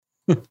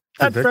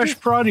That fresh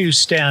produce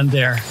stand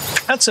there,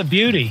 that's a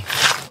beauty.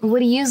 What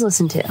do you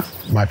listen to?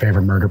 My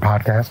favorite murder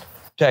podcast.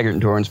 Taggart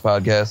and Torrance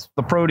podcast.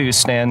 The produce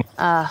stand.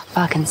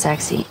 Fucking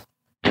sexy.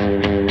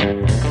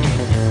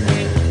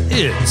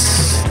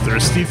 It's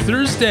Thirsty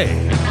Thursday,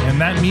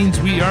 and that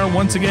means we are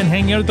once again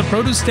hanging out at the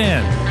produce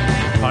stand.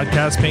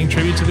 Podcast paying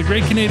tribute to the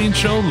great Canadian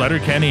show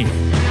Letterkenny.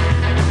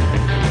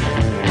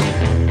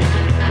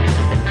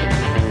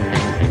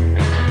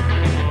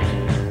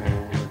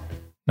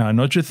 Now, I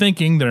know what you're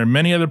thinking. There are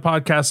many other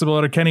podcasts about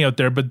Letterkenny out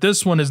there, but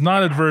this one is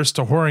not adverse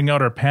to whoring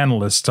out our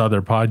panelists to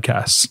other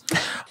podcasts.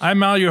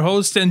 I'm Al, your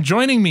host, and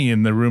joining me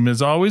in the room,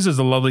 as always, is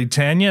the lovely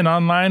Tanya, and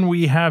online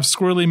we have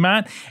Squirrely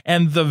Matt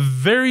and the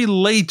very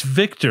late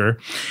Victor.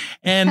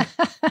 And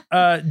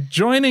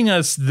joining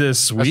us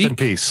this week... Rest in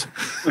peace.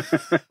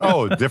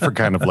 Oh, different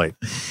kind of late.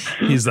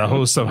 He's the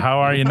host of How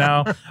Are You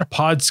Now,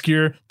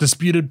 Podscure,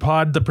 Disputed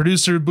Pod, the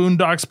producer of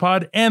Boondocks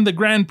Pod, and the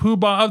grand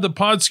poobah of the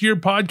Podscure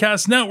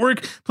Podcast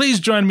Network. Please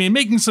join me in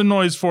making some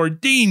noise for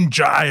Dean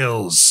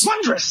Giles.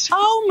 Wondrous.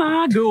 Oh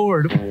my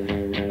god.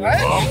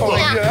 Oh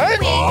my god.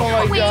 Oh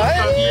my god. Wait. Oh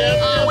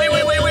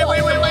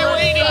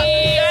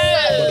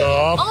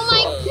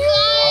my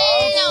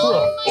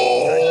god.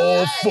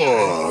 Oh,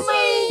 fuck.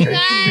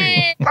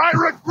 I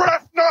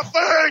regret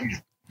nothing.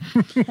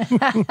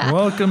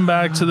 Welcome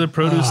back to the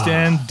produce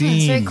stand,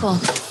 Dean. That's very cool.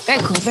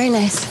 Very cool. Very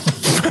nice.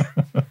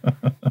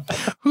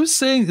 Who's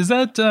saying? Is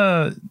that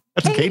That's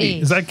Katie.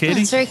 Is that Katie?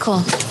 That's very cool.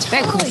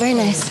 Very cool. Very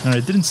nice. All right,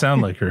 it didn't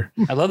sound like her.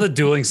 I love the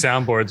dueling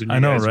soundboards. When I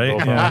you know, guys right?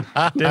 both Yeah.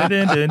 Dun,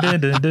 dun, dun,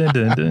 dun, dun,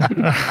 dun, dun.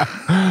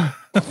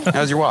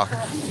 How's your walk?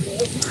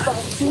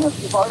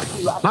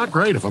 Not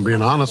great, if I'm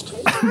being honest.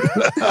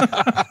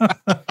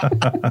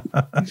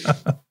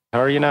 How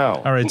are you now?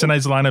 All right,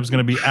 tonight's lineup is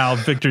going to be Al,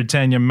 Victor,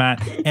 Tanya,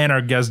 Matt, and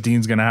our guest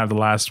Dean's going to have the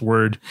last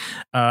word.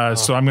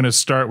 So I'm going to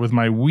start with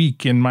my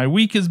week, and my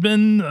week has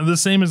been the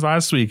same as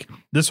last week.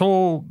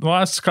 The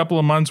last couple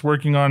of months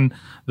working on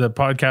the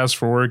podcast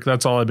for work,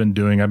 that's all I've been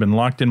doing. I've been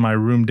locked in my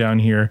room down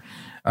here,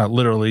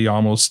 literally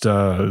almost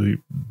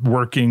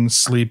working,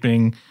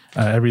 sleeping,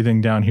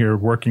 everything down here,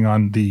 working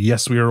on the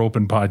Yes We Are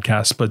Open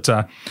podcast. But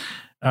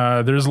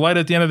there's light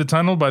at the end of the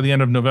tunnel. By the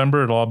end of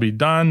November, it'll all be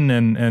done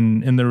and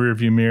in the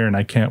rearview mirror, and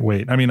I can't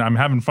wait. I mean, I'm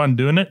having fun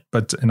doing it,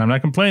 and I'm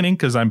not complaining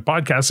because I'm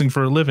podcasting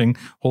for a living.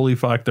 Holy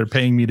fuck, they're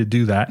paying me to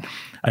do that.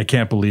 I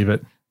can't believe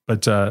it,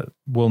 but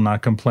will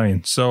not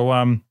complain.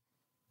 So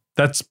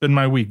that's been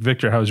my week.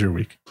 Victor, how's your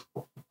week?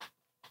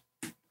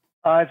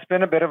 It's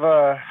been a bit of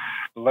a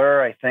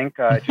blur, I think.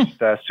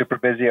 Just super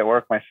busy at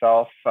work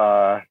myself.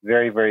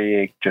 Very,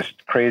 very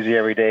just crazy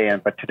every day.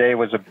 But today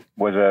was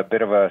a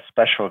bit of a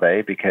special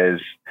day because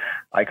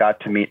I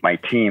got to meet my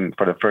team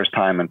for the first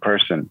time in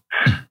person.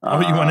 Oh,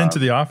 you went into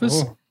the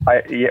office?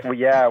 We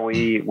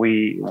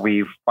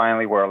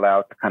finally were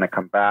allowed to kind of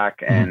come back,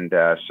 and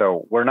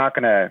so we're not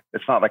gonna.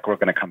 It's not like we're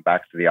gonna come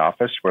back to the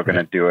office. We're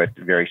gonna do it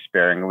very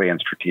sparingly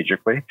and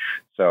strategically.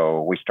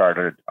 So we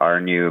started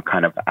our new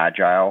kind of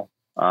agile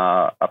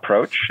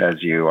approach, as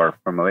you are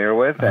familiar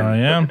with.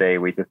 And so today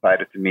we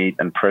decided to meet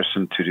in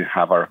person to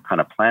have our kind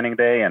of planning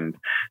day. And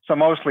so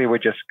mostly we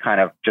just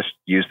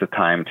used the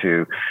time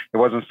to, it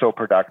wasn't so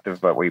productive,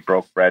 but we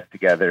broke bread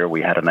together.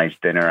 We had a nice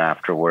dinner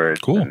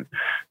afterwards. Cool. And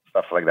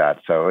stuff like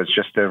that. So it's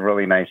just a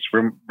really nice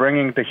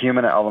bringing the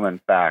human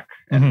element back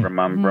and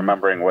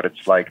remembering what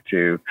it's like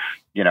to,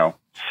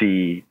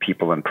 see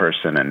people in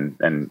person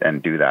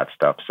and do that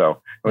stuff. So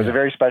it was a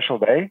very special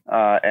day.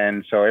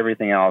 And so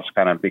everything else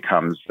kind of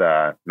becomes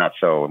not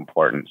so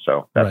important.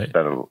 So that's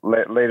the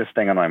latest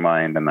thing on my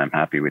mind, and I'm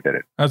happy we did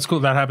it. That's cool.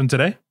 That happened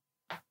today?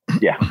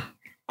 Yeah.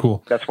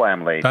 Cool. That's why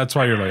I'm late. That's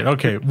why you're late.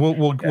 Okay.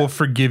 We'll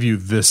forgive you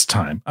this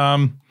time.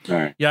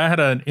 Right. Yeah, I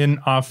had an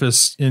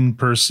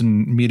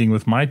in-person meeting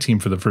with my team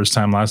for the first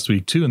time last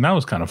week too. And that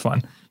was kind of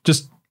fun.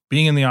 Just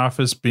being in the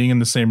office, being in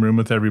the same room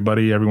with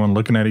everybody, everyone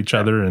looking at each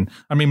other. And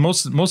I mean,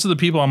 most of the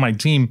people on my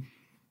team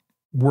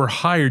were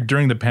hired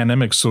during the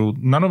pandemic. So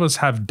none of us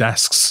have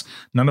desks.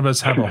 None of us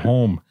have a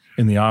home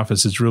in the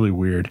office. It's really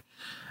weird.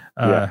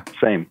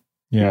 Same.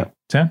 Yeah.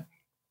 10?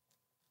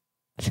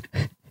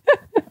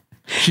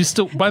 She's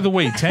still, by the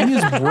way,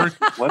 Tanya's work.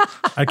 What?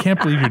 I can't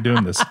believe you're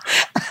doing this.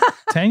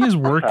 Tanya's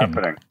working.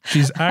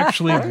 She's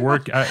actually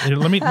working.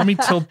 Let me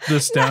tilt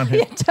this down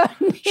here.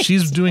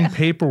 She's doing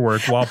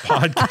paperwork while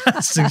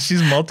podcasting.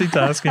 She's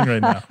multitasking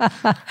right now.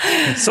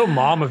 It's so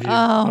mom of you.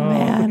 Oh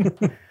man.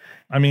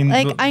 I mean,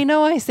 I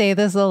know I say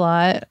this a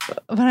lot,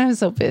 but I'm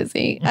so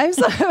busy. I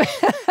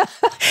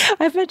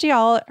bet you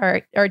all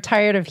are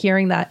tired of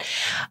hearing that.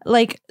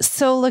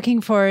 So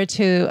looking forward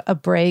to a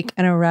break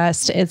and a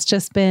rest. It's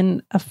just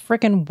been a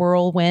freaking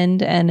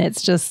whirlwind, and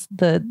it's just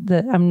now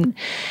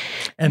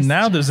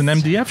there's an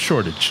MDF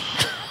shortage.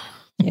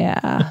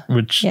 Yeah.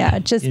 Which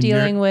just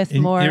dealing with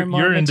more and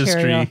more your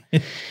material.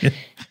 Industry.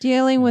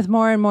 dealing with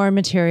more and more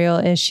material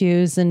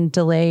issues and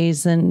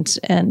delays and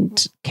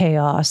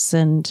chaos.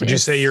 And would you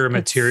say you're a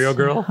material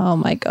girl? Oh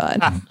my God.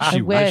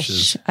 I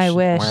wish.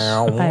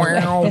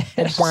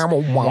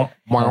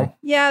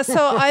 Yeah.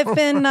 So I've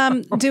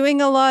been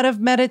doing a lot of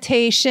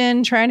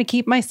meditation, trying to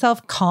keep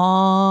myself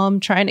calm,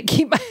 trying to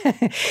keep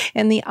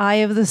in the eye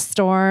of the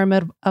storm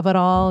of it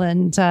all,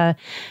 and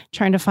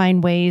trying to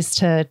find ways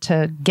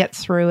to get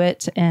through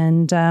it.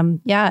 And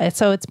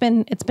so it's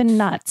been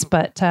nuts,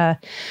 but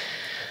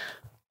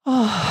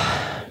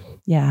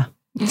yeah.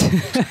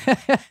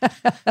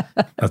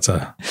 That's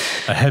a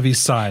heavy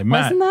sigh,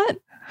 Matt. Wasn't that?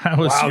 How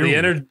was Wow,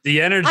 your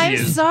the energy I'm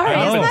is sorry,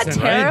 isn't that right?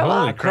 terrible?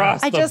 Holy crap.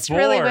 Across I the just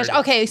really board. wish.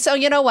 Okay, so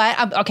you know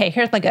what? Okay,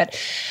 here's my good.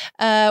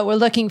 We're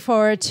looking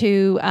forward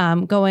to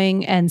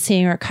going and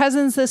seeing our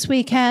cousins this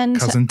weekend.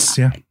 cousins?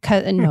 Yeah.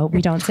 No,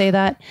 we don't say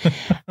that.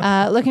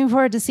 Looking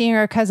forward to seeing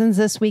our cousins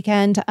this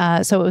weekend.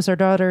 So it was our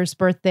daughter's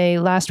birthday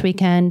last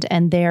weekend,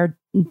 and their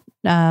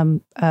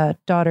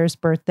daughter's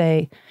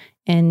birthday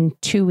in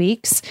 2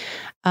 weeks.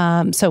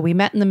 So we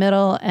met in the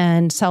middle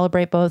and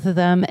celebrate both of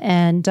them,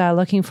 and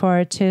looking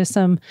forward to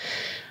some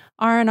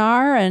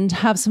R&R and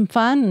have some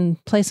fun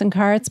and play some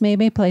cards,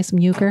 maybe play some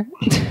euchre.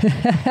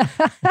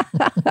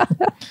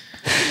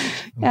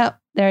 Yeah,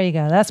 there you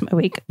go. That's my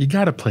week. You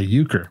got to play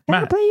euchre.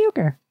 Gotta Matt. play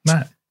euchre.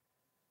 Matt.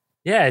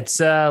 Yeah, it's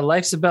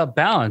life's about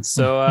balance.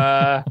 So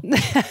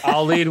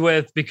I'll lead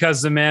with,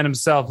 because the man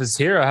himself is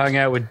here. I hung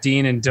out with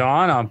Dean and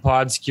Dawn on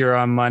Podscure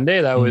on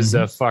Monday. That was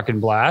a fucking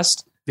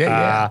blast.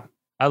 Yeah.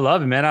 I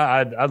love it, man.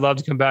 I'd love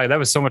to come back. That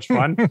was so much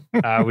fun.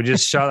 We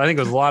just shot, I think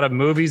it was a lot of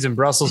movies and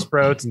Brussels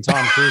sprouts and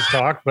Tom Cruise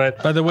talk.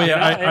 But By the way,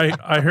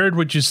 I heard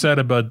what you said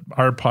about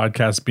our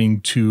podcast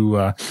being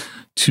too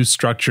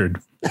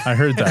structured. I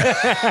heard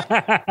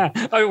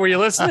that. Oh, were you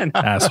listening?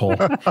 Asshole.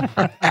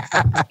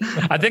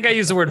 I think I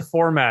used the word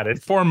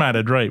formatted.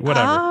 Formatted, right?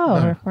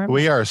 Whatever. Oh,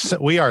 We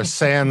are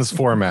sans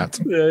format.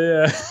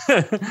 Yeah.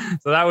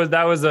 So that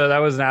was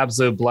an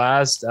absolute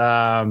blast.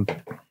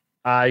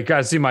 I got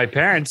to see my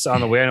parents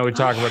on the way. I know we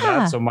talked about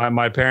that. So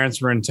my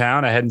parents were in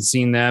town. I hadn't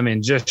seen them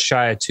in just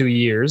shy of 2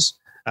 years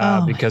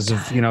because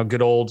of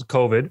good old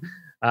COVID.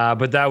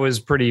 But that was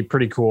pretty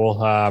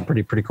cool.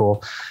 Pretty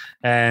cool.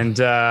 And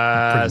so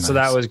nice.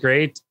 that was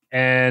great.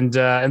 And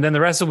then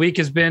the rest of the week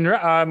has been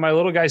my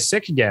little guy's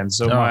sick again.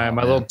 So my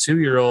little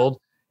 2-year-old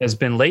has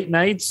been late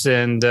nights,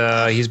 and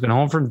he's been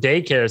home from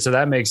daycare. So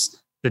that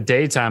makes the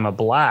daytime a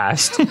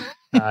blast.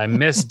 I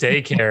miss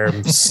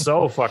daycare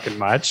so fucking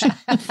much.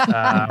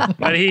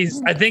 But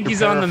I think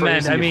he's on the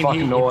mend. I mean,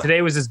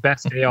 today was his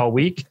best day all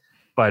week,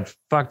 but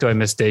fuck, do I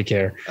miss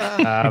daycare.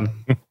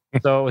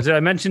 So did I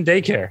mention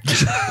daycare?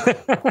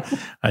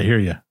 I hear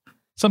you.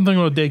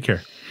 Something with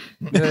daycare.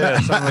 Yeah,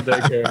 something with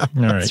daycare.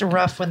 All right. it's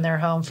rough when they're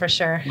home for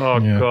sure. Oh,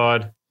 Yeah.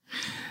 God.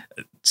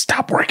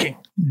 Stop working.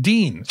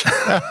 Dean.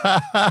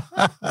 I'm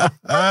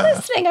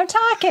listening. I'm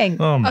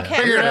talking. Oh, man. Okay,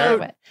 Figure it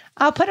out.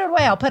 I'll put it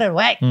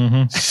away.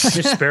 Mhm.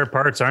 You're spare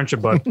parts, aren't you,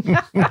 bud?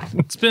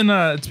 It's been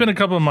a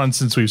couple of months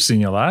since we've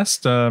seen you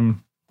last. How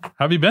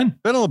have you been?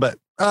 Been a little bit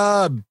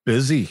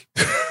busy.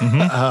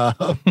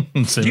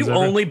 Mm-hmm. Do you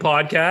only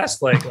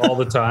podcast like all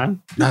the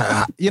time?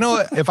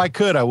 If I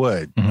could, I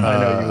would. Mhm. I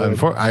know you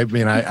would. I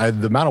mean,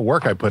 the amount of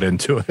work I put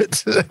into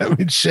it. I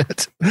mean,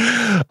 shit.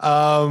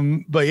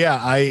 But yeah,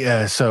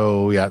 as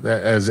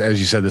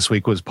you said, this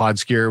week was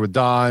Podscure with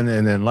Don,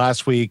 and then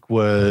last week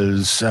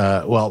was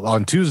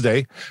on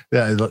Tuesday.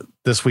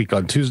 This week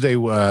on Tuesday,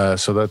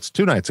 so that's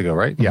 2 nights ago,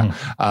 right? Yeah,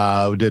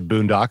 we did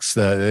Boondocks,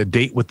 the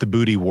Date with the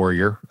Booty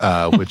Warrior,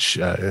 which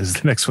is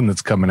the next one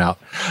that's coming out,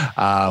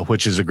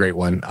 which is a great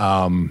one.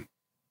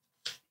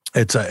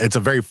 It's a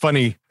very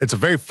funny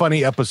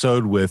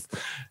episode with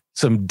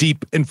some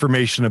deep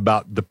information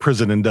about the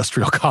prison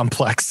industrial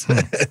complex.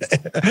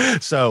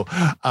 So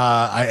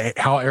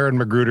how Aaron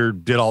Magruder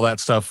did all that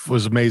stuff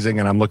was amazing,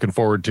 and I'm looking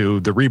forward to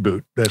the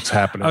reboot that's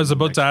happening. I was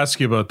about to ask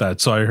you about that.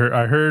 So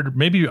I heard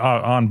maybe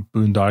on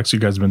Boondocks you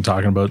guys have been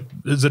talking about,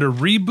 is it a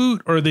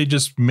reboot or are they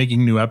just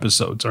making new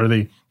episodes? Are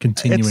they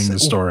continuing the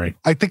story?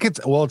 I think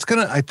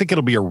I think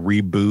it'll be a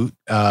reboot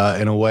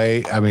in a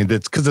way. I mean,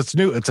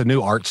 it's a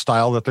new art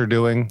style that they're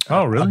doing.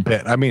 Oh, really? A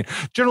bit. I mean,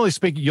 generally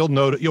speaking,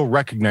 you'll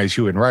recognize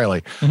Hugh and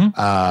Riley,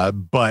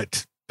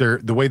 but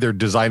the way they've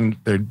designed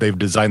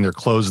their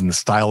clothes and the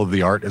style of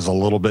the art is a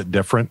little bit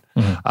different.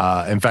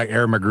 In fact,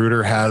 Aaron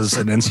Magruder has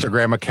an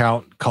Instagram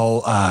account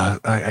called I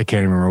can't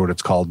even remember what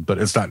it's called, but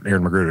it's not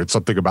Aaron Magruder. It's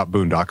something about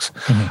Boondocks.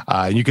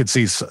 And you can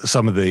see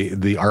some of the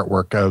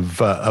artwork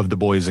of the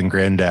boys and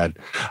Granddad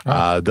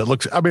that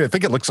looks. I mean, I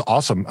think it looks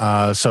awesome.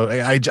 So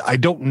I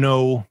don't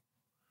know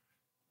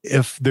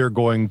if they're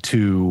going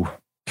to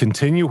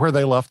continue where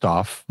they left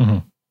off,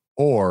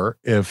 or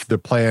if the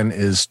plan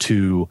is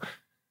to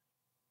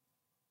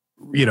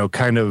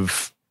kind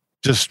of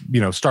just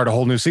start a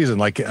whole new season,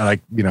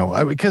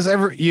 because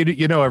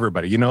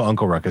everybody,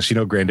 Uncle Ruckus,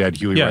 Granddad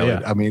Huey, Riley.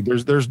 Yeah. I mean,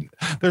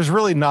 there's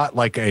really not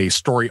like a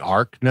story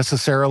arc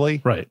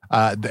necessarily, Right.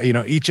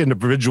 Each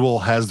individual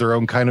has their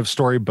own kind of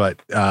story, but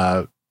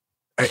so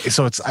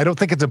I don't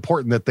think it's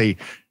important that they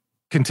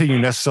continue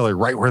necessarily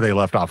right where they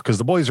left off, because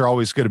the boys are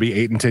always going to be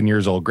 8 and 10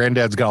 years old.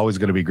 Granddad's always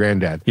going to be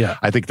granddad. Yeah.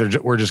 I think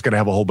we're just going to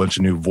have a whole bunch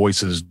of new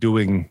voices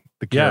doing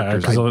the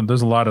characters. Yeah, because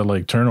there's a lot of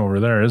like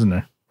turnover there, isn't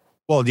there?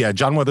 Well, yeah,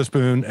 John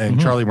Witherspoon and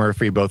Charlie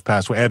Murphy both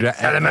passed away. Ed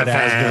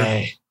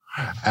Asner.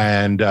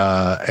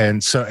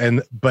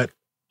 But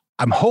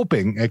I'm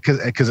hoping,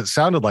 because it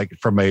sounded like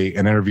from an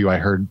interview I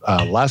heard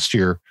last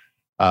year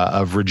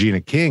of Regina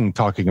King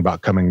talking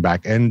about coming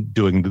back and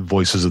doing the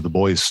voices of the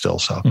boys still.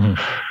 So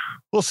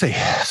we'll see.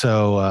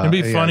 So it'd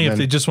be funny if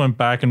they just went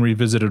back and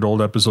revisited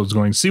old episodes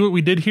going, see what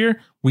we did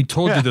here? We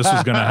told you this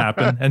was going to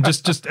happen. And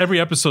just every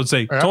episode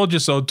say, told you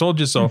so,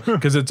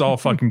 because it's all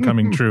fucking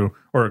coming true,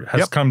 or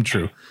has come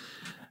true.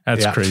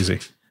 That's crazy.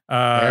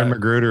 Aaron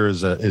Magruder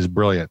is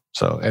brilliant.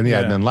 So, and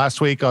then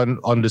last week on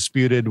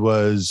Undisputed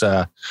was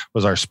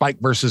our Spike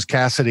versus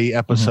Cassidy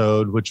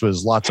episode, which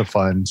was lots of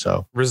fun.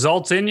 So,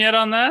 results in yet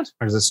on that,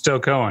 or is it still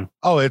going?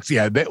 Oh,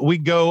 we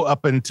go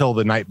up until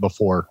the night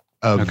before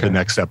of the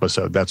next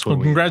episode. That's what.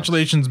 Well,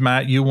 congratulations,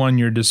 Matt! You won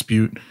your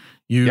dispute.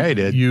 You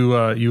did.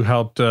 You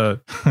helped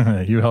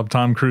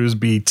Tom Cruise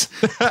beat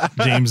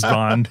James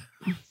Bond.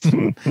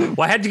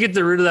 Well, I had to get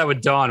the root of that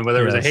with Don,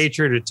 whether it was a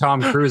hatred of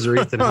Tom Cruise or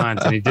Ethan Hunt,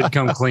 and he did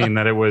come clean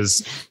that it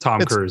was Tom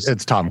Cruise.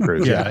 It's Tom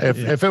Cruise.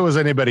 If it was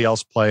anybody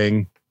else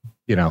playing,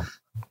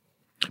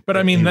 But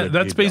I mean,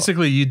 that's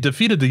basically you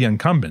defeated the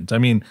incumbent. I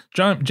mean,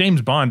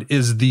 James Bond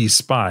is the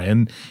spy,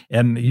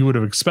 and you would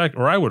have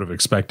I would have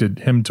expected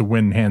him to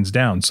win hands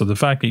down. So the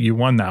fact that you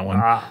won that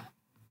one,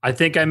 I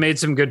think I made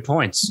some good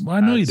points. Well, I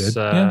know you did.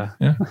 Yeah.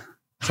 That's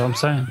what I'm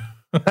saying.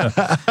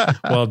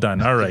 Well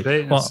done. All right.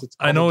 Well,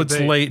 I know it's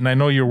late, and I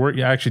know you're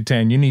working. Actually,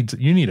 Tan, you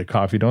need a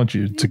coffee, don't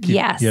you, to keep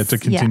to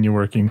continue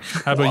working?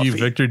 How about you,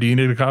 Victor? Do you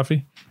need a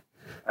coffee?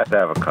 I'd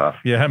have a coffee.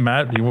 Yeah,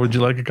 Matt, would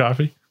you like a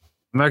coffee?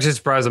 I'm actually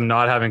surprised I'm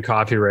not having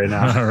coffee right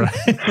now. All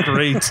right,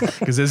 great.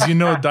 Because as you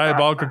know,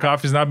 Diabolical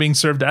Coffee is not being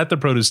served at the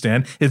produce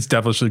stand. It's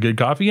devilishly good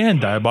coffee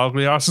and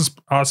diabolically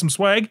awesome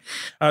swag.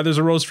 There's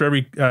a roast for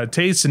every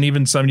taste, and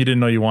even some you didn't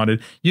know you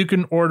wanted. You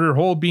can order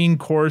whole bean,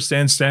 coarse,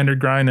 and standard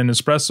grind and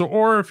espresso,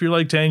 or if you're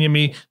like Tanya and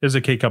me, there's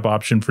a K-Cup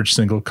option for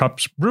single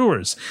cups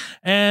brewers.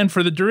 And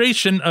for the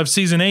duration of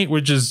season 8,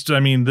 which is,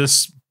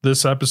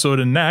 this episode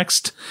and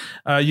next,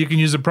 you can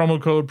use the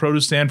promo code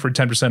Produce Stand for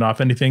 10% off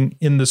anything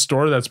in the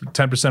store. That's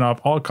 10% off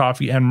all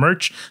coffee and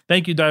merch.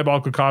 Thank you,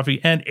 Diabolical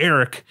Coffee and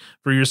Eric,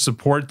 for your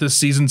support this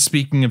season.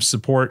 Speaking of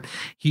support,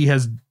 he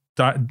has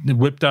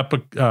whipped up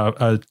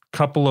a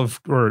couple of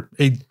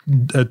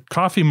a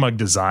coffee mug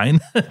design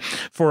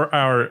for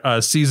our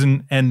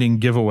season ending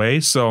giveaway.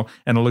 So,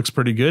 and it looks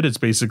pretty good. It's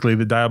basically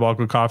the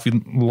Diabolical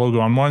Coffee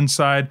logo on one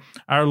side,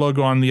 our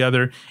logo on the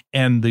other,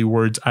 and the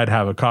words "I'd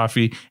have a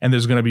coffee." And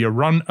there's going to be a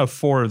run of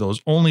 4 of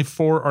those. Only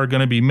 4 are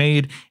going to be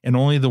made, and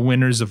only the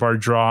winners of our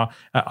draw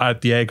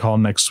at the Egg Hall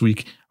next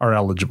week are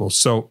eligible.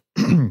 So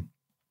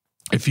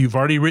if you've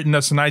already written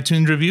us an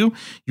iTunes review,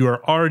 you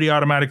are already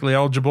automatically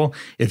eligible.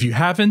 If you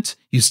haven't,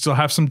 you still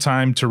have some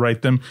time to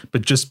write them,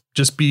 but just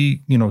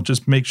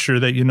make sure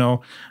that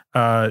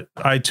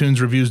iTunes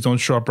reviews don't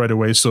show up right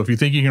away. So if you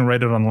think you can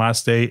write it on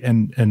last day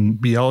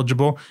and be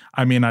eligible,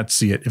 I may not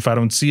see it. If I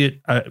don't see it,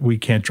 we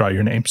can't draw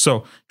your name.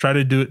 So try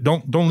to do it.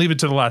 Don't leave it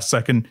to the last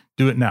second.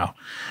 Do it now.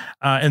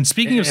 And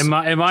speaking of,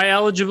 am I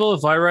eligible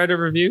if I write a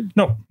review?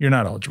 No, you're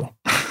not eligible.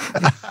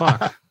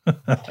 Fuck.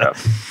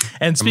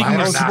 And speaking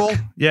of,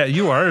 yeah,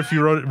 you are. If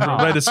you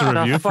write us a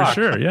review, for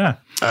sure. Yeah,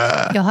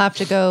 you'll have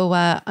to go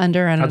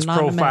under an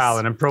anonymous.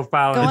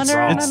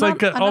 Profiling. It's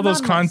like all those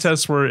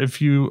contests where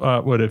if you're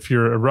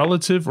a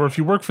relative or if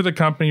you work for the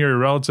company or you're a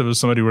relative of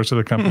somebody who works for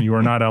the company, you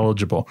are not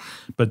eligible.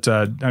 But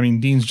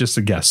Dean's just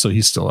a guest, so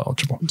he's still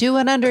eligible. Do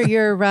it under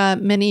your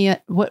mini.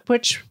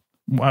 Which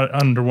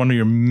under one of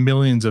your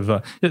millions of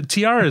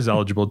TR is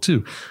eligible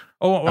too.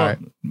 Or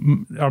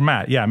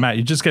Matt. Yeah, Matt,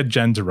 you just get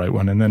Jen to write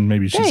one, and then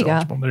maybe she's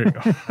eligible. There you go.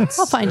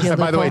 I'll find you.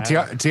 By the way,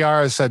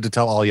 Tiara said to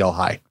tell all y'all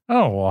hi.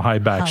 Oh, well, hi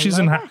back. She's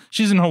in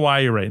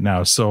Hawaii right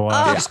now. So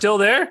she's still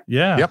there?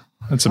 Yeah. Yep.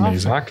 That's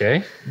amazing.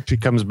 Okay. She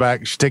comes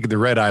back. She's taking the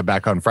red eye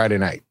back on Friday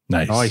night.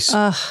 Nice.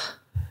 And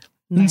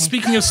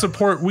speaking of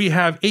support, we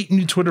have 8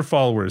 new Twitter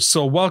followers.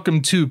 So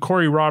welcome to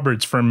Corey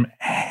Roberts from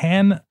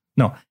Hanahan,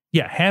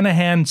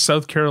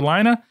 South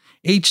Carolina.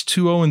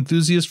 H2O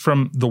enthusiast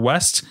from the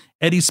West,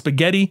 Eddie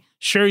Spaghetti,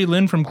 Sherry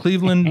Lynn from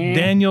Cleveland,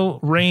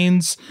 Daniel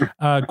Rains,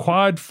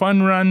 Quad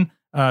Fun Run,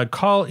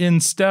 Call In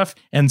Steph,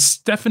 and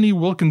Stephanie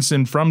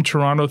Wilkinson from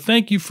Toronto.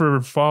 Thank you for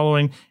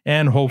following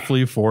and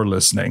hopefully for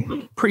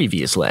listening.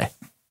 Previously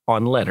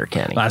on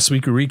Letterkenny. Last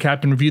week, we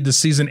recapped and reviewed the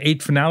season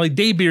 8 finale,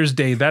 Day Beers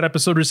Day. That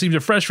episode received a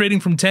fresh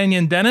rating from Tanya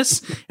and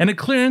Dennis and a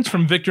clearance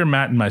from Victor,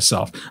 Matt, and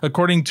myself.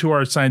 According to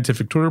our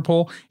scientific Twitter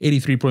poll,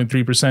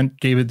 83.3%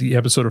 gave the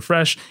episode a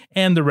fresh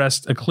and the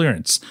rest a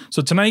clearance.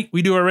 So tonight,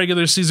 we do our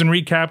regular season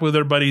recap with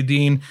our buddy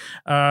Dean.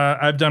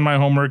 I've done my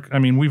homework. I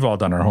mean, we've all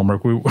done our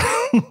homework.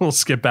 We'll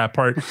skip that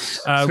part.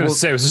 I was going to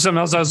say, was there something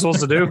else I was supposed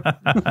to do?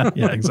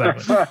 Yeah,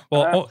 exactly.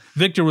 Well,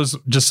 Victor was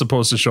just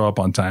supposed to show up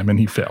on time, and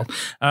he failed.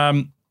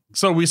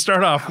 So we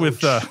start off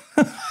with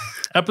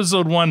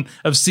Episode 1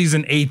 of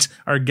season 8.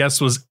 Our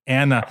guest was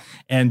Anna.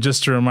 And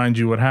just to remind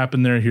you what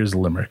happened there, here's a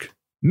limerick.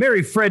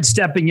 Mary Fred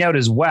stepping out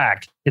is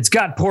whack. It's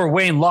got poor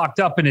Wayne locked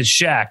up in his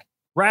shack.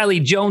 Riley,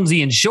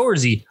 Jonesy, and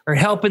Shorzy are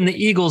helping the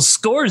Eagles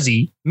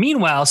scoresy.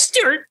 Meanwhile,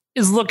 Stuart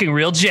is looking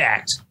real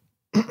jacked.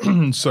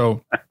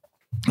 So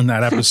in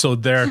that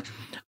episode there,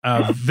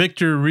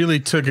 Victor really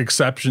took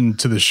exception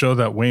to the show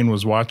that Wayne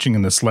was watching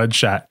in the sled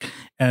shack.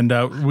 And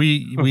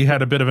we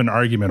had a bit of an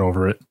argument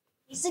over it.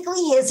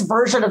 Basically his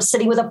version of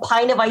sitting with a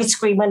pint of ice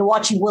cream and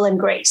watching Will and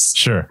Grace.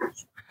 Sure.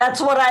 That's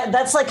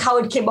like how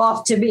it came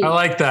off to me. I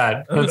like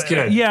that. That's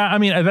good. Yeah, I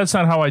mean, that's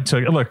not how I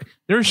took it. Look,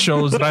 there's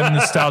shows that I'm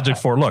nostalgic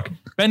for. Look,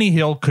 Benny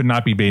Hill could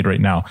not be made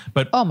right now,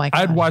 but oh my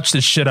God. I'd watch the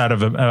shit out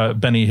of a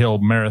Benny Hill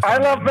marathon. I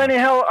love Benny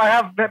Hill. I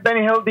have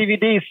Benny Hill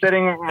DVD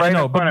sitting right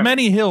now. But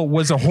Benny Hill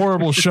was a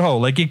horrible show.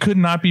 Like, it could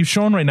not be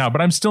shown right now,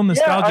 but I'm still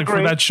nostalgic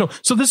for that show.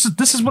 So this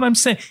is what I'm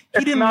saying.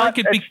 He didn't like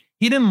it.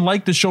 He didn't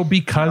like the show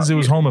because it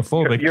was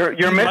homophobic. You're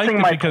missing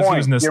my because point. He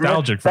was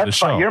nostalgic for the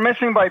show. Fine. You're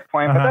missing my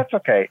point, but that's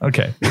okay.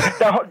 Okay.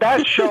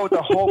 That show,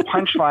 the whole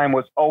punchline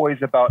was always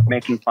about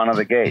making fun of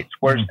the gays.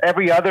 Whereas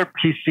every other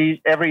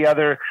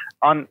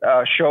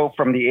show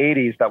from the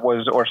 80s that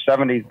was or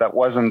 70s that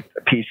wasn't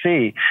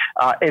PC,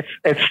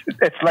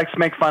 it's like to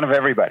make fun of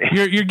everybody.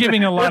 You're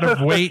giving a lot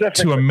of weight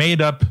to a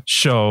made up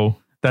show.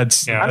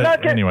 That's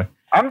anyway.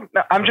 I'm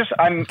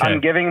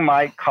giving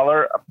my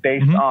color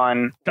based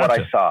on what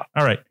I saw.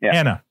 All right, yeah.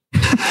 Anna.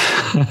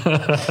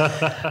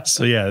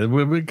 So yeah,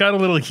 we got a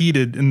little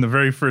heated in the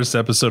very first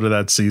episode of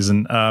that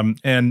season,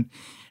 and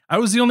I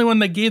was the only one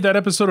that gave that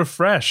episode a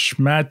fresh.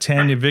 Matt,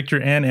 Tanya, Victor,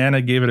 and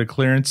Anna gave it a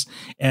clearance,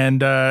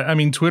 and I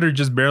mean, Twitter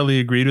just barely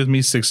agreed with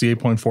me.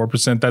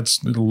 68.4%.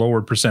 That's a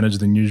lower percentage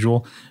than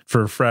usual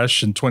for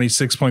fresh, and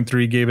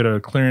 26.3 gave it a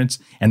clearance,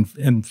 and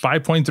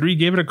 5.3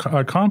 gave it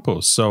a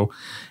compost. So.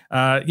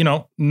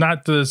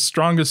 Not the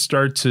strongest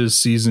start to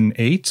season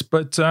 8,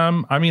 but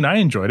I mean, I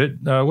enjoyed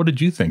it. What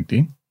did you think,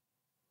 Dean?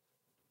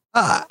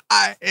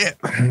 It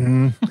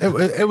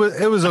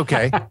was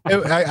okay.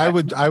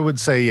 I would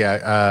say,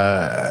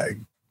 yeah.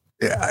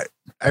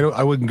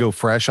 I wouldn't go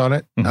fresh on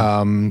it.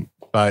 Mm-hmm.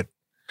 But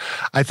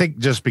I think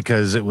just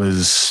because it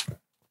was,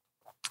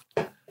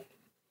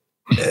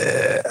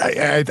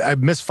 I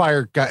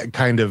Misfire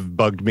kind of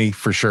bugged me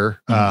for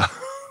sure.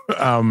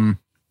 Mm-hmm.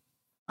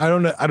 I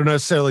don't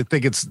necessarily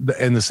think it's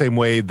in the same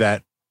way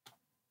that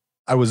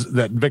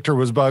Victor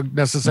was bugged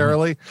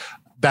necessarily.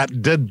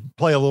 That did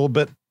play a little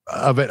bit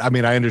of it. I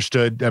mean, I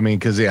understood. I mean,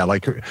 because it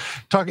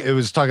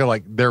was talking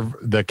like they're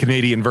the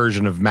Canadian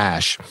version of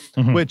MASH,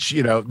 which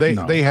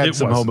they had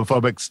some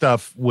homophobic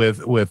stuff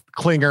with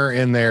Klinger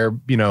in there,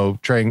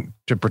 trying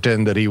to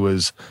pretend that he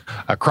was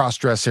a cross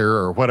dresser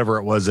or whatever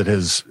it was that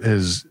his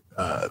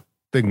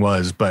thing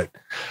was, but.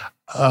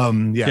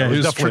 It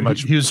was definitely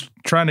much. He was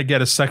trying to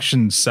get a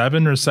Section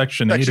 7 or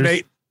Section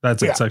 8.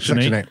 That's it. Section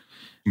 8.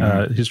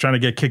 He's trying to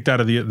get kicked out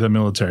of the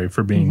military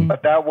for being.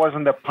 But that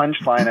wasn't the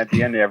punchline at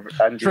the end.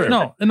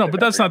 No,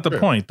 but that's not the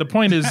point. The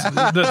point is,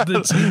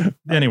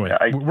 anyway,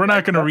 we're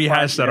not going to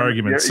rehash that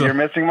argument. You're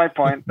missing my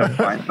point. That's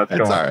fine. Let's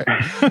go. All right.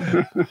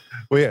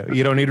 Well, yeah,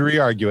 you don't need to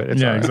re-argue it.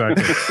 It's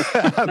exactly.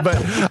 But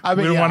I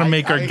mean, we don't want to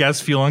make our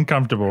guests feel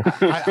uncomfortable.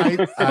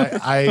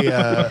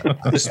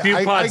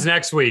 Dispute pods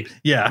next week.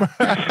 Yeah.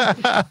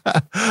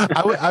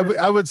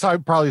 I would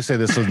probably say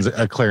this one's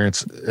a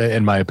clearance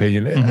in my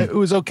opinion. It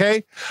was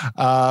okay.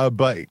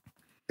 But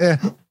sure.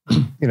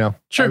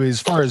 I mean, as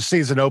far as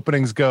season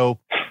openings go,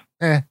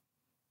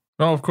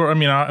 Well, of course. I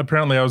mean,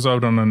 apparently I was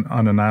out on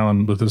an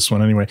island with this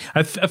one anyway.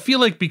 I feel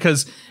like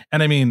because,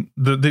 and I mean,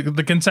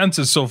 the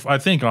consensus so I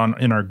think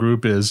in our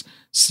group is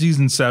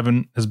season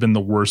 7 has been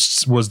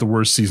was the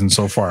worst season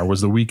so far,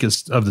 was the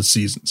weakest of the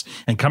seasons.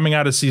 And coming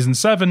out of season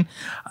 7,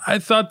 I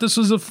thought this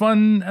was a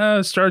fun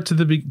start to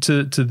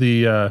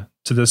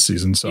this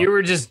season. So you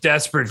were just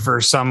desperate for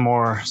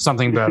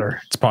something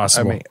better. It's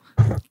possible.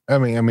 I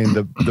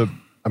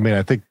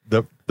think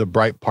the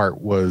bright part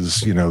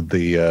was,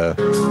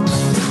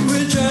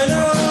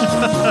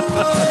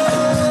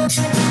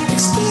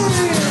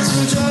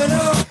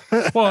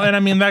 well, and I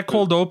mean that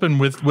cold open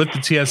with the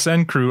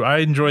TSN crew, I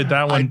enjoyed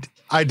that one.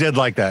 I did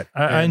like that.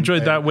 I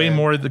enjoyed that way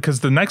more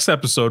because the next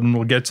episode, and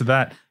we'll get to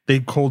that, they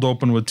cold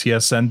open with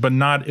TSN, but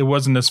it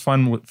wasn't as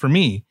fun for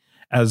me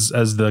as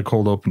the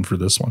cold open for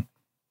this one.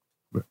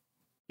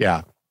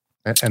 Yeah,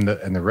 and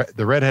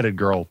the redheaded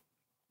girl.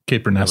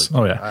 Caper Ness.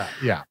 Oh yeah.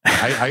 Yeah.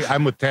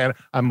 I'm with Tanis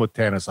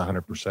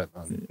 100%.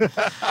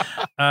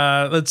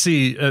 Let's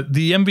see.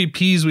 The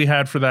MVPs we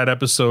had for that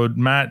episode,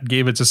 Matt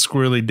gave it to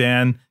Squirrely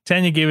Dan.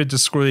 Tanya gave it to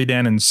Squirrely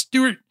Dan and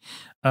Stuart.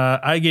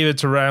 I gave it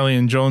to Riley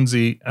and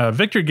Jonesy.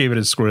 Victor gave it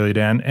to Squirrely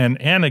Dan, and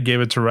Anna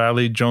gave it to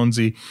Riley,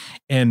 Jonesy,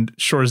 and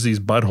Shorzy's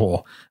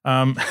butthole.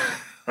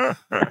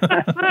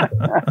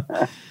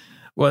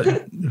 What?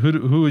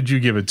 Who would you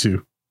give it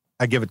to?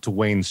 I give it to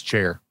Wayne's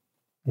chair.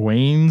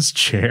 Wayne's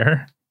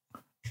chair?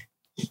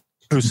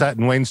 Who sat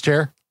in Wayne's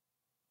chair?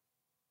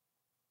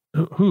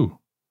 Who?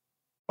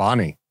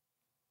 Bonnie.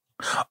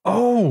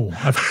 Oh,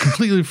 I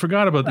completely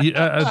forgot about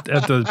at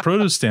the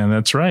produce stand.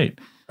 That's right.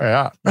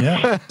 Yeah.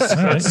 Yeah. All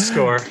right.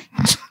 Score.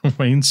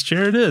 Wayne's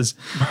chair it is.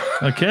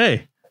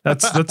 Okay.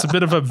 That's a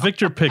bit of a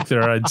Victor pick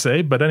there, I'd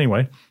say. But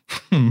anyway,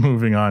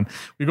 moving on.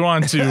 We go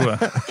on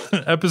to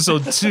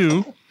episode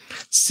 2,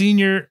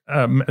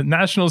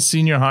 National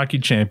Senior Hockey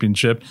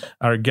Championship.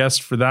 Our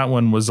guest for that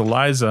one was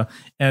Eliza,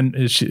 and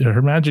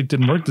her magic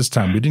didn't work this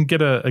time. We didn't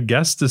get a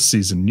guest this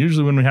season.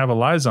 Usually when we have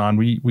Eliza on,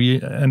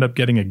 we end up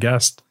getting a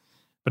guest.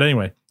 But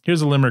anyway,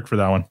 here's a limerick for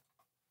that one.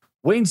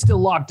 Wayne's still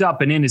locked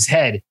up and in his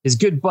head. His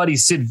good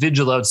buddies sit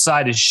vigil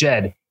outside his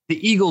shed.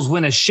 The Eagles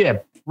win a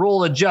ship.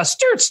 Roll adjust.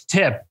 Sturt's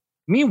tip.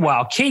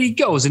 Meanwhile, Katie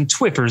goes and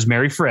twiffers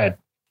Mary Fred.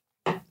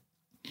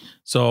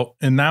 So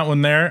in that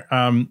one there,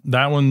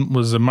 that one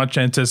was a much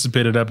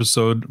anticipated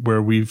episode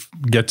where we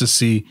get to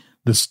see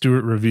the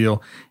Stuart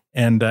reveal.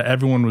 And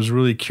everyone was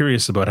really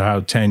curious about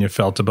how Tanya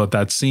felt about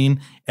that scene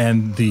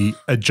and the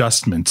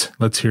adjustment.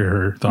 Let's hear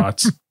her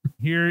thoughts.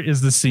 Here is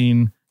the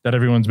scene that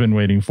everyone's been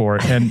waiting for.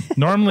 And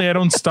normally I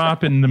don't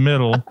stop in the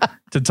middle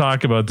to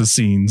talk about the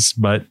scenes,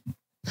 but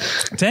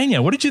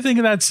Tanya, what did you think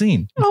of that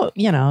scene? Oh,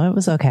 it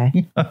was okay.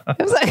 It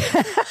was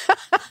like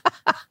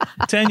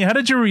Tanya, how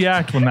did you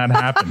react when that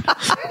happened?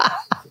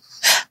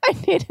 I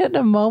needed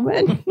a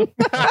moment.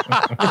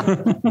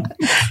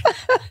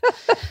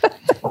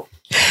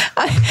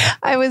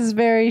 I was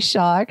very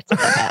shocked.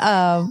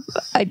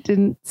 I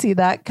didn't see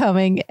that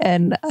coming,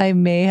 and I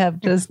may have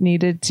just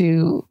needed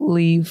to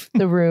leave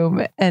the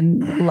room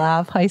and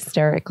laugh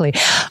hysterically.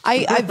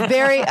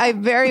 I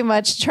very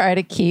much try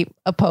to keep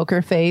a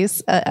poker face,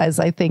 as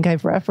I think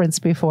I've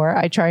referenced before.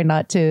 I try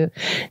not to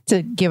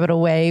give it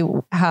away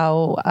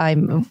how I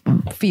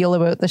feel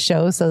about the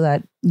show, so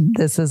that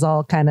this is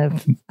all kind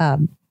of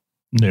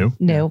new.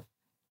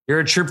 You're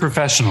a true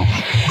professional.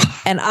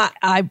 And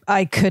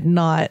I could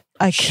not.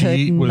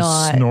 She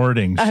was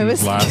snorting. She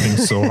was laughing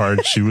so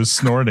hard. She was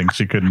snorting.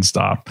 She couldn't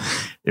stop.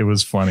 It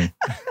was funny.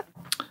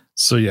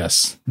 So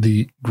yes,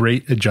 the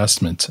great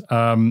adjustment.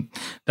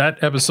 That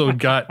episode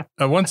got,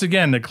 once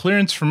again, a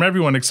clearance from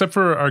everyone except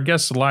for our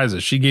guest Eliza.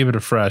 She gave it a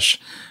fresh.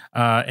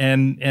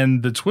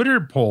 And the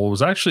Twitter poll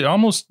was actually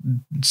almost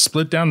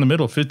split down the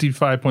middle,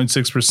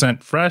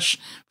 55.6% fresh,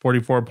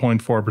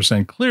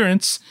 44.4%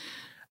 clearance.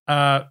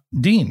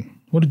 Dean,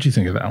 what did you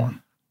think of that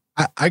one?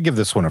 I give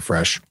this one a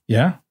fresh.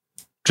 Yeah.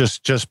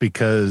 Just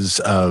because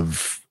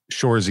of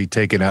Shorzy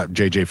taking out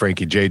JJ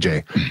Frankie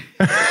JJ.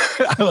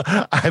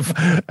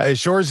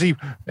 Shorzy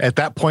at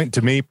that point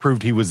to me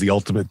proved he was the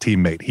ultimate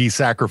teammate. He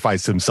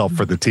sacrificed himself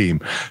for the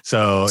team.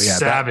 So yeah,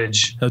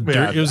 savage.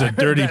 It was a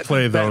dirty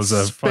play though. It was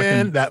a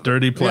fucking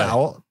dirty play. Yeah,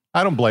 well,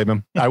 I don't blame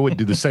him. I would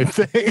do the same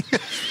thing.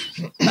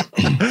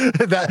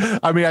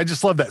 I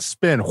just love that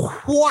spin.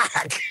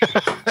 Whack.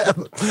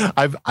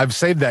 I've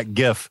saved that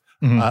GIF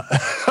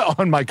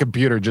on my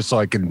computer just so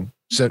I can.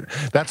 So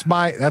that's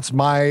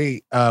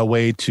my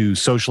way to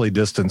socially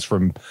distance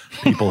from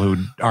people who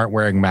aren't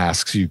wearing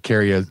masks. You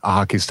carry a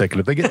hockey stick, and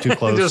if they get too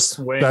close, just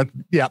swing.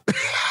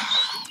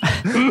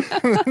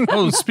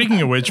 Oh,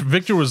 speaking of which,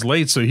 Victor was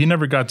late, so he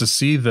never got to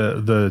see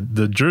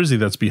the jersey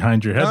that's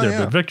behind your head there.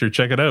 Yeah. But Victor,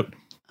 check it out.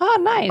 Oh,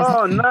 nice.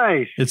 Oh,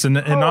 nice. It's an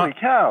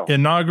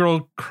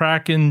inaugural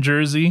Kraken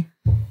jersey,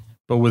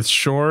 but with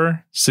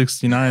Shore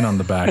 69 on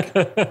the back.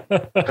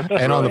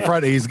 And on the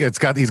front, he's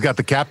got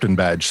the captain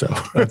badge. So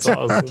that's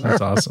awesome. That's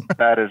awesome.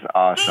 That is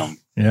awesome.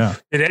 Yeah.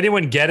 Did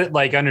anyone get it?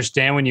 Like,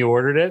 understand when you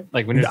ordered it?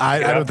 Like, when I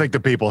don't think the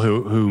people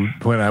who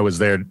when I was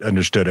there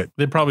understood it.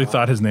 They probably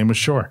thought his name was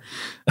Shore.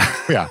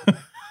 Yeah.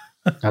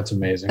 That's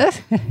amazing.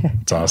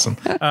 It's awesome.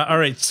 All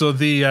right. So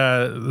the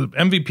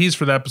MVPs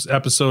for that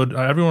episode,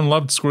 everyone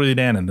loved Squirrely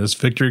Dan in this.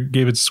 Victor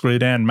gave it to Squirrely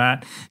Dan.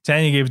 Matt,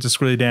 Tanya gave it to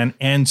Squirrely Dan,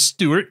 and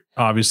Stuart,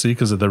 obviously,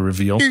 because of the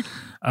reveal.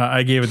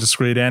 I gave it to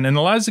Squirrely Dan, and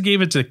Eliza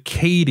gave it to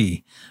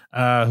Katie.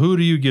 Who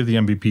do you give the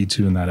MVP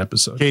to in that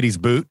episode? Katie's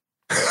boot.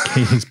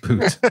 Katie's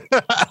boot.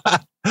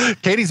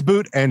 Katie's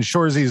boot and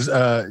Shorzy's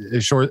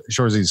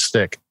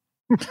stick.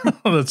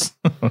 That's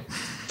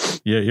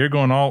yeah, you're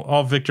going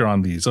all Victor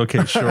on these. Okay,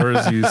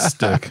 Shorzy's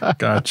stick.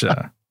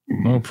 Gotcha.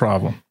 No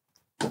problem.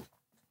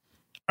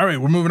 All right,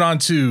 we're moving on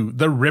to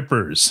The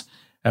Rippers,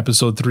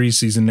 episode 3,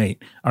 season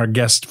 8. Our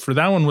guest for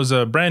that one was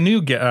a brand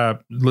new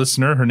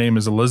listener. Her name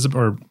is Elizabeth,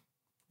 or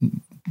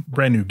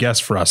brand new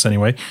guest for us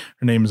anyway.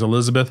 Her name is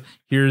Elizabeth.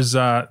 Here's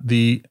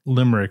the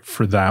limerick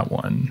for that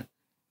one.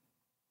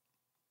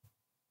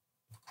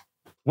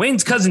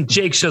 Wayne's cousin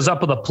Jake shows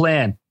up with a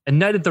plan. A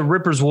night at the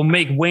Rippers will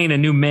make Wayne a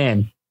new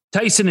man.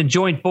 Tyson and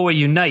Joint Boy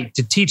unite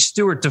to teach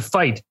Stuart to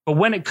fight. But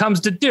when it comes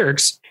to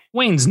Dirks,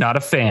 Wayne's not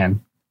a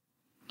fan.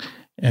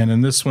 And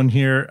in this one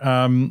here,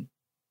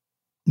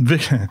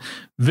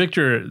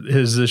 Victor,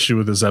 his issue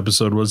with this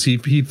episode was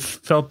he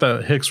felt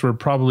that Hicks were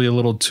probably a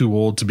little too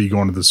old to be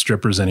going to the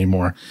strippers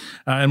anymore.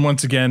 And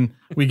once again,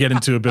 we get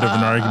into a bit of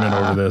an argument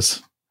over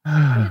this.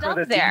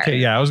 Up there. Okay,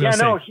 yeah, I was going to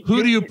say,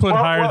 who do you put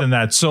higher than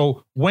that?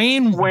 So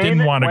Wayne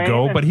didn't want to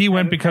go, but he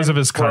went because of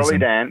his cousin. Squirrely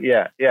Dan,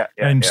 yeah.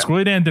 And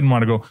Squirrely Dan didn't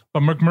want to go,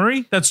 but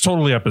McMurray, that's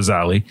totally up his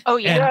alley. Oh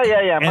yeah,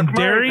 yeah. And McMurray's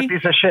Derry, a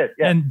piece of shit.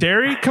 Yeah. and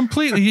Derry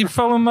completely, he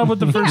fell in love with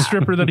the first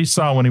stripper that he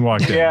saw when he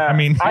walked in. Yeah, I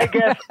mean, I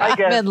guess.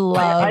 in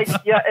love.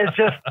 It's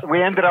just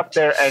we ended up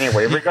there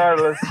anyway.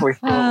 Regardless, we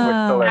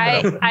still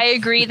ended up. I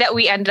agree that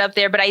we ended up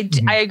there, but I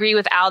agree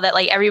with Al that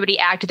like everybody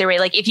acted their way.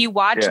 Like if you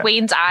watch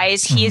Wayne's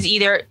eyes, he is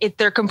either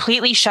they're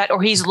completely shut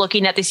or he's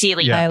looking at the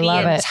ceiling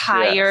the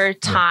entire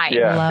time.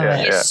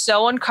 He is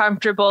so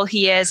uncomfortable.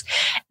 He is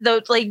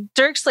though. Like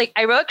Dirk's like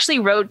I actually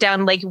wrote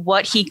down like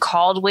what he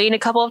called Wayne a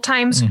couple of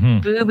times: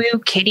 boo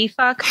boo, kitty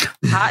fuck,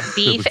 hot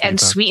beef, and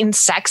sweet and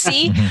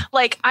sexy.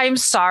 Like I'm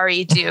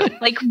sorry, dude.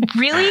 Like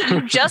really,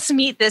 you just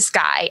meet this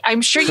guy.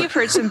 I'm sure you've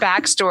heard some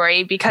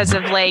backstory because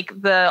of like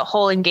the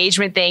whole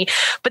engagement thing,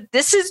 but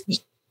this is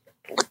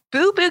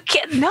boo boo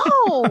kid. No,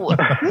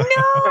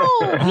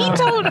 we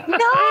don't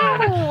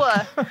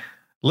know.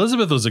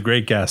 Elizabeth was a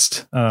great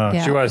guest.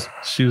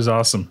 She was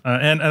awesome.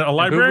 And a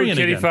librarian.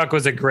 Boo Boo Kitty Fuck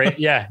was a great,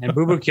 and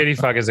Boo Boo Kitty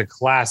Fuck is a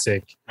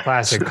classic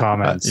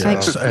comment.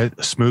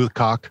 Smooth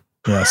cock.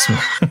 Yeah,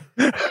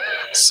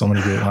 so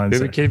many great lines.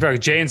 Boo Boo Kitty Fuck,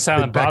 Jay and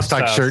Silent Bob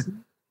shirt.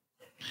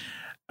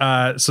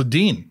 So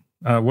Dean,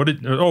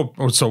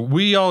 so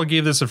we all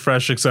gave this a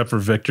fresh except for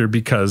Victor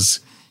because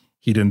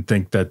he didn't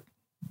think that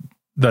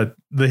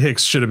the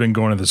Hicks should have been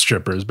going to the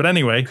strippers. But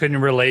anyway,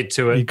 couldn't relate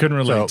to it. He couldn't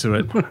relate to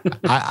it.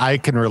 I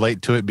can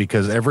relate to it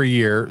because every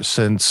year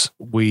since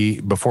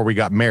before we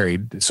got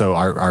married, so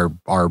our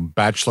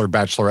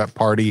bachelorette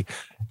party,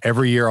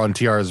 every year on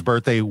Tiara's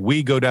birthday,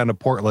 we go down to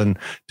Portland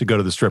to go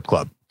to the strip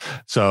club.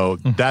 So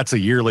that's a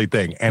yearly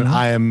thing. And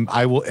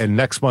and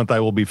next month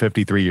I will be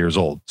 53 years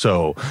old.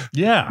 So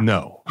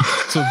no.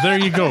 So there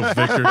you go,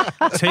 Victor.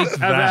 Take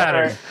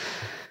that.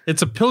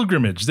 It's a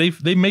pilgrimage.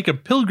 They make a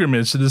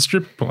pilgrimage to the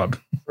strip club.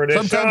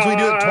 Sometimes we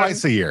do it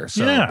twice a year.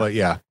 So, but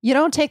you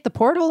don't take the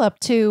portal up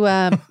to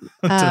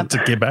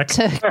to Quebec.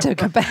 To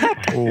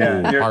Quebec.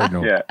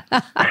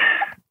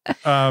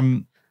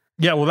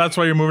 Well, that's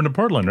why you're moving to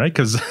Portland, right?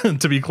 Because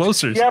to be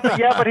closer.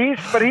 But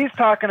he's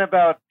talking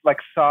about like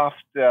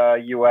soft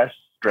U.S.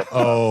 strip.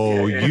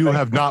 Oh, you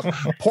have not.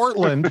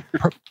 Portland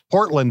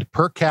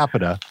per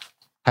capita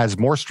has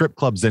more strip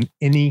clubs than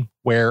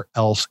anywhere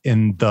else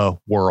in the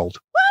world.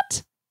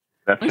 What?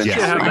 That's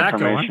that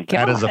going.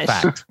 That is a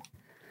fact.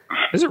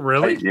 Is it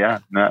really?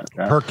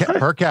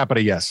 Per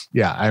capita, yes.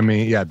 Yeah, I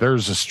mean,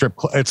 there's a strip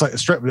club. It's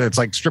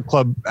like strip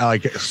club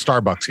like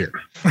Starbucks here.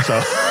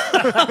 So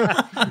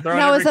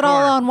now, is it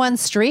all on one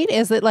street?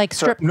 Is it like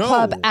strip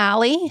club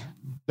alley?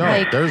 No,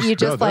 like you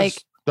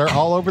just they're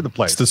all over the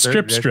place. It's the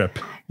strip.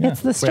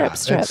 It's the strip.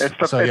 It's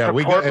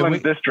the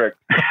Portland district.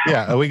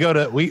 Yeah, we go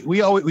to we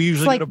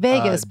usually like go to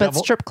Vegas, but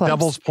strip clubs.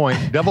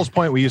 Devil's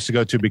Point we used to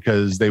go to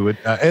because they would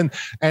and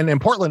in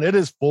Portland it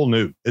is full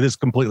nude. It is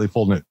completely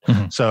full nude.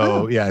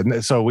 So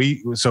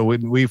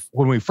when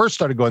we first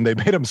started going, they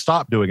made them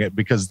stop doing it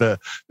because there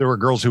were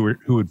girls who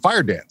would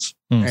fire dance.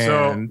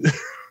 And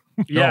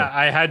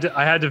I had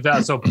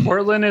to. So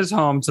Portland is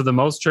home to the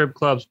most strip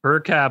clubs per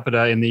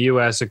capita in the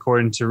U.S.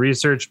 according to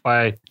research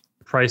by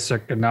Price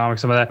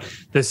Economics. Some of that.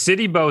 The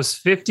city boasts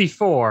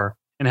 54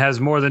 and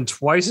has more than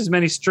twice as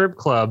many strip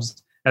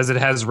clubs as it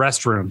has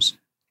restrooms.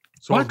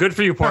 So good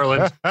for you,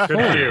 Portland. Good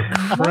for you.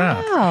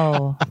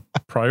 Wow.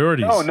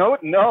 Priorities.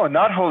 No,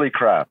 not holy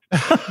crap.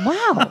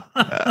 Wow.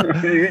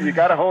 you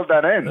got to hold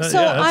that in.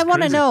 So I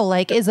want to know,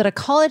 like, is it a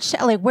college?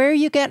 Like, where are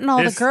you getting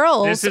all the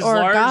girls this is or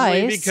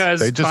largely guys?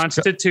 Because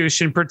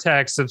Constitution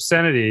protects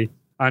obscenity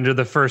under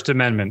the First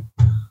Amendment.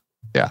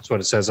 Yeah, that's what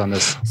it says on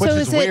this. Which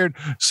is weird.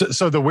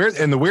 So the weird.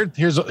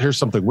 Here's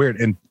something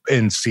weird.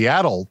 In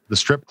Seattle, the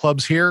strip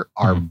clubs here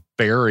are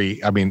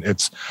very. I mean,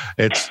 it's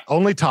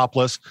only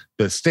topless.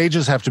 The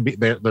stages have to be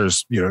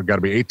there's got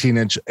to be 18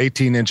 inch,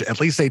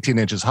 at least 18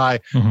 inches high.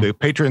 The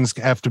patrons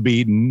have to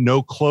be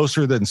no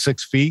closer than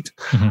 6 feet.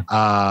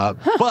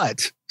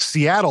 But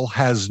Seattle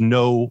has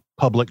no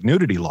public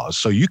nudity laws,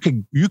 so you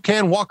can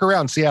walk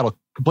around Seattle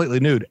completely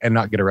nude and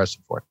not get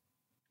arrested for it,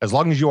 as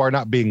long as you are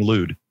not being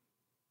lewd.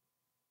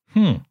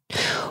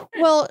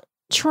 Well,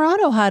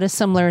 Toronto had a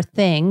similar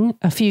thing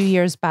a few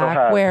years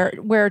back where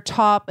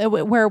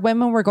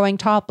women were going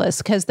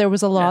topless because there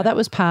was a law that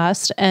was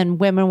passed and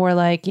women were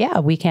like, yeah,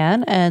 we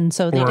can. And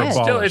so they did.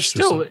 It's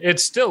still legal.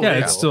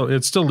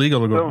 It's still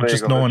legal to go.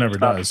 Just no one ever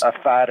does. Not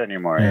a fad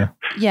anymore.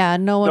 Yeah,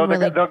 no one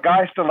really. The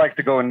guys still like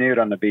to go nude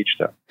on the beach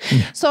though.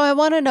 So I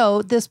want to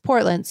know this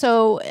Portland.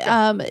 So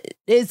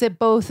is it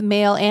both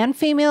male and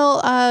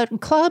female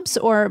clubs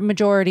or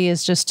majority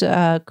is just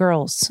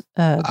girls?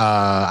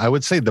 I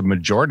would say the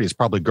majority is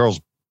probably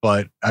girls.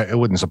 But it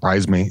wouldn't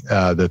surprise me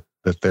that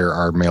there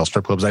are male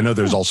strip clubs. I know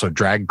there's also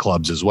drag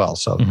clubs as well.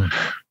 So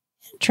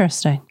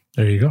interesting.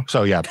 There you go.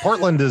 So yeah,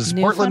 Portland is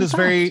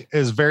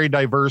very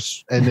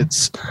diverse in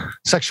its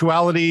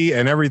sexuality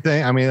and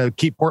everything. I mean,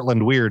 keep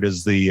Portland weird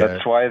is the.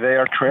 That's why they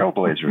are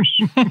trailblazers.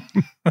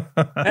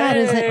 That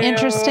is an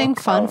interesting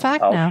fun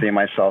fact. I'll see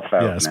myself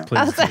out. Yes, now.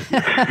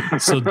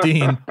 please. So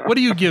Dean, what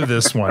do you give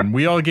this one?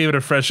 We all gave it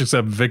a fresh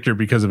except Victor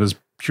because of his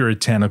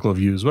puritanical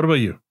views. What about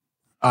you?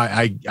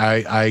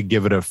 I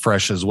give it a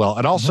fresh as well,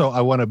 and also I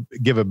want to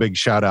give a big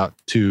shout out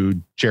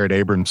to Jared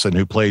Abramson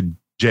who played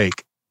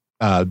Jake.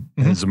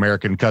 His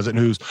American cousin,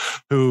 who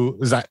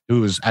is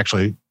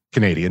actually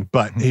Canadian,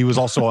 but he was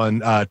also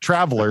on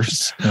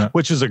Travelers,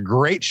 which is a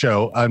great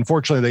show.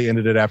 Unfortunately, they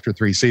ended it after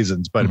 3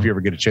 seasons. But if you ever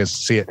get a chance to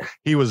see it,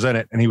 he was in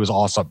it and he was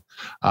awesome.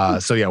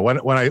 So yeah,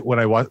 when I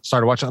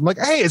started watching, I'm like,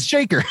 hey, it's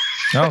Jaker.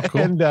 Oh,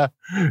 cool. And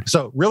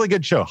so really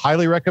good show.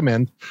 Highly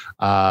recommend.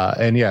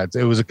 And yeah,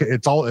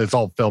 it's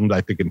all filmed, I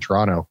think, in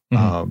Toronto.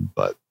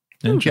 But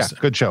yeah,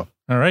 good show.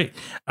 All right.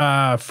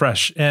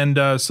 Fresh. And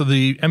so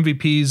the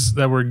MVPs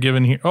that were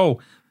given here. Oh,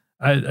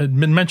 I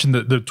mentioned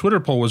that the Twitter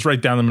poll was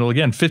right down the middle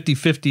again.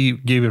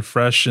 50-50 gave it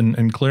fresh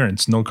and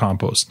clearance, no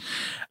compost.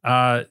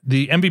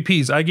 The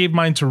MVPs, I gave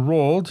mine to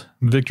Rolled.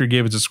 Victor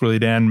gave it to Squirrely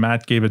Dan.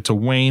 Matt gave it to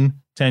Wayne.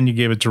 Tanya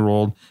gave it to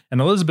Rolled.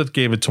 And Elizabeth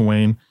gave it to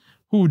Wayne.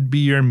 Who would be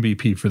your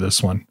MVP for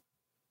this one?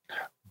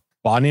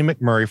 Bonnie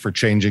McMurray for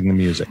changing the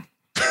music.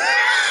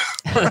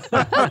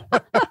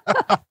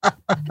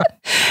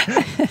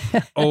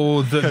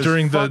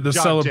 During the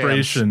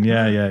celebration.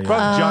 Jams.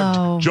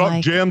 Yeah.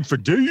 Jog jammed for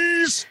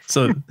days.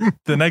 So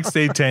the next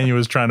day, Tanya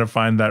was trying to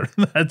find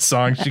that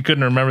song. She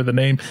couldn't remember the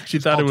name. She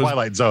thought it was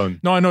Twilight Zone.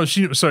 No, I know.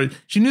 She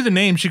knew the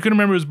name. She couldn't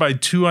remember it was by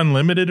 2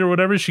 Unlimited or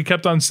whatever. She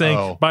kept on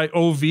saying by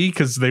OV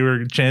because they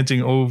were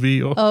chanting OV.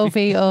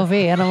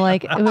 And I'm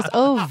like, it was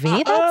OV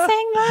that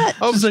sang that?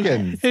 She's like,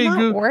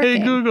 hey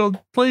Google,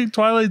 play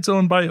Twilight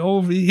Zone by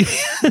OV.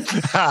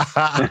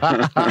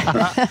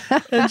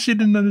 And she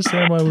didn't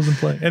understand why I wasn't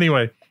playing.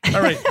 Anyway,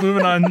 all right,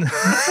 moving on.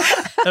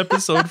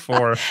 Episode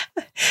 4.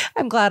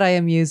 I'm glad I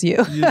amuse you.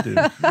 You do.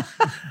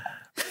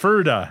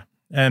 Ferda,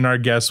 and our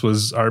guest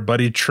was our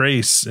buddy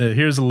Trace.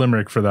 Here's a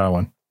limerick for that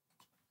one.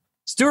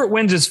 Stewart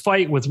wins his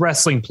fight with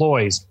wrestling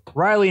ploys.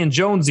 Riley and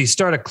Jonesy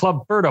start a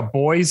club Ferda,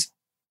 boys.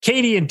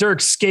 Katie and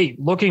Dirk skate,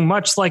 looking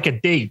much like a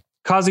date,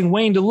 causing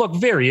Wayne to look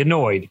very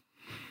annoyed.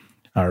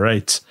 All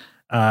right.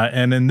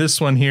 And in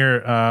this one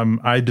here,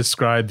 I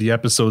described the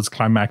episode's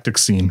climactic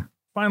scene.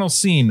 Final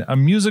scene, a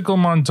musical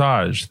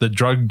montage. The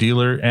drug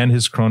dealer and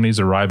his cronies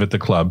arrive at the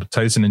club.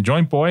 Tyson and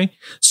Joint Boy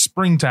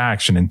spring to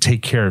action and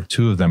take care of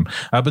 2 of them.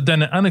 But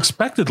then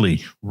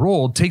unexpectedly,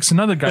 Roll takes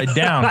another guy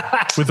down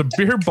with a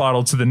beer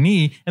bottle to the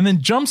knee and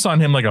then jumps on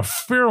him like a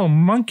feral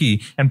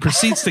monkey and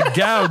proceeds to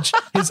gouge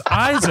his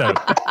eyes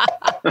out.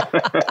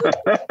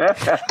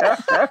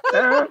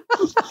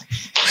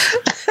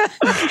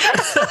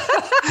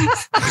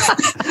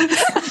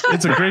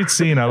 It's a great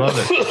scene. I love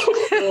it.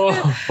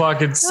 Oh,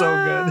 fuck, it's so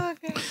good.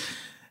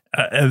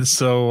 And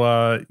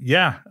so,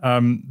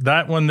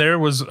 that one there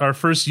was our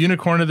first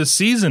unicorn of the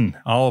season.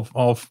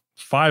 All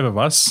 5 of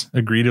us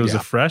agreed it was a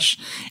fresh,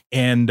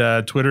 and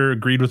Twitter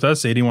agreed with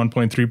us.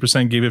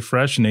 81.3% gave it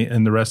fresh,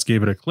 and the rest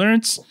gave it a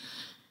clearance.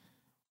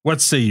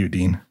 What say you,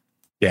 Dean?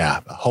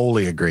 Yeah,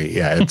 wholly agree.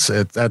 Yeah,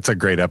 that's a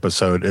great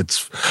episode.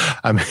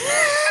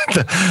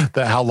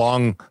 How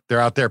long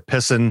they're out there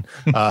pissing,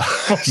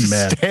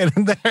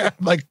 standing there.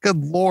 Like, good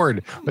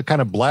Lord, what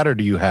kind of bladder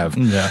do you have?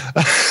 Yeah.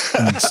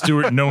 And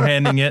Stewart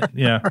no-handing it.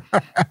 Yeah.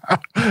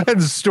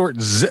 And Stewart,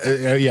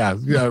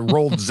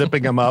 rolled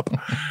zipping him up.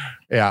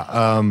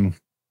 Yeah.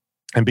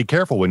 And be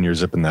careful when you're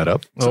zipping that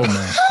up. Oh,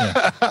 man.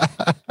 Yeah.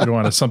 You don't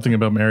want something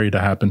about Mary to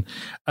happen.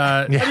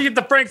 How do you get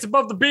the Franks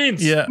above the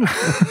beans? Yeah.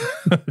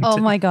 Oh,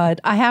 my God.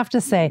 I have to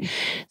say.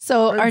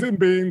 So our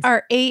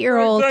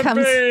 8-year-old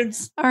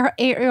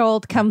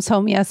comes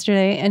home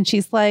yesterday and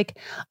she's like,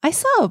 I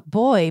saw a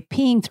boy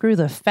peeing through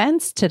the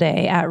fence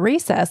today at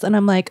recess. And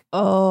I'm like,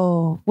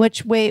 oh,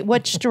 which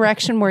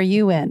direction were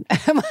you in?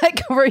 I'm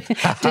like,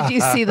 did you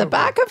see the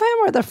back of him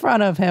or the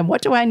front of him?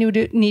 What do I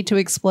need to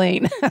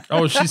explain?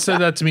 Oh, she said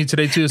that to me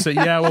today too. Say,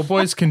 yeah, well,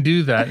 boys can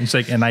do that. And she's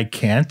like, and I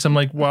can't. I'm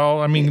like,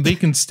 well, I mean, they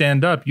can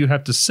stand up. You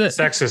have to sit.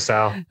 Sexist,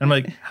 Al. And I'm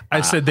like,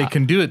 I said they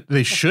can do it.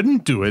 They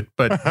shouldn't do it,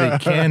 but they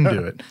can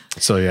do it.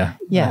 So yeah.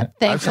 Yeah.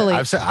 Thankfully,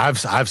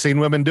 I've seen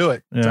women do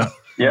it. Yeah.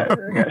 Yeah,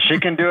 she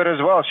can do it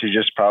as well. She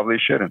just probably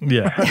shouldn't.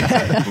 Yeah.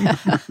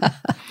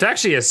 It's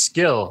actually a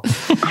skill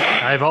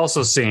I've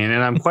also seen,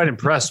 and I'm quite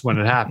impressed when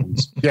it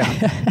happens. Yeah.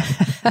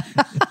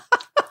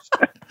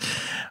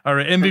 All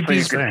right,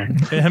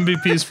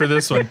 MVPs for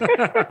this one.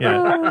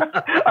 Yeah.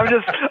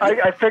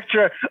 I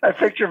picture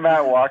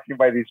Matt walking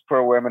by these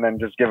poor women and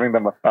just giving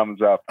them a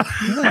thumbs up.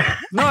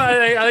 No,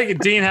 I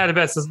think Dean had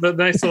the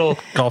nice little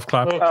golf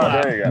clap.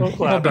 There you go.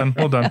 Well done.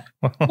 Well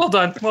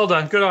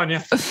done. Good on you.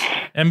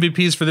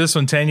 MVPs for this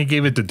one. Tanya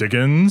gave it to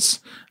Dickens.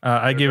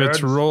 I gave it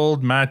to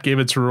Rolled. Matt gave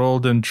it to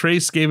Rolled, and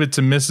Trace gave it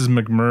to Mrs.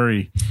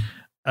 McMurray.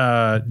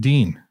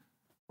 Dean.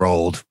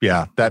 Rolled.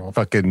 Yeah. That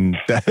fucking,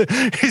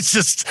 it's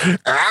just,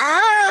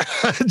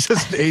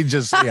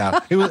 yeah.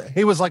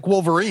 He was like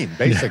Wolverine,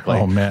 basically.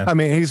 Oh, man. I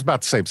mean, he's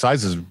about the same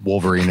size as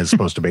Wolverine is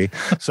supposed to be.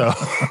 So,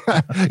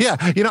 yeah,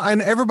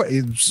 and everybody,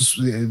 it's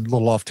a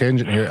little off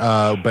tangent here,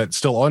 but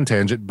still on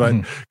tangent, but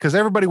because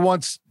everybody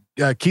wants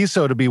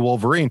Kiso to be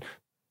Wolverine.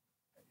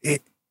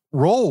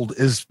 Rolled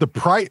is the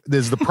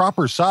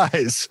proper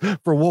size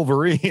for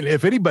Wolverine.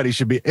 If anybody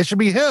it should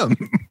be him.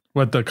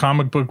 What, the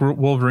comic book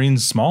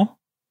Wolverine's small?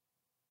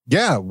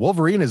 Yeah,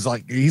 Wolverine is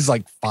he's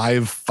like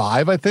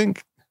 5'5", I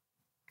think.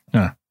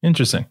 Yeah,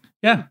 interesting.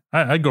 Yeah,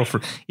 I go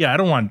for. Yeah, I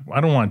don't want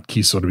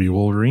Kiso to be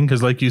Wolverine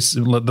because, like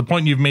the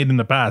point you've made in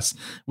the past,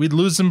 we'd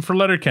lose him for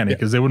Letterkenny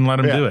because they wouldn't let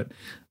him do it.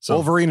 So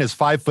Wolverine is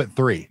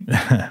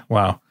 5'3".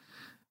 Wow.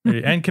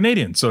 And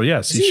Canadian, so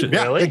yes, he should.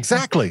 Yeah, really?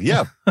 Exactly.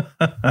 Yeah,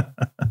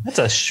 that's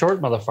a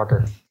short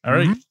motherfucker. All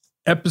right,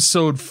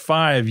 Episode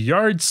 5,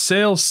 Yard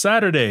Sale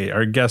Saturday.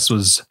 Our guest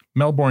was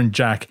Melbourne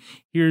Jack.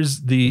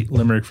 Here's the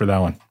limerick for that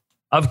one.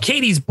 Of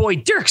Katie's boy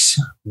Dirks,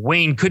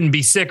 Wayne couldn't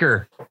be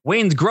sicker.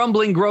 Wayne's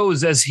grumbling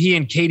grows as he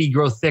and Katie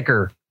grow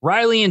thicker.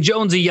 Riley and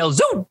Jonesy yell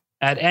zoot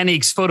at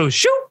Anique's photo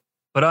shoot,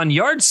 but on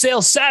Yard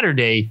Sale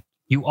Saturday,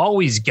 you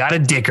always got a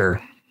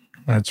dicker.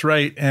 That's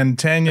right. And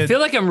Tanya, I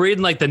feel like I'm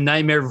reading like The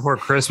Nightmare Before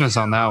Christmas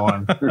on that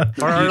one,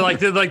 or like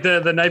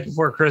the Night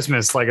Before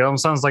Christmas. Like it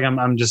almost sounds like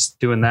I'm just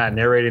doing that,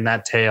 narrating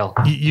that tale.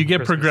 You get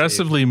Christmas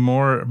progressively Eve.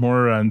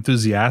 more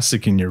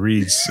enthusiastic in your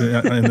reads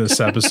in this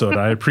episode.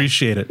 I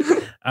appreciate it.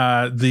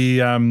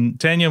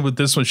 Tanya with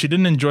this one, she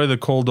didn't enjoy the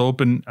cold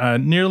open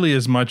nearly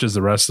as much as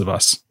the rest of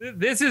us.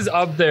 This is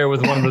up there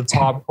with one of the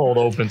top cold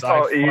opens.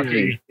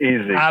 Easy.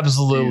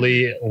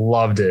 Absolutely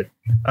loved it.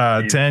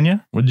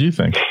 Tanya, what do you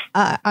think?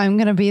 I'm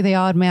going to be the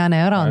odd man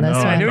out on this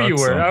one. I knew you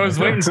were. I was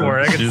waiting for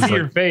it. I could see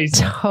your face.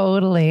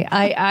 Totally.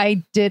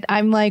 I did.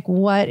 I'm like,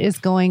 what is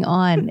going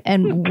on?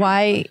 And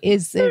why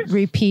is it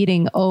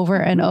repeating over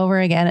and over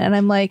again? And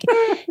I'm like,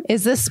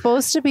 is this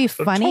supposed to be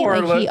funny?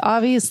 Like he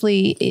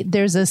obviously,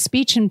 there's a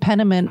speech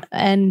impediment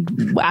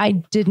and I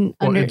didn't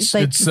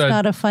it's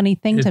not a funny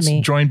thing to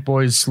me. Joint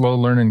Boy's slow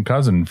learning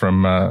cousin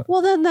from.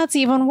 Well, then that's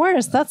even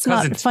worse. That's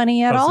not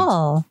funny at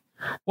all.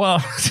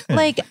 Well,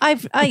 like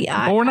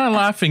well, we're not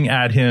laughing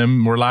at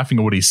him. We're laughing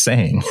at what he's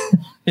saying.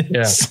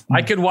 Yeah,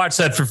 I could watch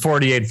that for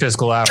 48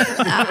 fiscal hours.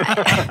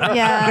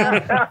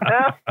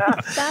 Yeah.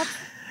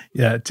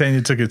 Yeah,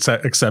 Tanya took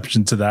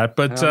exception to that,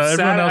 but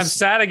everyone else. I'm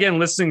sad again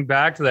listening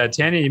back to that.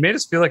 Tanya, you made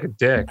us feel like a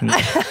dick.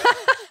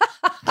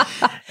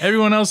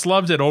 Everyone else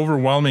loved it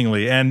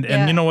overwhelmingly. And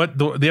you know what?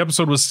 The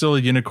episode was still a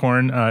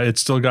unicorn. It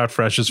still got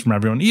freshest from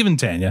everyone, even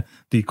Tanya.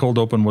 The cold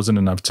open wasn't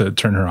enough to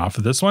turn her off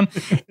of this one.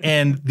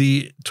 And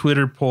the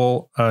Twitter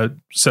poll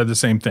said the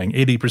same thing.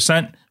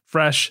 80%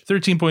 fresh,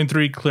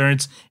 13.3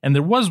 clearance. And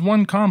there was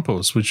one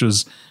compost, which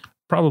was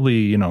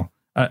probably, an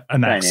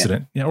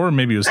accident. Yeah, or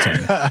maybe it was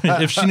Tanya.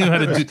 If she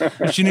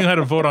knew how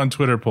to vote on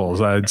Twitter polls,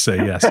 I'd say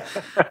yes.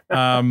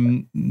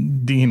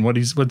 Dean,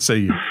 what say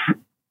you?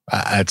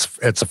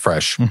 It's a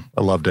fresh.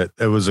 I loved it.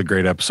 It was a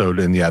great episode,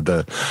 and yeah,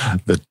 the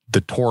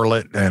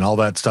toilet and all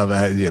that stuff,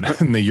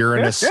 and the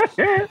Uranus,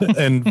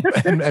 and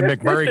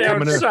McMurray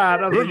coming in.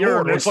 Good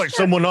Lord, it's like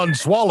someone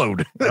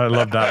unswallowed. I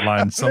love that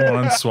line.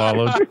 Someone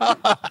unswallowed.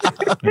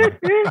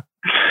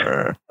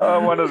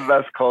 One of the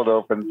best cold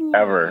opens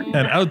ever. And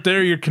out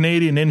there, you're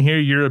Canadian. In here,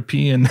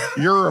 European.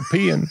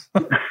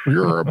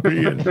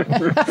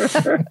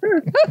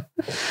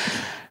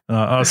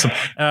 Awesome.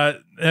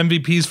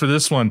 MVPs for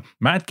this one.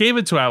 Matt gave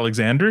it to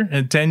Alexander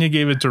and Tanya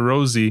gave it to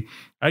Rosie.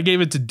 I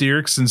gave it to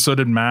Dirks and so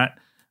did Matt.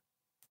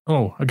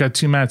 Oh, I got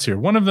two Matts here.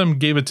 One of them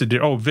gave it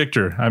to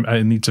Victor.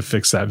 I need to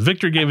fix that.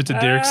 Victor gave it to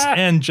Dirks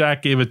and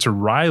Jack gave it to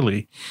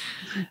Riley.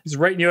 He's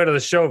writing you out of the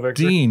show,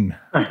 Victor. Dean,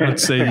 what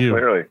say you?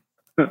 Clearly.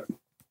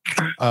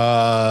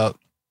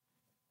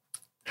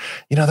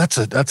 That's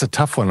a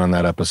tough one on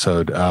that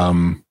episode.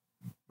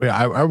 Yeah,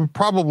 I would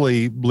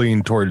probably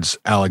lean towards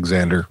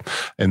Alexander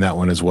in that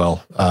one as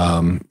well.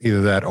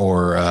 Either that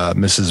or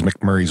Mrs.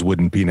 McMurray's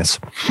wooden penis.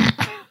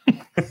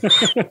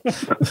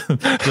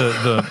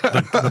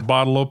 the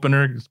bottle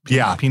opener,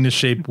 penis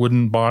shaped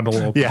wooden bottle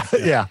opener.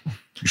 Yeah.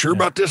 You sure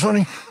about this,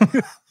 honey?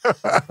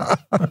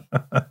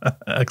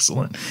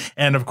 Excellent.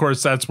 And of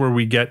course, that's where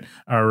we get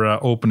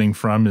our opening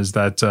from. Is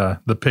that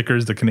the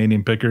Pickers, the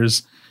Canadian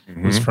Pickers,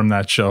 was from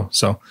that show.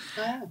 So.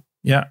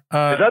 Yeah. Is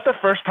that the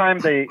first time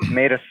they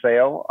made a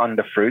sale on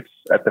the fruits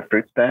at the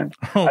fruit stand?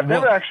 I've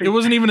never actually. It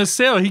wasn't even a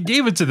sale. He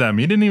gave it to them.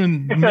 He didn't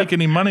even make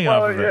any money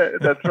off of it. Yeah,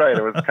 that's right.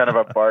 It was kind of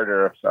a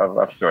barter of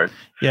sorts.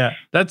 Yeah.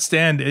 That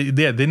stand,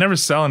 they never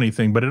sell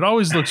anything, but it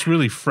always looks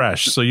really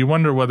fresh. So you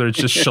wonder whether it's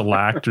just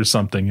shellacked or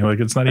something. Like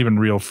it's not even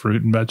real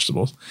fruit and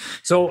vegetables.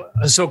 So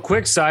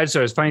quick side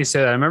story. It's funny you say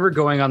that. I remember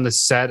going on the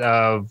set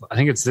of, I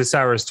think it's This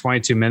Hour is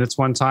 22 Minutes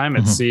one time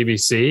at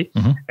CBC,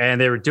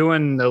 and they were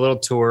doing a little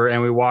tour,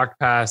 and we walked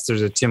past.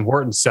 There's a Tim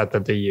Hortons set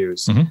that they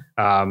use. It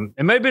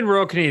might have been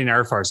Royal Canadian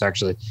Air Force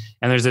actually.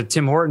 And there's a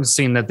Tim Hortons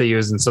scene that they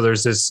use. And so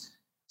there's this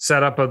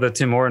setup of the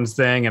Tim Hortons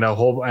thing and a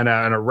whole and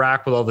a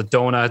rack with all the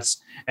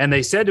donuts. And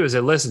they said to us,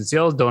 listen, see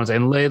all the donuts,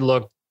 and they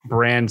looked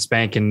brand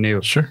spanking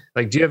new. Sure.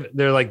 Like,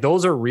 they're like,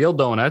 those are real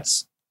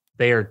donuts.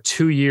 They are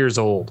 2 years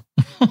old.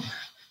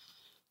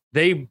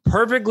 They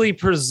perfectly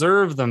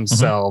preserve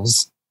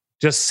themselves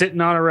just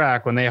sitting on a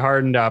rack when they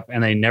hardened up,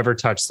 and they never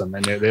touch them.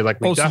 And they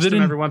like, we dust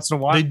them every once in a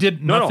while. They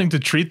did nothing to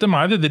treat them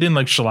either. They didn't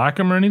like shellac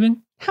them or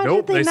anything. How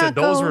did they not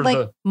go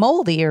like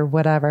moldy or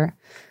whatever?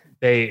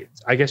 I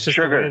guess just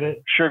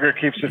sugar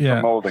keeps it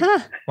from molding.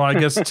 Well, I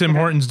guess Tim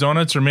Hortons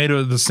donuts are made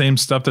of the same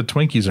stuff that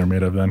Twinkies are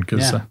made of then.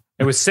 Because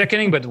it was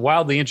sickening, but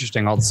wildly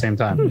interesting all at the same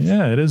time.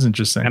 Yeah, it is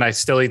interesting. And I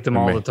still eat them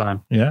all the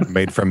time. Yeah.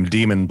 Made from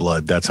demon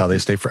blood. That's how they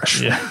stay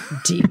fresh. Yeah.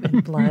 Demon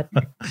blood.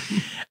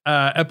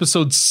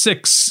 Episode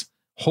 6,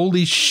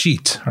 Holy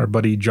Sheet. Our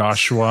buddy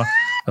Joshua,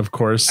 of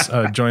course,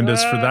 joined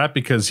us for that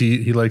because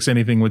he likes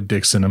anything with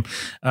dicks in him.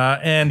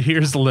 And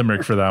here's the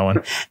limerick for that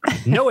one.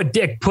 Noah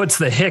Dick puts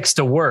the hicks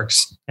to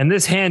works, and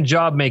this hand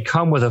job may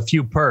come with a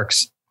few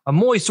perks. A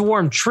moist,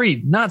 warm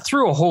treat, not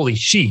through a holy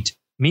sheet.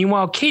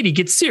 Meanwhile, Katie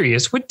gets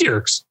serious with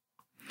Dirks.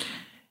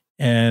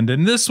 And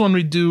in this one,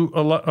 we do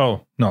a lot.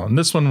 Oh, no. In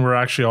this one, we're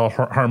actually all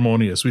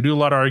harmonious. We do a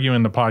lot of arguing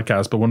in the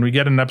podcast, but when we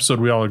get an episode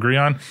we all agree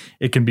on,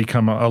 it can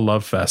become a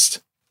love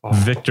fest. Oh,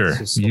 Victor,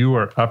 you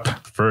are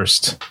up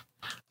first.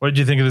 What did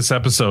you think of this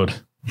episode?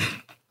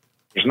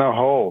 There's no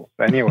holes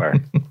anywhere.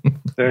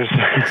 There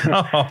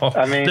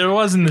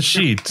was in the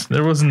sheet.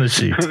 There was a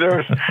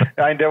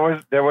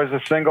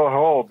single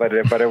hole, but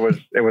it was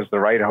the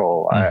right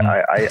hole.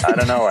 I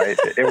don't know.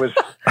 It was,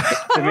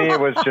 to me, it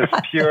was just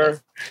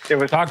pure. It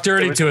was talk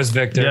dirty to us,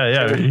 Victor.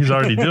 Yeah, he's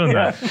already doing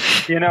that.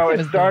 You know,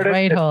 it started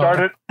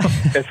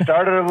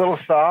a little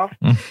soft.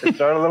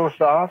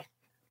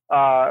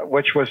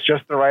 Which was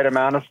just the right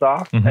amount of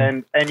soft.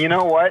 And you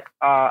know what?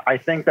 I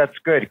think that's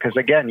good because,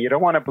 again, you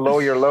don't want to blow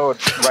your load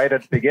right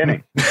at the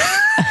beginning.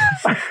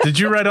 Did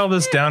you write all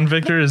this down,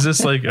 Victor? Is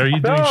this like, are you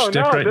doing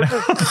shtick right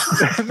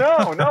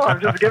now? No, I'm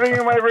just giving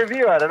you my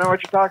review. I don't know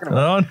what you're talking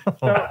about. Oh,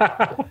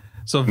 no.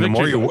 So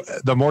Victor,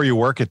 the more you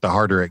work it, the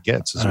harder it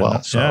gets as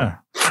well. So. Yeah.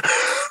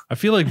 I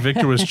feel like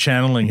Victor was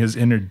channeling his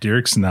inner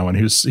Dirks in that one.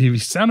 He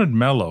sounded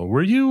mellow.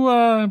 Were you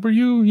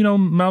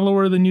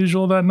mellower than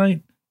usual that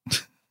night?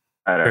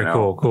 I don't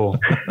know. Cool.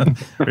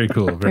 Very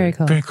cool. Very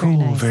cool.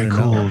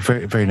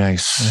 Very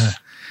nice.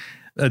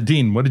 Yeah.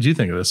 Dean, what did you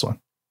think of this one?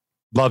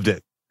 Loved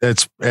it.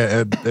 It's,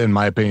 in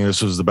my opinion,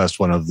 this was the best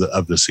one of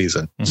the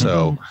season.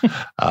 So,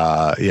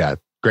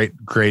 great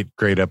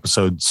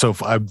episode. So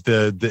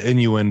the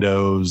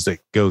innuendos that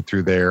go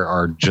through there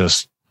are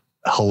just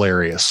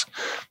hilarious,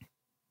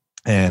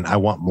 and I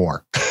want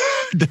more.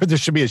 There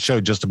should be a show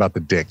just about the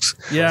dicks.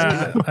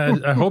 Yeah,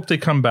 I hope they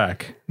come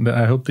back.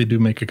 I hope they do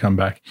make a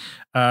comeback.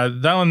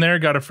 That one there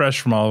got a fresh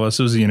from all of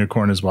us. It was a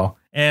unicorn as well.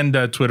 And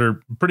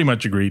Twitter pretty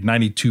much agreed.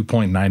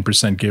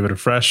 92.9% gave it a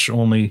fresh.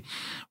 Only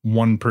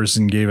one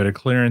person gave it a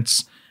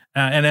clearance.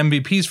 And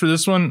MVPs for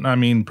this one, I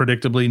mean,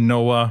 predictably,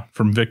 Noah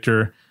from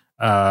Victor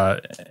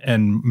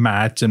and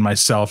Matt and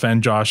myself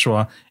and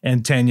Joshua.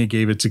 And Tanya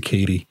gave it to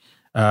Katie.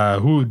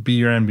 Who would be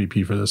your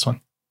MVP for this one?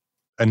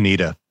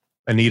 Anita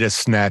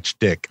snatched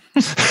dick.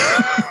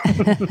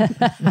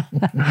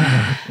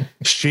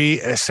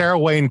 Sarah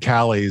Wayne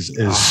Callies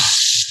is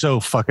so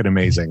fucking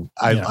amazing.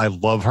 I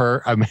love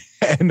her. I mean,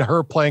 and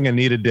her playing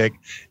Anita Dick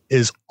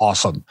is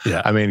awesome.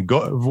 Yeah. I mean,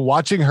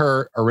 watching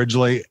her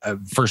originally,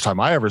 first time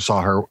I ever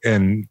saw her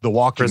in The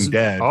Walking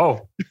Dead.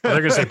 Oh, they're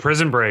gonna say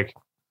Prison Break.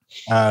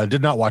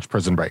 Did not watch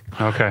Prison Break.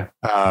 Okay.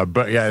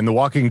 But yeah, in The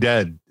Walking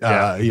Dead,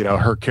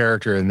 her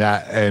character in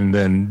that, and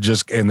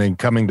then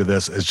coming to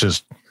this,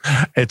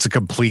 it's a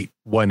complete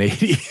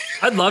 180.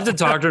 I'd love to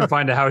talk to her and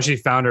find out how she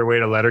found her way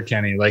to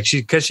Letterkenny. Like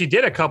because she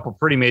did a couple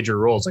pretty major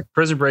roles, like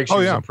Prison Break. She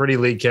was a pretty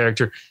lead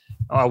character.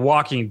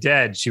 Walking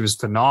Dead, she was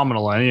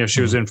phenomenal, and she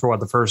was in for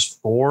the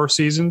first 3 or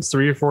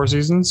 4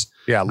 seasons.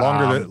 Yeah,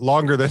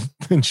 longer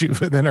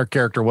than her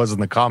character was in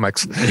the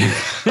comics.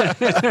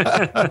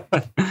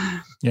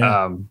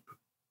 Yeah.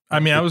 I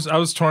mean, I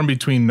was torn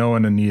between Noah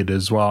and Anita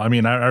as well. I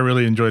mean, I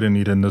really enjoyed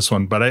Anita in this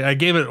one, but I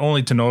gave it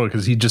only to Noah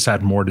because he just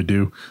had more to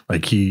do.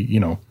 Like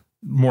he,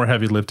 more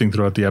heavy lifting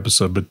throughout the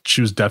episode, but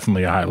she was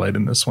definitely a highlight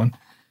in this one.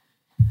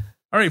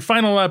 All right,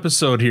 final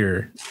episode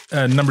here.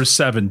 Number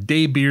 7,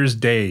 Day Beers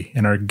Day.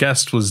 And our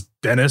guest was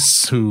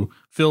Dennis, who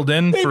filled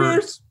in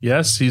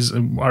yes, he's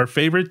our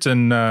favorite.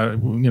 And,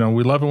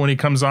 we love it when he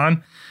comes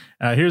on.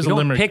 Here's a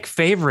limerick. Pick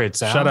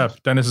favorites. Al. Shut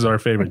up. Dennis is our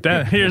favorite.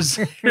 Here's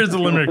the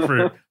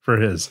limerick for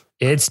his.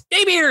 It's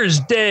Day Beers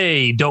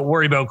Day. Don't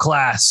worry about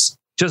class.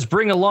 Just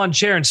bring a lawn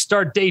chair and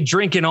start day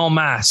drinking en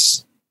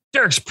masse.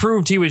 Dirks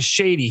proved he was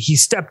shady. He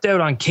stepped out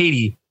on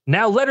Katie.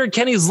 Now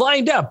Letterkenny's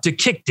lined up to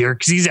kick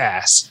Dirks'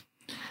 ass.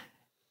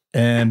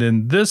 And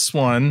in this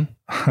one,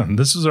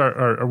 this is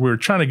our we were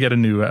trying to get a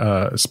new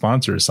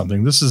sponsor or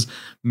something. This is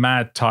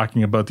Matt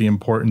talking about the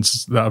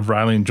importance of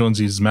Riley and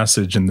Jonesy's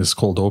message in this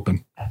cold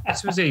open.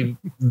 This was a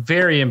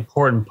very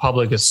important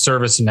public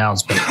service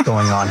announcement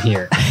going on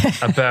here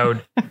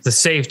about the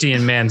safety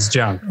in man's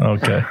junk.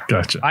 Okay,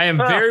 gotcha. I am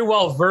very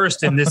well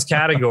versed in this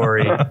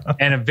category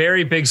and a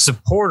very big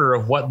supporter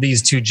of what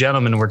these two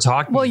gentlemen were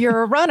talking about. Well,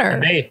 you're a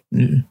runner.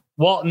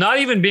 Well, not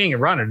even being a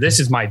runner. This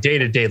is my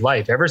day-to-day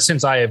life. Ever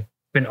since I have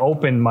been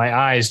opened my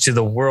eyes to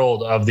the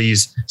world of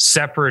these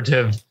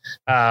separative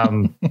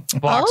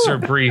boxer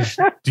brief.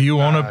 Do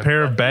you own a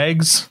pair of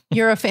bags?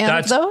 You're a fan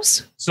of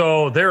those?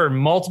 So there are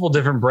multiple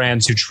different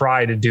brands who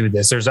try to do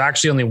this. There's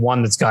actually only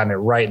one that's gotten it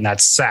right, and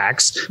that's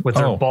Saks with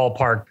their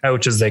ballpark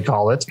pouch, as they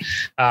call it.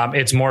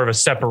 It's more of a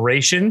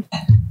separation.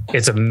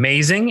 It's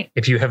amazing.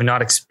 If you have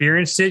not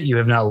experienced it, you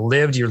have not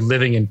lived. You're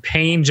living in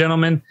pain,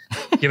 gentlemen.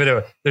 Give it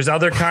a. There's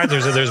other kinds.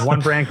 There's one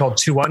brand called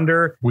 2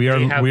 Under. We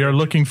are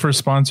looking for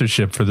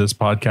sponsorship for this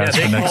podcast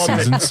for next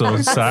season. So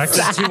Saks,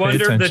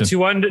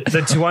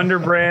 the 2 Under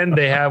brand.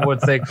 They have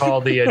what they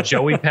call the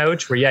Joey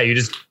pouch, where you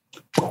just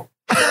put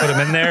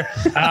them in there.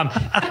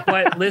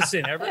 But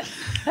listen,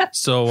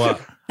 so.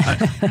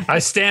 I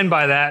stand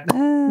by that.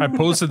 I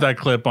posted that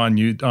clip on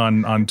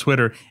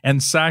Twitter,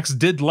 and Saks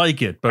did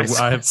like it, but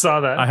I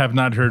saw that. I have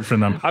not heard from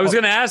them. I was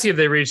going to ask you if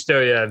they reached out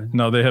yet.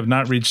 No, they have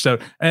not reached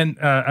out. And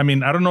I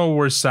mean, I don't know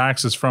where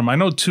Saks is from. I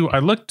know I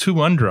looked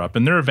 2 Under up,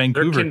 and they're a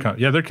Vancouver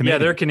company. Yeah, they're Canadian. Yeah,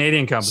 they're a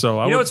Canadian company. So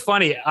what's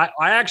funny? I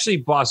actually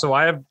bought. So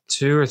I have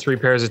 2 or 3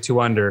 pairs of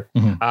 2 Under.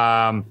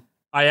 Mm-hmm.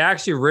 I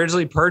actually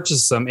originally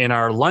purchased them in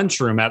our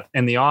lunchroom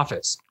in the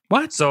office.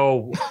 What?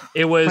 So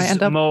it was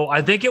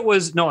I think it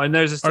was and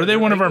there's Are they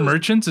one of our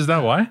merchants? Is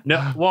that why?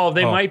 No, well,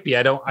 they might be.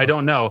 I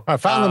don't know. I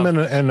found them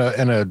in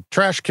a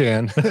trash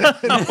can. Listen.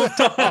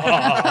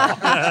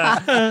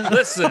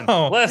 I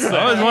always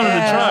wanted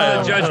to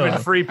try a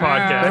judgment-free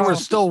podcast. They were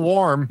still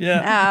warm.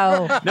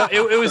 Yeah. No,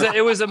 it was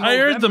a I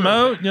aired them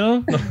out,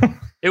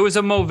 It was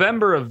a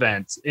Movember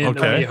event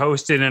that we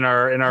hosted in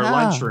our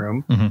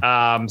lunchroom.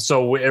 Mm-hmm.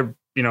 So we're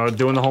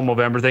doing the whole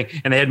Movember thing,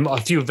 and they had a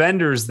few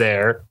vendors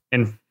there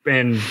and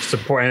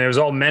support, and it was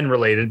all men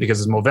related because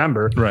it's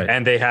Movember, right?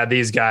 And they had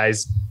these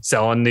guys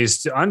selling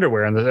these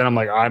underwear, and I'm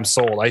like, I'm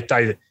sold. I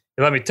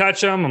let me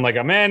touch them. I'm like,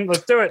 I'm in.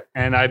 Let's do it.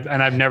 And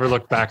I've never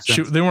looked back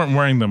since. They weren't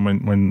wearing them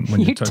when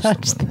you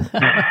touched them.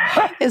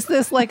 Is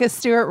this like a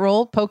Stuart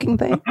Roll poking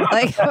thing?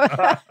 Like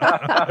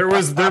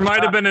there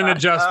might have been an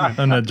adjustment.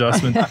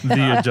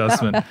 The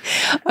adjustment.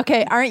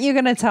 Okay, aren't you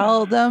going to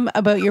tell them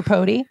about your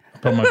pody?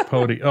 About my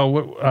pody.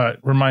 Oh,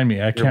 remind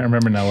me. I can't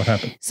remember now what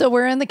happened. So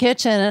we're in the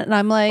kitchen, and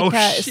I'm like,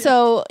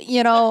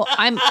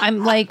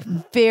 I'm like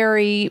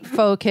very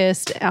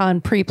focused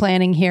on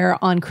pre-planning here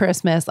on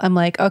Christmas. I'm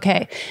like,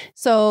 okay,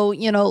 so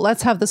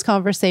let's have this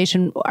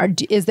conversation.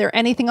 Is there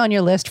anything on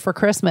your list for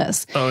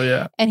Christmas? Oh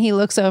yeah. And he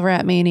looks over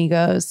at me and he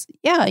goes,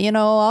 yeah,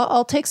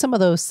 I'll take some of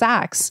those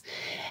Saks.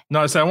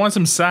 No, I said I want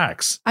some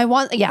Saks.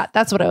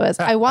 That's what it was.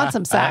 I want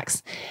some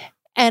Saks.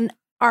 And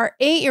our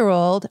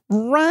 8-year-old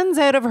runs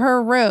out of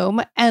her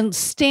room and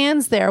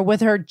stands there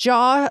with her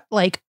jaw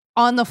like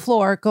on the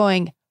floor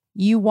going,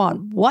 you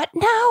want what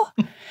now?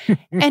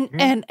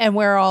 and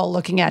we're all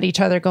looking at each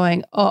other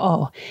going,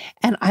 oh.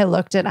 And I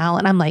looked at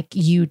Alan. I'm like,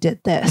 you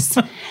did this.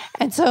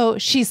 And so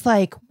she's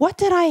like, what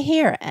did I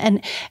hear?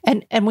 And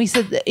we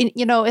said,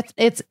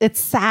 it's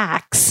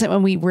Saks.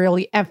 And we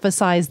really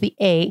emphasize the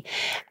A.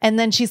 And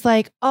then she's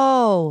like,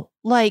 oh,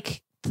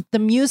 like the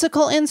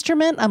musical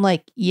instrument. I'm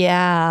like,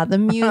 yeah, the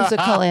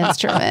musical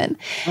instrument.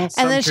 And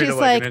then she's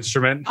like,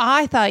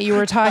 I thought you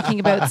were talking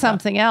about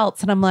something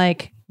else. And I'm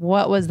like,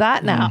 what was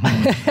that now?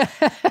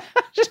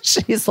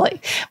 She's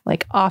like,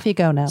 off you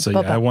go now. So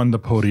I won the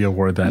Pody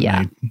Award that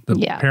night. The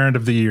Parent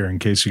of the Year, in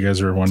case you guys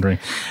are wondering.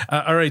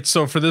 All right.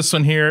 So for this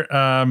one here,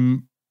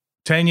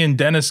 Tanya and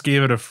Dennis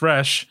gave it a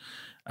fresh.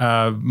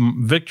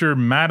 Victor,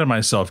 Matt, and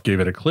myself gave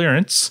it a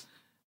clearance.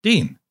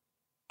 Dean.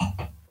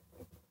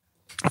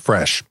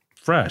 Fresh.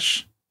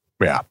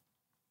 Yeah.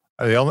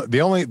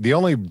 The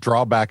only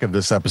drawback of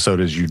this episode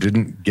is you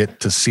didn't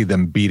get to see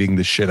them beating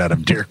the shit out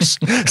of Dirks.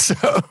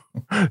 So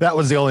that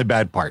was the only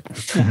bad part.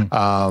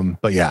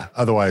 But yeah,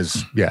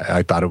 otherwise,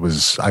 I thought it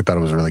was a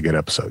really good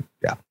episode.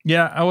 Yeah.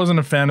 Yeah, I wasn't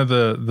a fan of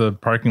the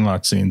parking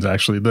lot scenes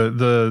actually.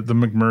 The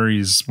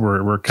McMurrays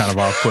were kind of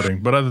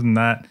off-putting, but other than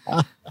that,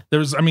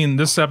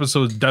 this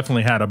episode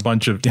definitely had a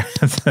bunch of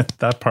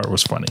that part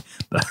was funny.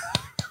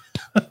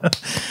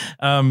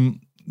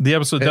 The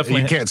episode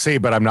definitely... You can't see,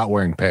 but I'm not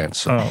wearing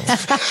pants. So.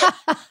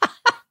 Oh.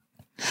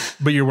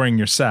 But you're wearing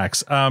your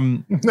Saks.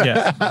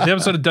 The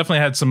episode definitely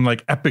had some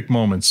like epic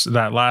moments.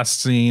 That last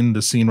scene,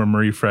 the scene where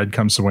Marie Fred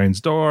comes to Wayne's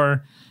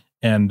door,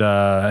 and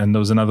there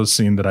was another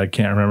scene that I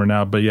can't remember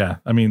now. But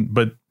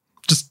but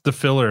just the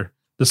filler,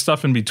 the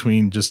stuff in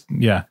between,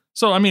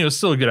 So it was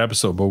still a good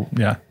episode. But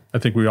yeah, I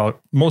think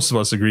most of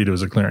us agreed it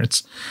was a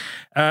clearance.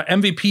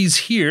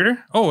 MVPs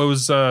here. Oh, it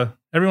was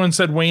everyone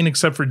said Wayne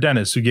except for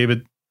Dennis, who gave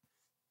it.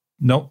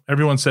 No,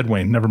 everyone said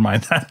Wayne. Never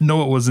mind that.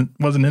 No, it wasn't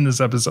in this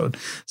episode.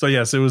 So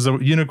yes, it was a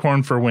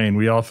unicorn for Wayne.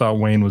 We all thought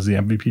Wayne was the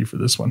MVP for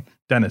this one.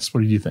 Dennis,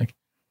 what did you think?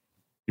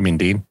 You mean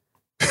Dean?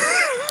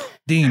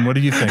 Dean, what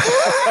do you think?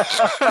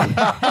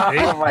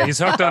 He's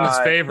hooked on his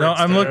favorites.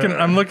 No,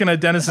 I'm looking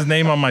at Dennis's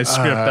name on my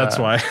script. That's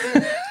why.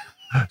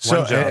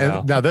 So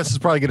now this is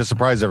probably going to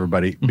surprise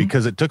everybody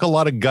because it took a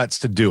lot of guts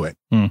to do it.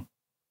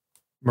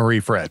 Marie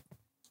Fred.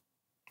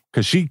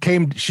 because she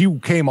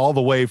came all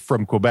the way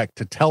from Quebec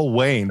to tell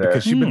Wayne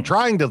because she'd been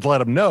trying to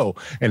let him know,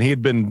 and he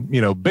had been,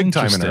 big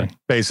time in her.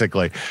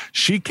 Basically,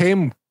 she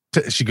came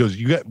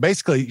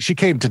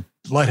to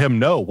let him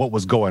know what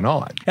was going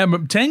on. Yeah,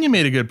 but Tanya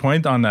made a good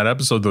point on that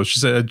episode, though. She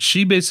said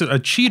a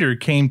cheater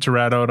came to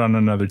rat out on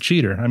another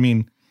cheater. I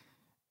mean,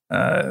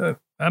 I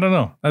don't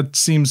know. That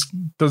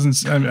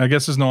I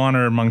guess there's no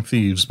honor among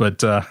thieves, but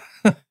do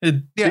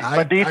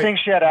you think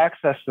she had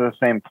access to the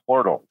same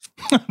portal?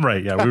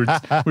 Right. Yeah, we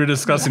were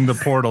discussing the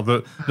portal,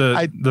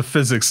 the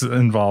physics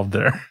involved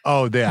there.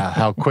 Oh yeah,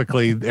 how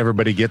quickly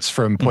everybody gets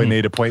from point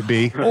A to point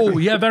B. Oh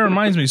yeah, that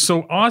reminds me.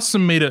 So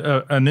Awesome made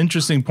an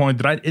interesting point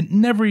that it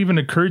never even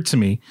occurred to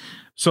me.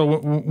 So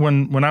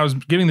when I was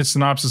giving the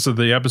synopsis of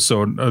the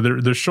episode,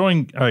 they're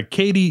showing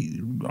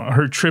Katie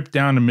her trip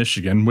down to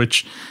Michigan,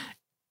 which,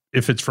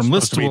 if it's from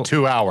Listowel,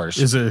 2 hours,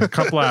 is a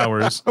couple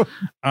hours.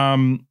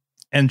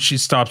 And she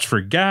stops for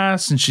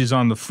gas, and she's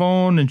on the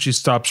phone, and she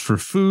stops for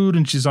food,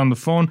 and she's on the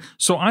phone.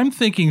 So I'm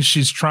thinking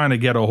she's trying to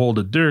get a hold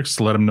of Dirks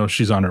to let him know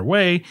she's on her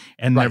way,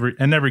 and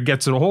never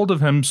gets a hold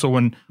of him. So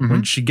when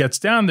she gets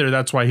down there,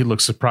 that's why he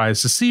looks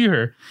surprised to see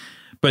her.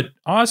 But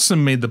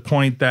Awesome made the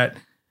point that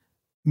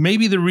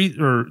maybe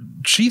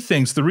she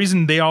thinks the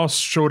reason they all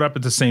showed up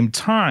at the same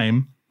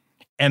time,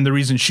 and the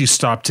reason she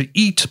stopped to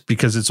eat,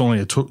 because it's only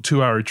a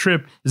 2-hour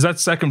trip, is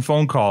that second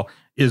phone call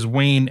is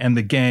Wayne and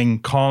the gang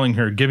calling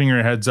her, giving her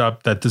a heads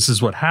up that this is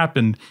what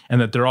happened,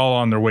 and that they're all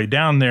on their way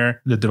down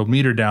there, that they'll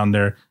meet her down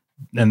there.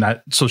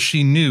 And so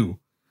she knew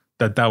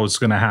that was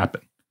going to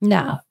happen.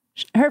 No,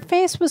 her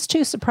face was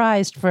too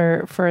surprised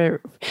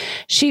for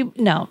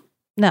no,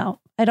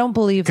 I don't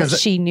believe that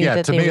she knew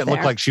that to they me, were it looked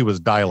there. like she was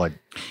dialing.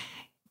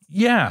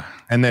 Yeah.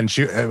 And then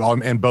she,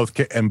 in both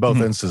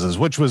instances,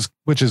 which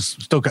is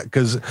still,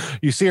 because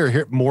you see her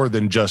hit more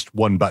than just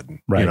one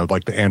button, right?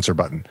 Like the answer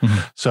button.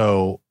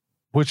 So,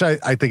 which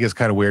I think is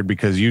kind of weird,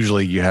 because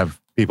usually you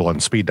have people on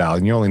speed dial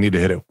and you only need to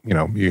hit it,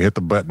 you hit the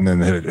button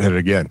and hit it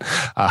again.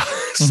 I'm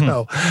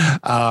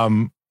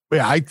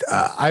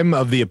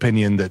of the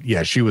opinion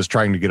that, she was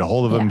trying to get a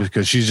hold of him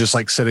because she's just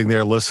like sitting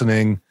there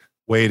listening,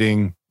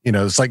 waiting,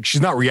 it's like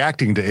she's not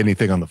reacting to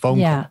anything on the phone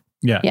call.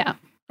 Yeah.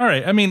 All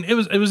right. I mean, it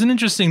was an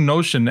interesting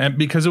notion, and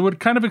because it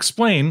would kind of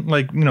explain,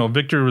 like,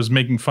 Victor was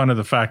making fun of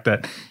the fact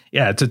that,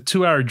 it's a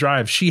 2-hour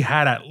drive. She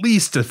had at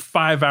least a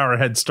 5-hour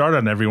head start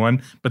on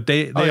everyone, but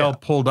they all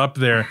pulled up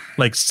there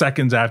like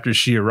seconds after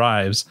she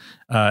arrives.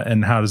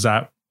 And how is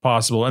that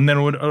possible? And then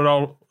it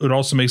would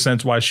also make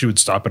sense why she would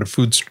stop at a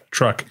food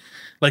truck.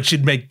 Like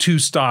she'd make 2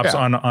 stops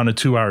on a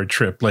 2-hour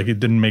trip. Like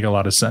it didn't make a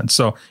lot of sense.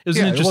 So it was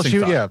an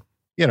interesting thought.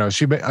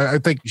 I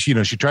think she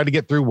tried to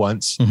get through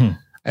once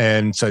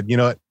and said, you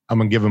know what? I'm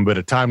going to give him a bit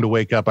of time to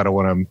wake up. I don't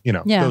want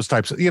to, those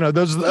types of,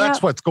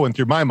 that's what's going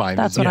through my mind.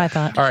 That's what I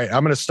thought. All right,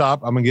 I'm going to stop.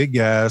 I'm going to get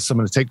gas. I'm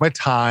going to take my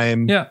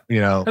time. Yeah.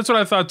 That's what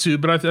I thought too.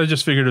 But I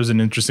just figured it was an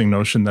interesting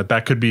notion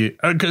that could be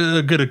a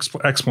good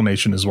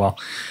explanation as well.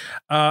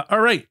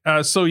 All right.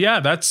 So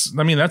that's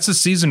a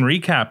season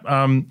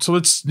recap. So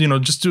let's,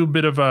 just do a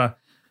bit of a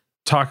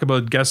talk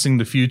about guessing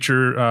the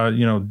future.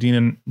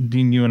 Dean,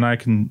 you and I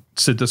can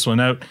sit this one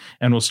out,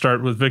 and we'll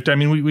start with Victor. I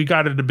mean, we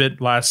got it a bit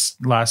last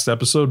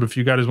episode, but if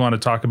you guys want to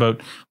talk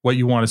about what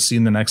you want to see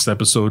in the next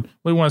episode,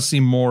 what you want to see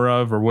more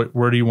of, or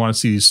where do you want to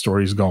see these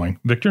stories going?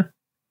 Victor?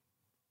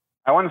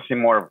 I want to see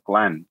more of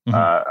Glenn.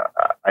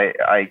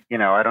 I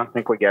don't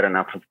think we get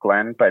enough of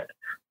Glenn, but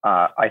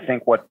I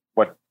think what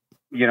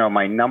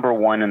my number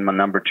 1 and my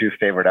number 2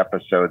 favorite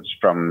episodes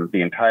from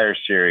the entire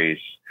series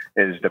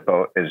is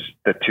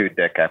the 2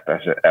 Dick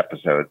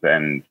episodes,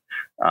 and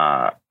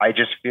I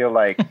just feel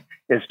like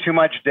is too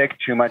much Dick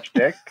too much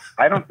Dick?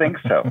 I don't think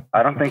so.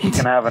 I don't think he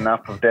can have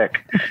enough of Dick,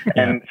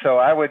 and so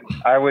I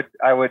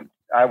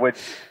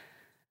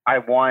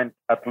want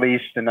at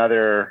least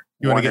another.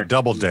 You want to get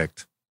double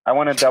dicked. I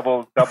want a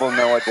double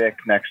Noah Dick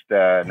next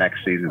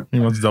season. He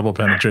wants double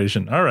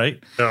penetration. All right.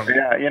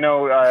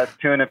 Yeah,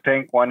 2 in a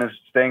pink, 1 is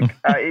stink.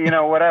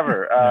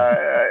 Whatever.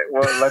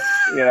 Well, let's.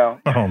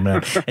 Oh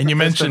man! And you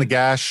mentioned the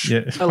gash.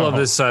 Yeah. I love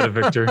this side of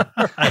Victor.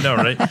 I know,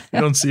 right?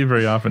 You don't see it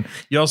very often.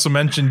 You also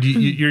mentioned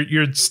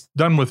you're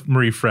done with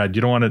Marie Fred.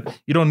 You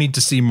don't need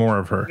to see more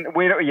of her.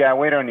 We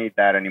don't need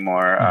that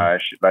anymore.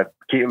 Let's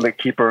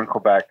keep her in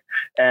Quebec,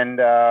 and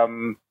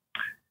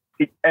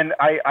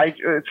I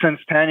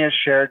since Tanya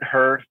shared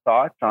her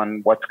thoughts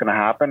on what's going to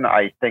happen,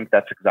 I think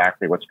that's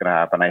exactly what's going to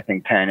happen. I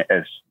think Tanya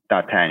is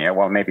not Tanya.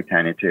 Well, maybe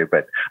Tanya too,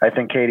 but I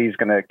think Katie's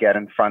going to get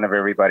in front of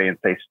everybody and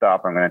say,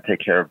 "Stop! I'm going to take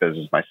care of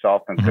business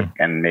myself,"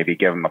 and maybe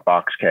give them a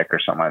box kick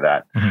or something like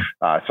that.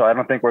 So I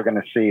don't think we're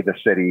going to see the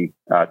city,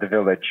 the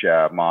village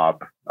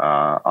mob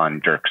on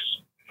Dirks.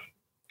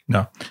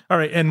 No. All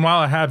right. And while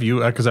I have you,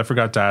 because I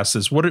forgot to ask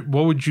this, what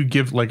would you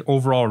give like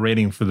overall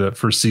rating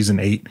for season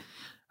 8?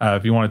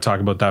 If you want to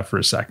talk about that for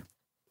a sec.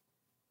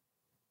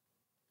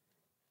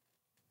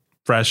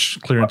 Fresh,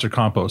 clearance, or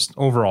compost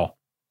overall.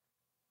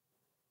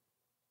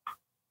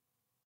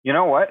 You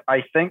know what?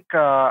 I think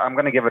I'm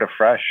going to give it a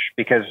fresh,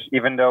 because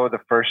even though the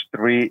first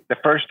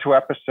two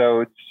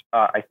episodes,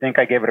 I think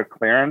I gave it a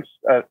clearance.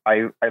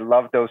 I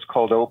love those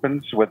cold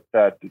opens with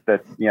the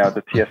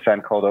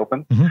TSN cold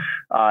open,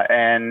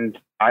 and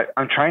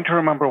I'm trying to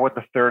remember what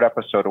the third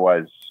episode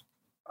was.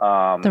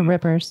 The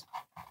Rippers.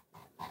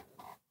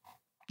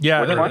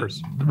 Yeah, the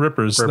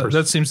Rippers.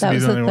 That seems to be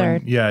the only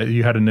one. Yeah,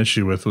 you had an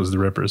issue with was the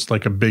Rippers,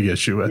 like a big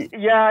issue with.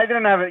 Yeah, I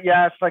didn't have it.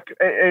 Yeah, it's like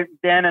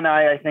Dan and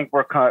I think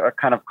we're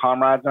kind of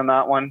comrades on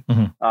that one.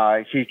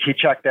 He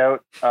checked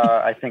out,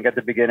 I think, at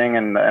the beginning,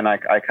 and I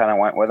kind of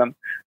went with him.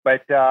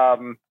 But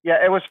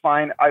yeah, it was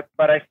fine.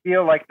 But I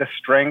feel like the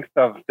strength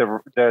of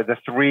the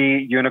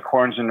three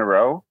unicorns in a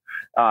row,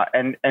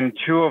 and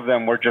two of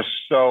them were just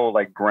so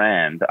like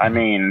grand. I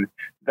mean,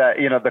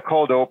 the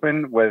cold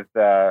open with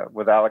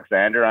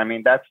Alexander. I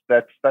mean,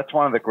 that's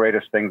one of the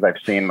greatest things I've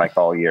seen like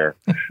all year.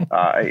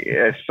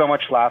 It's so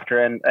much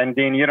laughter. And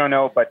Dean, you don't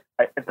know, but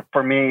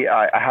for me,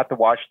 I had to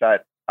watch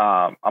that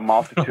a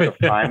multitude of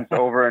times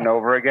over and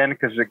over again,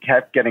 because it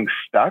kept getting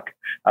stuck.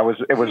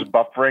 It was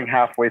buffering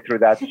halfway through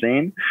that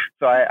scene.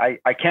 So I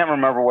can't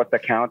remember what the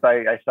count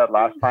I said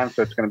last time.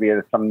 So it's going to be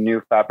some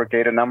new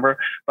fabricated number,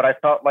 but I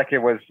felt like it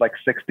was like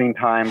 16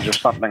 times or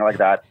something like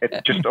that. It's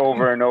just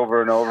over and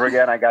over and over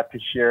again. I got to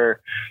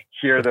hear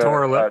the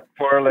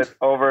toilet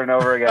over and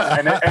over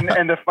again.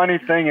 And the funny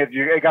thing is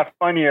it got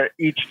funnier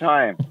each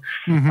time.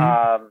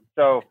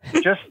 So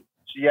just,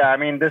 yeah, I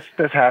mean, this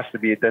has to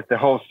be the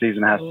whole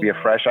season has to be a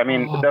fresh. I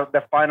mean,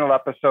 the final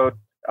episode,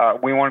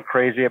 we weren't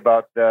crazy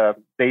about the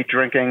day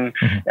drinking,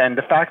 and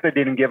the fact they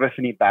didn't give us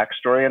any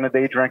backstory on the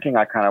day drinking.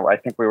 I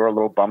think we were a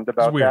little bummed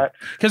about that,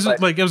 because it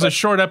was a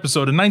short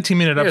episode, a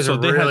 19-minute episode.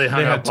 They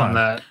had time on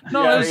that.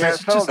 No,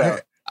 it's just.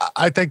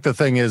 I think the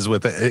thing is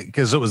with it,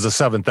 because it was the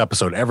 7th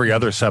episode, every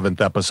other 7th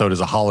episode is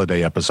a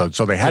holiday episode.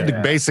 So they had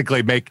to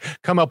basically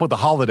come up with a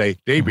holiday,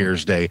 Day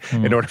Beers Day,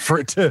 in order for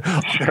it to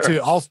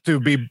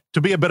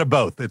be a bit of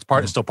both. It's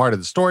still part of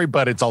the story,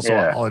 but it's also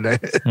a holiday.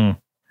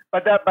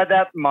 But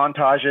that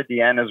montage at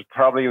the end is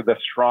probably the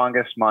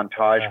strongest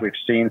montage we've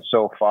seen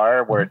so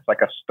far, where it's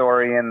like a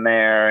story in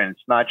there, and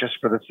it's not just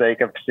for the sake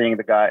of seeing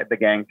the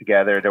gang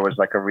together. There was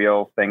like a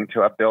real thing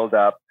to a build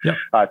up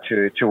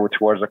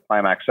towards the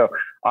climax. So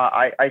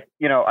I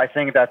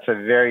think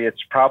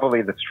it's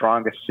probably the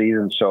strongest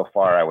season so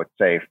far, I would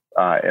say,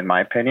 in my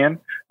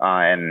opinion,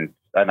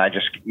 and I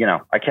just,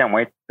 I can't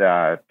wait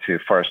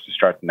for us to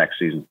start the next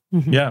season.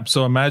 Yeah.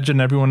 So imagine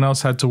everyone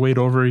else had to wait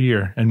over a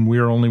year, and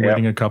we're only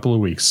waiting a couple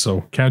of weeks.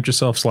 So count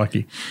yourselves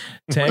lucky.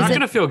 I'm not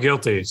going to feel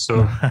guilty.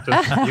 So you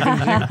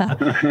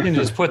can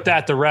just put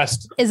that to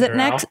rest. Is it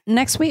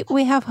next week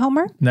we have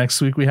homework? Next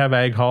week we have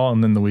Ag Hall,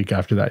 and then the week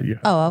after that,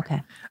 Oh,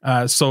 okay.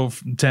 So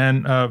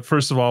Tan,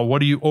 first of all,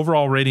 what are you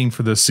overall rating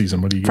for this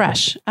season? What do you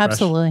Fresh?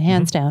 Absolutely,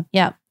 hands down.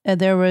 Yeah,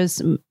 there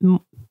was.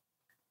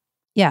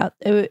 Yeah,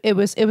 it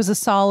was a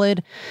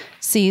solid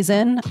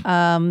season.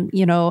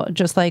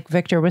 Just like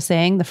Victor was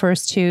saying, the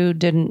first two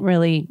didn't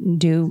really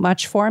do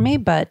much for me,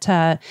 but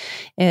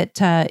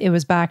it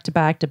was back to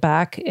back to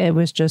back. It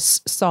was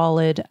just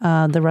solid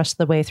the rest of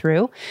the way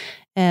through,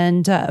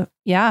 and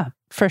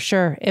for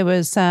sure, it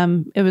was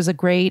a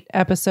great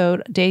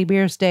episode. Day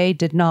Beers Day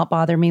did not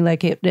bother me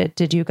like it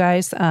did you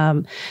guys.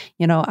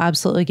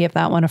 Absolutely gave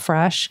that one a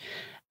fresh.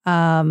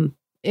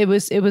 It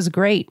was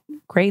great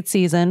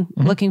season.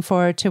 Looking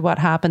forward to what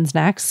happens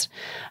next.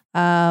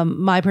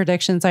 My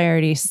predictions, I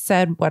already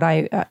said what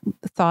I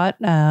thought.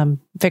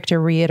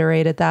 Victor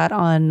reiterated that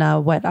on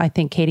what I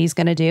think Katie's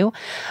going to do.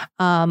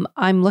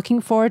 I'm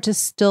looking forward to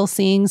still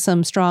seeing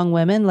some strong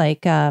women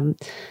like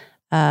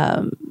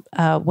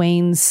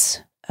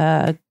Wayne's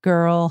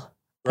girl.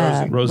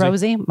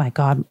 Rosie. My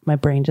God, my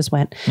brain just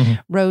went.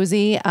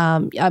 Rosie.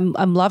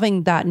 I'm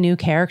loving that new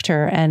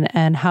character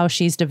and how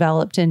she's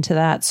developed into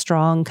that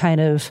strong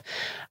kind of.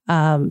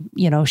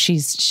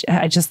 She's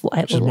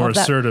more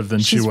assertive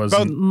than she was.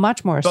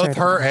 Much more assertive. Both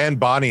her and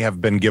Bonnie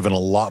have been given a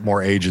lot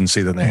more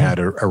agency than they had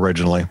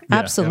originally.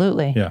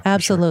 Absolutely.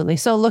 Absolutely.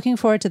 Sure. So looking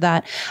forward to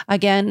that.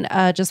 Again,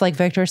 just like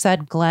Victor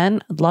said,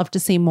 Glenn, I'd love to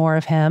see more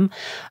of him.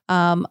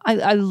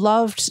 I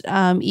loved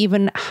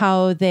even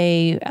how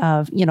they,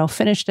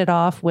 finished it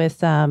off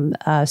with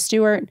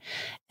Stuart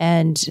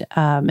and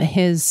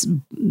his,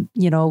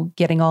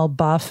 getting all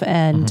buff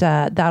and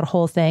that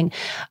whole thing.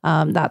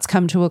 That's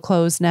come to a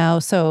close now.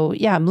 So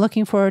yeah, I'm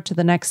looking forward to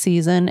the next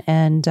season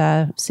and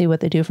see what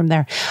they do from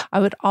there. I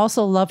would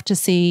also love to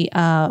see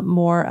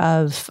more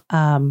of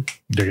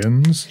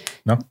Diggins.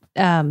 No.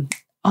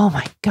 Oh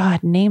my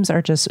God, names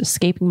are just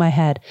escaping my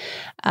head.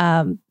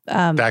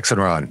 Dax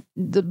and Ron.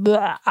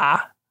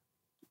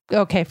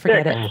 Okay,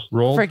 forget it.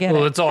 Roll. Forget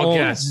it. It's all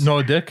guess.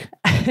 No dick.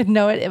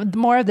 No,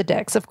 more of the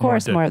dicks. Of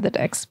course, more of the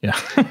dicks. Yeah.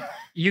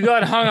 You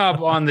got hung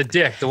up on the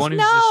dick, the one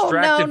who's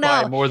distracted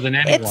by more than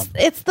anyone.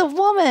 It's the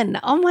woman.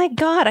 Oh my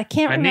God, I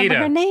can't remember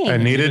her name.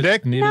 Anita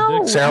Dick?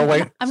 No. Sarah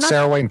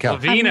Wayne Kelly.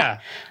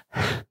 Lavina.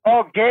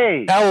 Oh,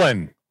 Gay.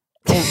 Ellen.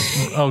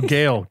 Oh,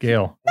 Gail.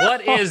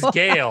 What is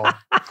Gail?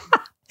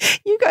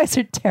 You guys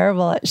are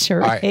terrible at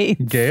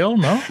charades. Gail?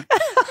 No.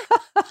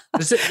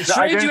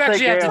 Strange, you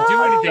actually have to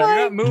do anything. You're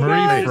not moving.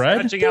 Marie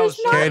Fred?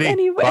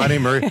 Katie, Bonnie,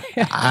 Marie,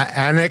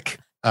 Anik.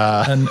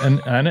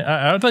 And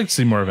I would like to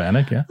see more of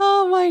Anik. Yeah.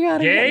 Oh my God,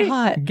 I'm getting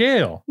hot.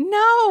 Gail.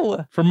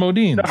 No. From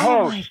Modine. The host.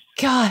 Oh my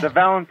God. The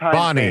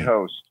Valentine's Day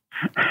host.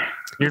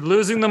 You're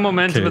losing the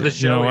momentum of the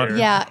show. You know what? here.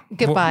 Yeah.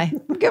 Goodbye.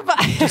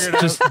 Goodbye.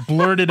 Just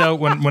blurt it out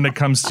when it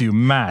comes to you,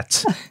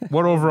 Matt.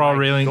 What overall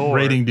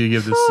rating do you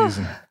give this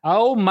season?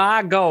 Oh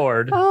my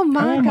God. Oh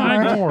my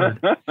God.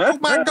 Oh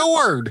my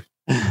God.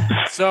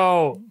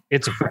 So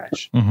it's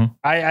fresh. Mm-hmm.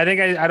 I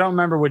think I don't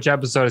remember which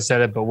episode I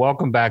said it, but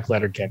welcome back,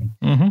 Letterkenny.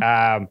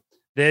 Mm-hmm.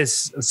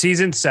 This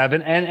season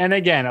 7, and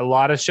again, a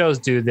lot of shows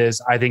do this.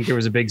 I think there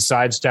was a big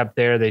sidestep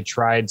there. They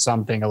tried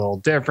something a little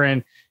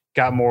different,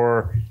 got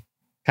more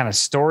kind of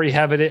story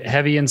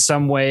heavy in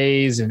some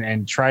ways,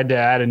 and tried to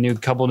add a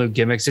couple new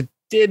gimmicks. It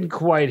didn't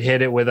quite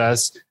hit it with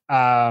us,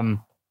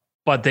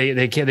 but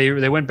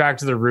they went back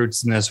to the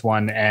roots in this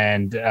one,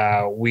 and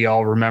we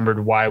all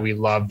remembered why we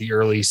loved the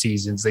early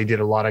seasons. They did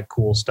a lot of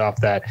cool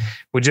stuff that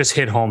would just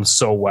hit home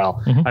so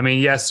well. Mm-hmm. I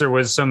mean, yes, there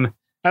was some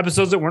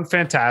episodes that weren't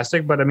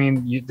fantastic, but I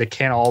mean, they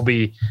can't all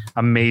be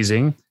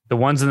amazing. The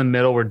ones in the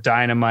middle were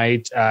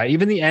dynamite.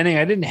 Even the ending,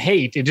 I didn't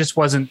hate. It just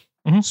wasn't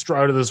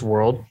out of this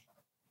world.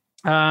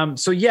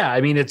 So yeah, I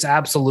mean, it's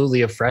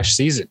absolutely a fresh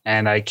season,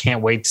 and I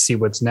can't wait to see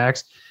what's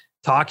next.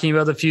 Talking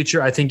about the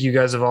future, I think you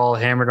guys have all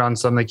hammered on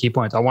some of the key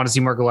points. I want to see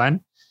more Glenn.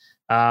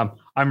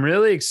 I'm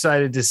really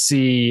excited to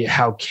see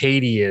how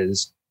Katie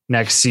is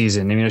next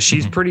season. I mean,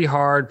 she's pretty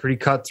hard, pretty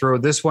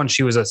cutthroat. This one,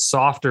 she was a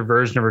softer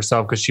version of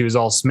herself because she was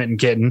all smitten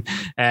kitten.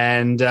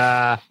 And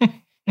now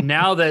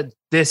that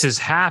this has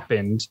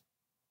happened,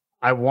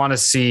 I want to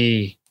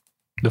see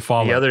the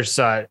fallout. The other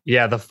side.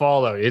 Yeah, the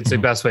fallout. It's the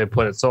best way to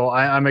put it. So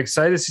I'm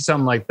excited to see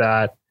something like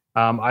that.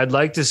 I'd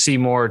like to see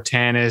more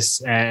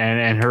Tanis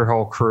and her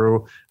whole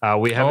crew.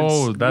 We haven't.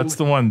 Oh, that's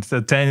the one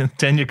that Tanya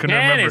couldn't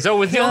remember. Oh, it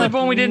was the only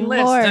one we didn't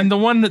list. And the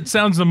one that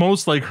sounds the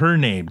most like her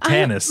name,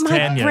 Tanis.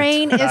 My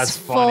brain is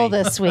full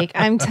this week.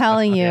 I'm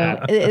telling you,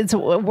 it's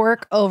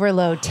work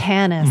overload.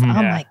 Tanis. Oh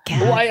my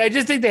God. Well, I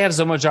just think they have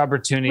so much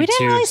opportunity. We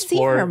didn't really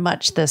explore. see her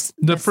much this.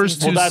 The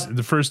first two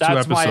episodes,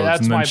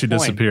 and then she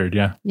disappeared.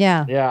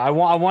 Yeah. I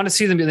want to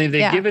see them. They've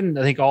given,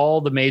 I think, all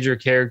the major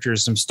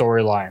characters some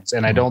storylines,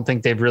 and I don't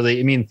think they've really.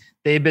 I mean,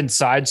 they've been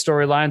side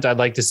storylines. I'd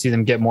like to see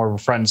them get more of a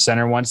front and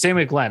center one. Same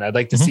with Glenn. I'd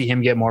like to see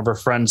him get more of a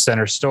front and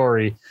center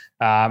story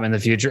in the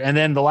future. And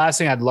then the last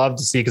thing I'd love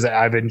to see, because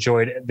I've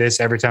enjoyed this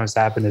every time it's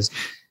happened, is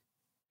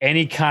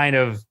any kind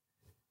of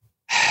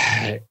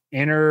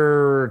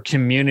inner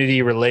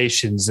community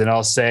relations. And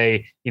I'll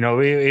say,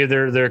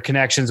 either their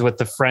connections with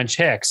the French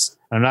Hicks.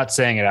 I'm not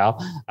saying it, Al.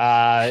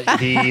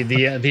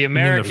 The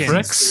Americans. The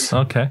Fricks?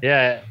 Okay.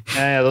 Yeah,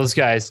 those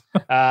guys.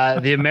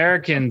 The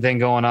American thing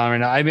going on right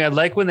now. I mean, I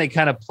like when they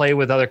kind of play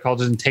with other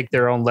cultures and take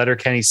their own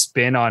Letterkenny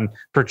spin on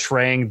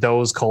portraying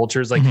those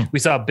cultures. Like we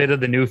saw a bit of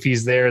the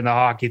Newfies there in the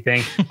hockey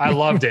thing. I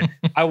loved it.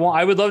 I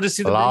would love to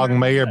see the long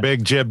may your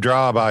big jib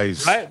draw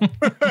eyes. Right?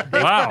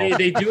 Wow.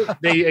 They do.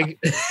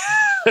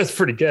 That's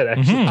pretty good,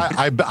 actually.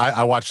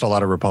 I watched a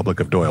lot of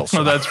Republic of Doyle.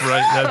 So. Oh, that's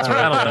right. That's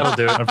right. That'll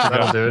do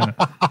it.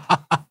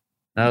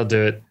 That'll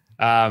do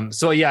it.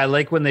 So yeah, I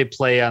like when they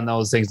play on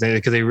those things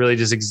because they really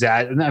just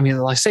exaggerate. I mean,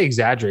 I say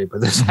exaggerate,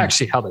 but that's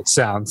actually how they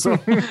sound. So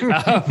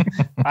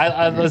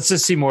let's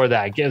just see more of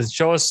that.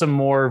 Show us some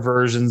more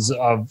versions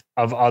of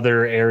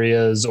other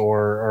areas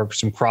or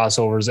some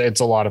crossovers.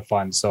 It's a lot of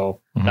fun. So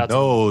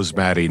that's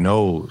Maddie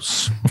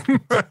knows.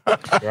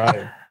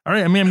 Right. All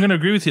right. I mean, I'm going to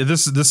agree with you.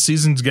 This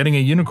season's getting a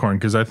unicorn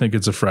because I think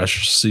it's a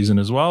fresh season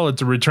as well.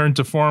 It's a return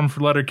to form for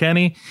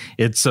Letterkenny.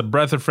 It's a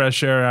breath of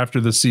fresh air after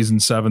the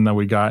season 7 that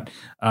we got.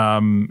 I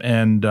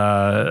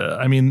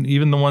mean,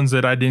 even the ones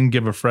that I didn't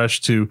give a fresh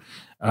to,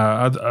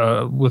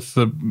 with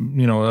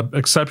the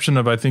exception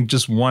of I think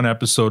just one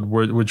episode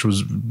which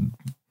was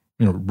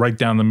right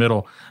down the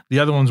middle. The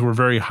other ones were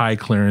very high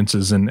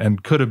clearances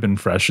and could have been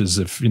freshes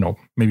if,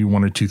 maybe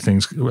one or two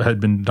things had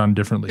been done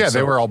differently. Yeah,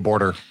 they were all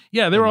border.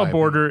 Yeah, they were all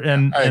border.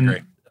 And I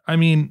agree. I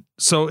mean,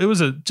 so it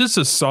was just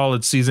a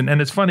solid season. And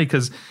it's funny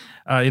because,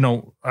 I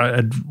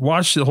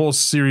watched the whole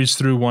series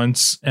through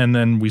once and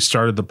then we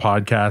started the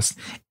podcast.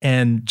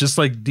 And just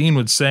like Dean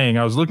was saying,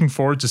 I was looking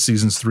forward to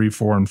seasons 3,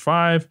 4, and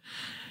 5.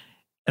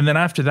 And then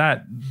after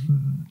that,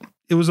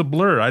 it was a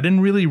blur. I didn't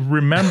really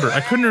remember.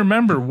 I couldn't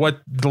remember what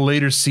the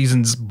later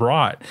seasons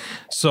brought.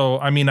 So,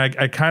 I mean,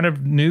 I kind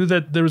of knew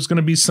that there was going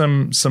to be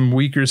some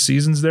weaker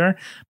seasons there,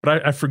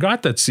 but I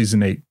forgot that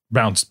season 8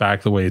 bounced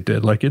back the way it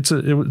did. Like it's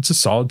a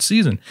solid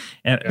season.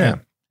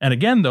 And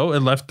again, though,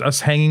 it left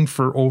us hanging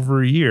for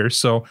over a year.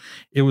 So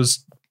it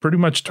was pretty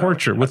much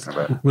torture with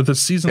a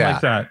season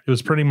like that. It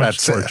was pretty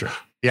much torture.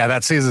 Yeah,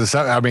 that season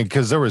 7. I mean,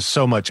 because there was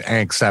so much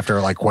angst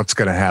after like what's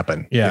going to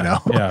happen. Yeah,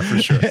 yeah,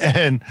 for sure.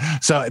 And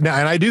so now,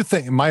 and I do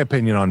think, my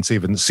opinion on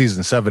season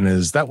 7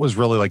 is that was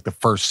really like the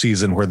first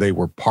season where they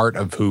were part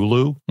of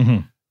Hulu,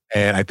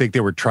 and I think they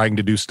were trying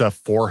to do stuff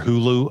for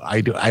Hulu. I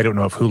don't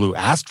know if Hulu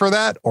asked for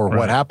that or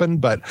what happened,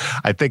 but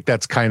I think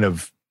that's kind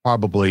of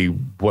probably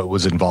what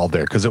was involved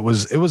there, because it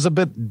was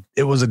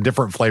a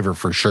different flavor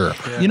for sure.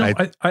 You know,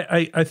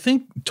 I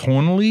think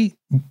tonally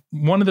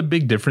one of the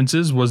big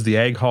differences was the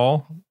egg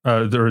haul.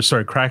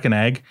 Crack an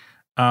egg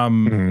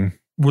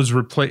was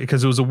replaced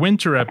because it was a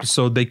winter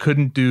episode. They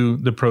couldn't do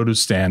the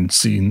produce stand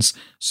scenes,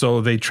 so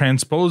they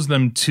transposed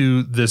them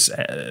to this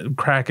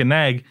crack an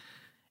egg.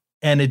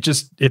 And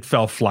it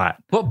fell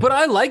flat. But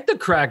I like the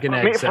crack and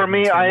egg. For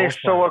me, I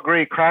so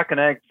agree. Crack and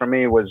egg for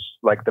me was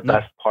like the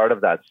best part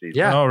of that season.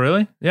 Yeah. Oh,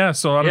 really? Yeah.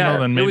 So I don't know.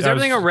 Then maybe it was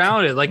everything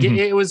around it. Like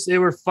it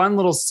were fun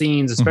little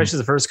scenes, especially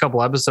the first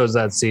couple episodes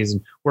of that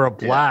season were a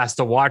blast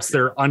to watch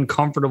their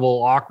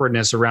uncomfortable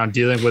awkwardness around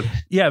dealing with.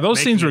 Yeah, those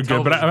scenes were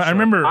good. But I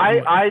remember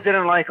I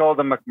didn't like all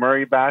the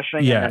McMurray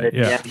bashing. Yeah. And at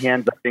the end, he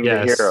ends up being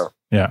the hero.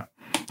 Yeah.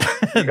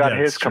 He got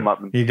his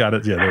comeuppance. He got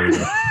it. Yeah, there we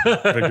go.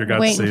 Victor got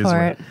to say his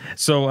word.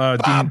 So,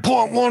 Dean,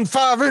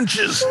 5.15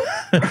 inches.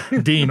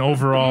 Dean,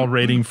 overall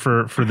rating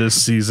for this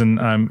season,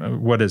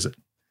 what is it?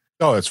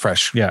 Oh, it's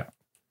fresh. Yeah.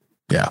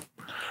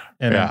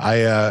 And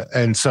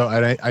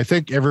I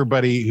think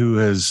everybody who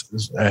has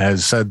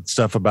said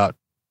stuff about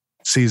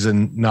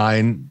season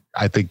 9,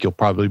 I think you'll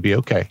probably be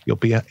okay. You'll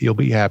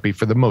be happy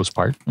for the most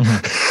part.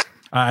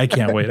 I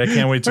can't wait. I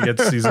can't wait to get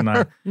to season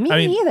 9.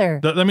 Me neither.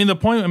 The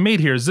point I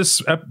made here is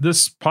this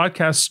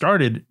podcast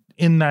started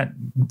in that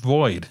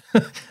void.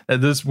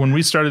 When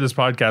we started this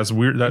podcast,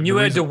 you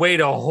had to wait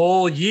a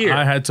whole year.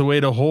 I had to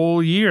wait a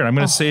whole year. I'm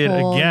going to say it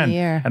again.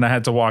 And I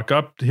had to walk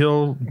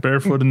uphill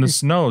barefoot in the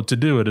snow to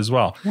do it as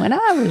well. When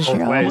I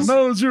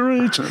was your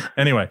age.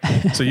 Anyway,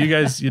 so you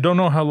guys, you don't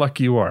know how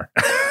lucky you are.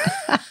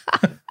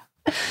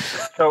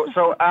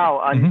 So Al,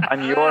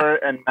 on your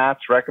and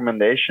Matt's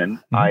recommendation,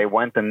 I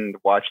went and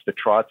watched the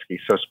Trotsky.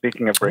 So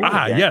speaking of bringing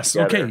yes,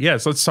 together, okay,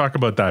 yes, let's talk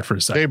about that for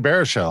a second. Jay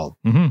Baruchel,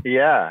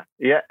 yeah,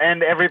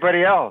 and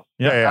everybody else,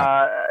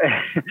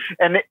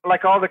 and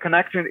like all the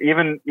connections,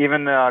 even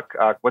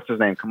what's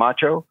his name,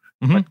 Camacho.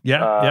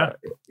 Yeah.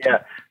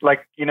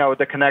 Like,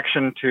 the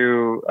connection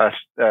to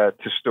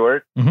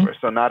Stewart.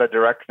 So not a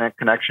direct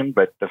connection,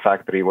 but the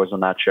fact that he was on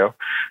that show.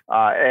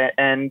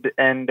 And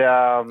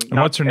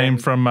what's her name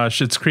from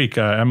Schitt's Creek?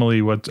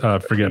 Emily,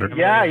 forget her.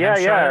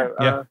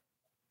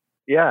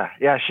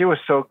 Yeah. She was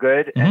so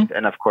good.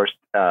 And of course,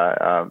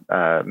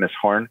 Miss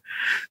Horn.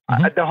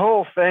 The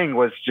whole thing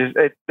was just,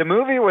 the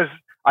movie was,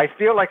 I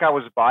feel like I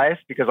was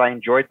biased because I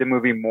enjoyed the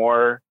movie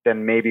more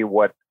than maybe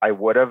what I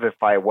would have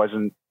if I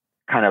wasn't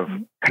kind of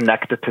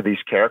connected to these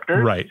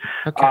characters, right?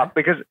 Okay.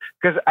 Because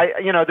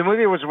the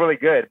movie was really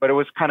good, but it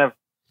was kind of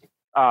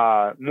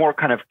more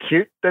kind of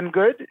cute than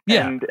good.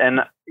 But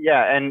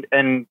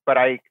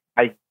I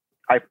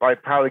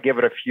probably give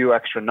it a few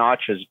extra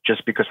notches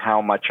just because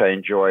how much I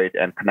enjoyed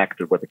and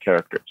connected with the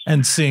characters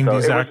and seeing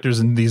these actors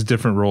in these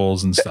different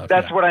roles and stuff.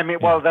 That's what I mean.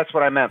 Well, that's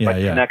what I meant by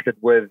connected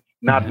with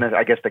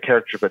I guess the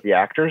characters, but the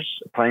actors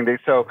playing these.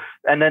 So,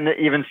 and then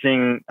even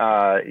seeing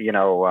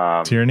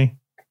Tierney.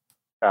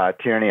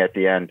 Tierney at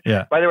the end.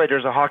 Yeah. By the way,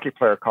 there's a hockey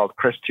player called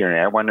Chris Tierney.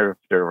 I wonder if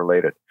they're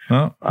related.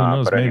 Oh, who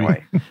knows? But maybe.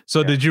 Anyway,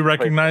 so, did you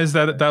recognize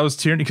that was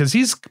Tierney? Because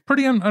he's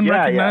pretty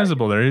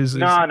unrecognizable there.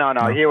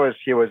 No. He was.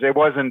 It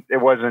wasn't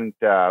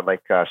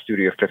like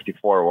Studio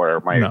 54 where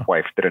my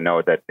wife didn't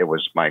know that it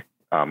was Mike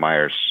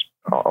Myers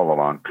all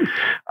along.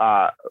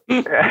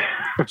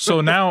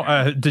 So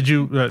now, did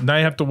you? Now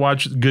you have to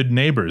watch Good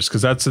Neighbors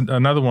because that's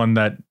another one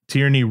that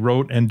Tierney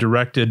wrote and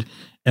directed,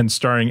 and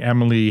starring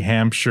Emily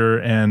Hampshire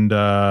and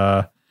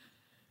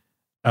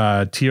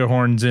Tia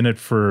Horn's in it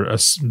for a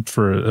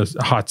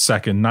hot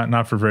second,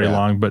 not for very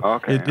long, but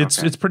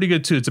it's pretty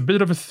good too. It's a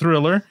bit of a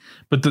thriller,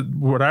 but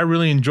what I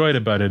really enjoyed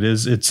about it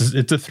is it's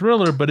a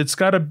thriller, but it's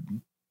got it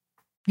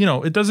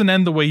doesn't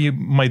end the way you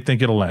might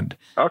think it'll end.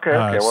 Okay.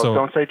 Well,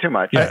 don't say too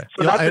much. Yeah.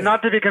 So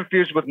not to be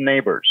confused with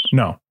Neighbors.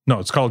 No,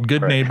 it's called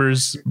Good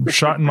Neighbors,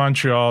 shot in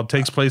Montreal,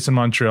 takes place in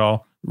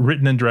Montreal,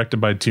 written and directed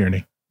by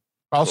Tierney.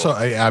 Also,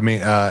 I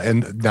mean,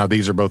 and now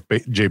these are both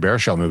Jay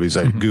Baruchel movies,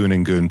 like Goon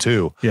and Goon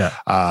 2,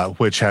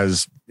 which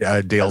has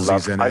Dale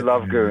Z's in it. I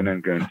love Goon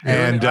and Goon 2.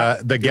 And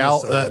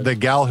the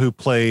gal who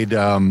played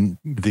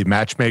the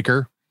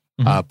matchmaker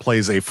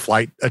plays a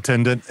flight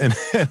attendant in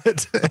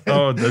it.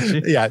 Oh, does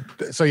she? Yeah.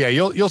 So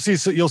you'll see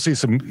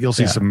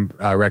some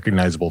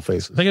recognizable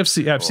faces. I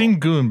think I've seen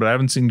Goon, but I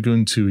haven't seen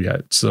Goon 2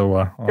 yet.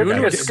 So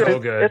it's so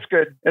good. It's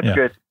good. It's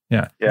good.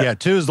 Yeah.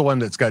 2 is the one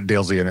that's got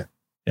Dale Z in it.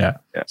 Yeah.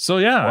 So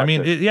I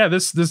mean,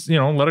 this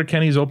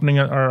Letterkenny's opening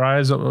our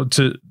eyes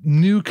to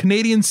new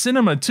Canadian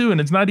cinema too,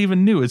 and it's not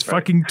even new. It's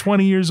fucking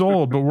 20 years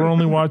old, but we're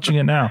only watching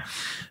it now.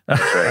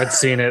 I'd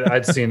seen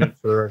it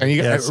for. And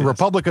you got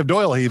Republic of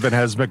Doyle. He even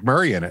has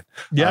McMurray in it.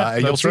 Yeah,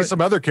 and you'll see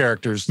some other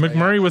characters.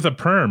 McMurray with a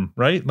perm,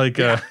 right? Like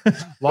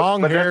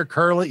long hair,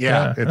 curly.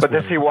 Yeah, but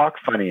does he walk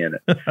funny in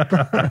it?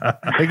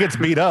 He gets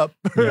beat up.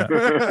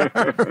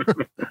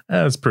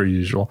 That's per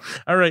usual.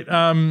 All right.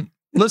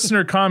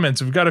 listener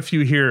comments. We've got a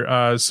few here.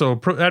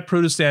 At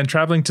Protestant,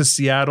 traveling to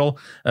Seattle,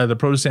 the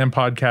Protestant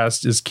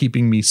podcast is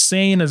keeping me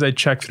sane as I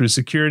check through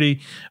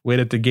security, wait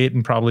at the gate,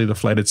 and probably the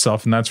flight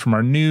itself. And that's from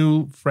our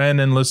new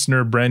friend and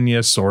listener, Brenya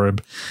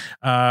Sorib.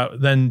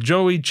 Then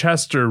Joey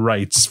Chester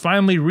writes,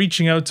 finally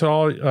reaching out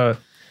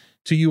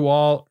to you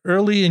all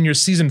early in your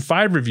season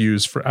 5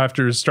 reviews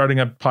after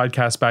starting up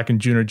podcast back in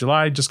June or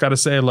July. Just got to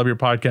say, I love your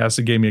podcast.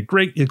 It gave me a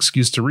great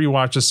excuse to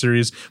rewatch a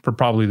series for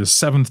probably the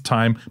 7th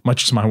time,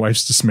 much to my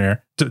wife's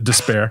despair.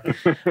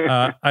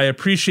 I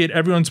appreciate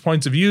everyone's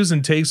points of views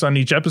and takes on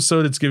each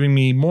episode. It's giving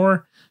me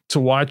more to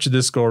watch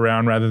this go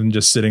around rather than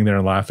just sitting there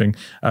and laughing.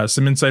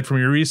 Some insight from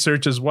your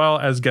research as well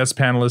as guest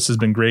panelists has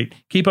been great.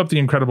 Keep up the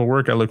incredible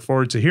work. I look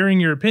forward to hearing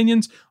your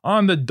opinions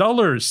on the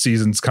duller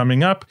seasons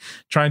coming up.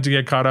 Trying to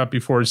get caught up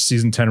before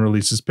season 10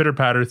 releases. Pitter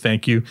patter.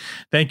 Thank you.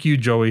 Thank you,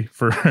 Joey,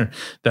 for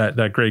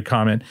that great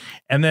comment.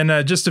 And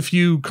then just a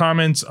few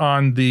comments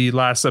on the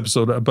last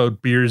episode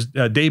about Beers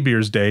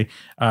Day.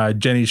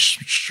 Jenny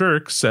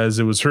Shirk says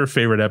it was her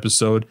favorite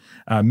episode.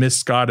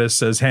 Miss Goddess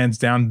says hands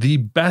down the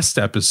best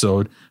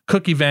episode.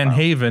 Cookie Van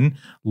Haven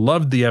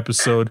loved the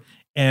episode,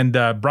 and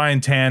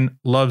Brian Tan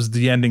loves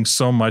the ending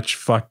so much.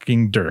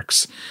 Fucking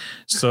Dirks.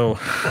 So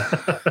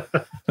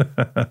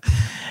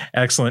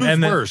excellent. Who's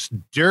and then first,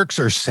 Dirks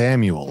or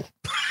Samuel?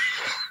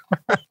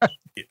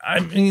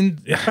 I mean,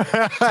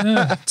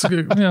 it's a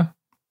good, yeah.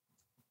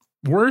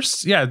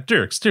 Worse? Yeah,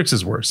 Dirks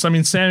is worse. I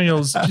mean,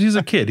 he's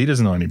a kid. He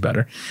doesn't know any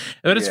better.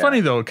 But it's funny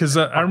though, because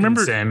I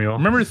remember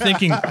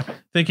thinking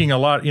a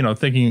lot,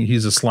 thinking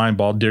he's a slime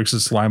ball, Dirks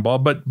is a slime ball.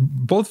 But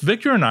both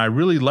Victor and I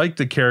really liked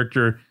the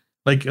character.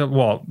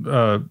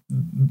 The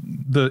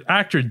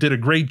actor did a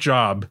great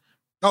job.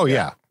 Oh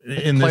yeah.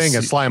 In playing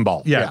a slime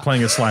ball. Yeah,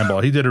 playing a slime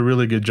ball. He did a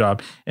really good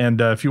job. And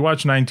if you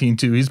watch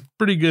 19-2, he's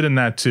pretty good in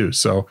that too.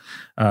 So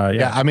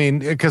I mean,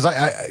 because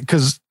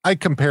I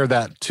compare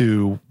that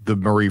to the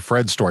Marie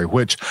Fred story,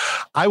 which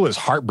I was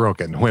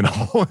heartbroken when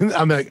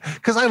I'm like,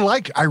 because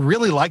I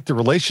really liked the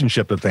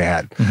relationship that they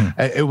had. Mm-hmm.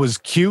 It was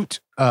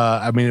cute.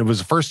 I mean, it was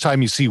the first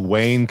time you see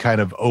Wayne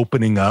kind of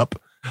opening up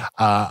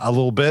a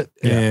little bit,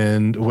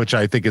 and which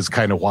I think is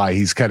kind of why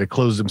he's kind of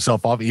closed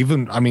himself off.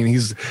 Even, I mean,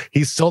 he's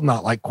still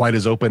not like quite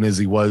as open as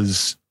he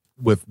was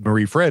with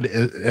Marie Fred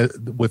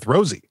with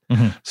Rosie.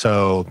 Mm-hmm.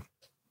 So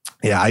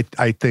yeah,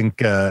 I think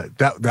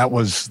that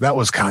was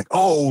kind of like,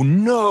 oh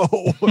no,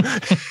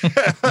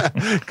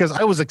 because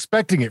I was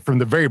expecting it from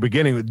the very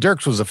beginning.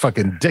 Dirks was a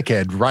fucking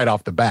dickhead right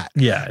off the bat.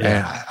 Yeah.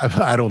 And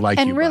I don't like.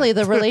 And really,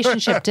 the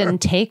relationship didn't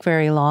take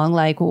very long.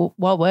 Like,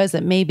 what was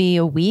it? Maybe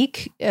a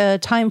week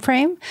time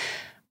frame.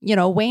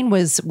 Wayne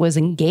was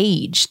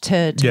engaged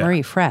to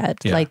Marie Fred.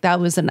 Yeah. Like that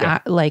was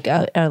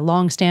a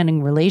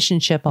long-standing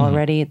relationship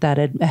already that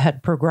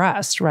had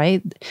progressed,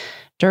 right?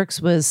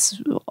 Dirks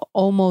was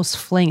almost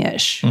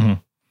flingish. Mm-hmm.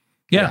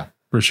 Yeah,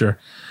 for sure.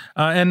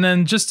 And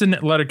then just in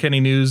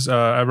Letterkenny news,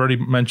 I've already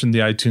mentioned the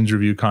iTunes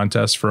review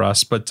contest for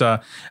us, but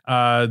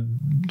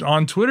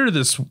on Twitter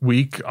this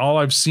week, all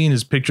I've seen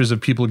is pictures of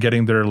people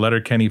getting their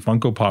Letterkenny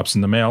Funko Pops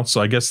in the mail.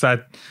 So I guess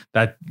that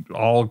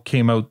all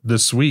came out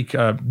this week.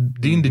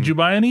 Dean, did you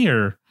buy any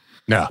or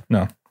no?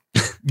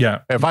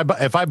 Yeah. If I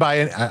buy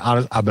it,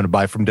 I'm going to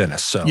buy from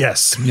Dennis. So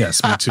yes, me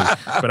too.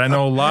 But I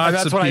know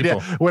lots of people. I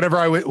did.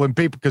 Whenever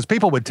because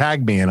people would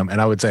tag me in them, and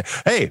I would say,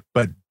 "Hey,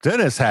 but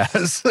Dennis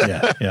has."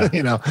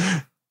 Yeah.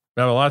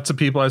 Lots of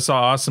people. I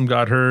saw Awesome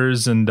got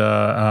hers, and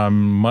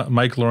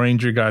Mike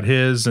Loranger got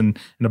his, and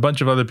a bunch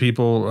of other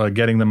people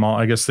getting them all.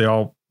 I guess they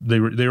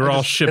were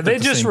all shipped. Did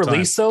they just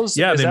release those?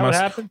 Yeah, they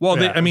must. Happen? Well,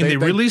 they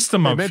released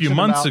them a few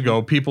months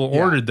ago. People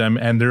ordered them,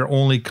 and they're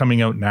only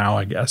coming out now,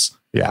 I guess.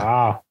 Yeah.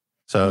 Wow.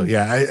 So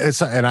yeah, I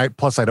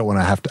don't want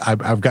to have to.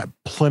 I've got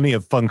plenty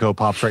of Funko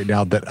Pops right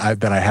now that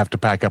I have to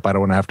pack up. I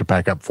don't want to have to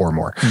pack up 4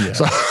 more. Yeah,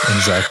 so.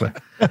 Exactly.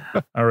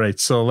 All right,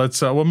 so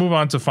let's we'll move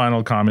on to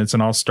final comments,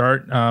 and I'll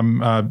start.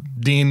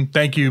 Dean,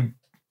 thank you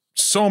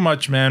so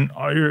much, man.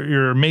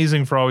 You're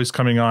amazing for always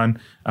coming on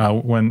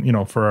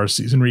when for our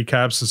season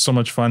recaps. It's so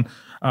much fun.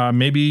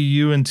 Maybe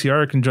you and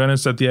Tiara can join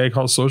us at the Ag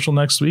Hall Social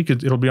next week.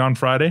 It'll be on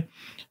Friday,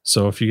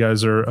 so if you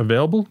guys are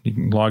available, you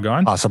can log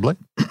on. Possibly.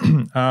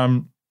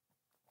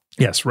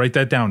 Yes, write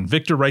that down.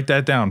 Victor, write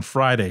that down.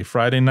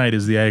 Friday night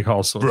is the Ag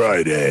Hall Social.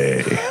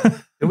 Friday.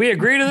 Did we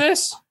agree to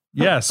this?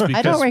 Yes, because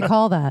I don't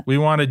recall that. We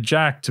wanted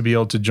Jack to be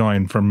able to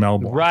join from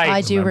Melbourne. Right. I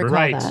do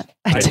recall that.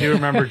 I do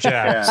remember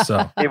Jack. Yeah.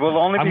 So it will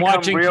only. I'm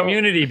watching real.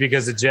 Community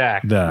because of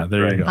Jack. Yeah,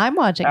 there you go. I'm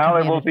watching. Al,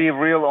 Community. it will be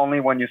real only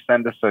when you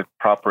send us a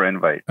proper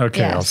invite. Okay,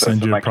 yes. I'll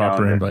send you a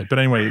proper invite. But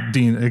anyway,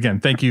 Dean, again,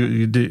 thank you.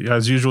 You did,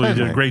 as usual, you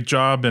did a great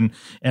job. And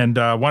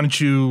why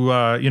don't you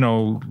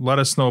let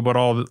us know about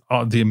all the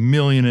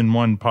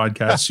 1,000,001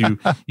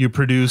 podcasts you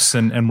produce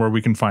and where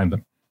we can find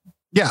them.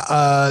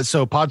 Yeah.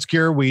 So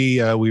Podskier,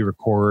 we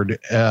record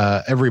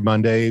every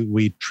Monday.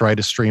 We try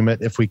to stream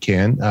it if we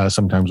can.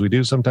 Sometimes we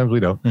do, sometimes we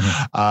don't.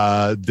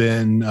 Mm-hmm.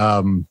 Then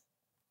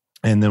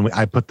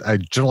I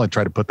generally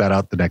try to put that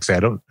out the next day. I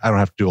don't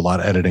have to do a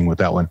lot of editing with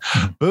that one.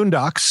 Mm-hmm.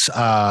 Boondocks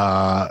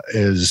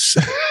is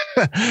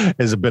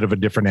is a bit of a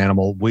different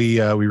animal. We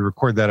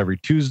record that every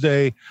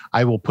Tuesday.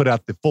 I will put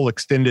out the full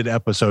extended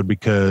episode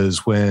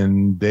because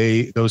when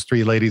those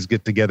three ladies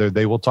get together,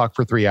 they will talk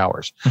for 3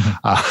 hours.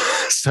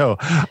 So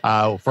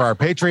for our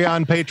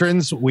Patreon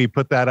patrons, we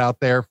put that out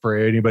there for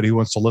anybody who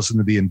wants to listen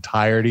to the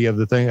entirety of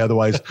the thing.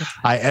 Otherwise,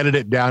 I edit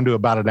it down to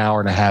about an hour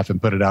and a half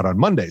and put it out on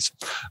Mondays.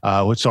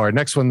 Which our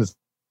next one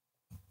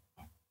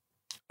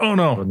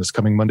on this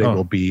coming Monday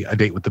will be A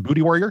Date with the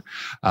Booty Warrior,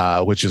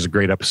 which is a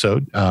great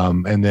episode.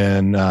 And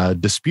then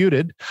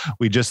Disputed,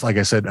 we just, like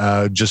I said,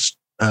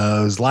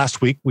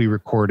 last week we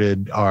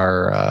recorded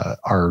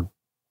our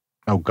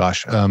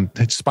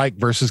Spike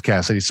versus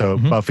Cassidy. So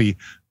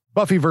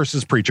Buffy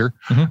versus Preacher.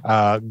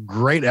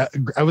 Great.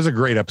 It was a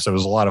great episode. It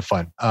was a lot of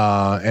fun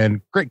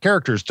and great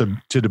characters to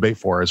debate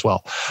for as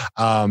well.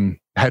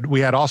 We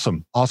had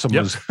Awesome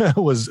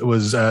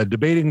was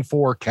debating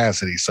for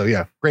Cassidy. So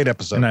yeah, great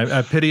episode. And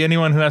I pity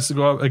anyone who has to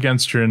go up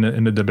against her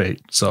in the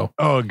debate. So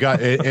God,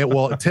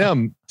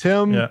 Tim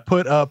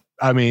put up.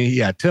 I mean,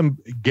 yeah, Tim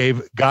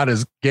gave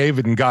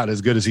and got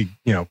as good as he,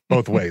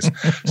 both ways.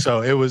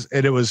 So it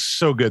was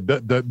so good.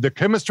 The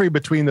chemistry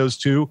between those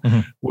two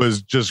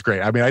was just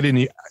great. I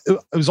mean, it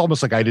was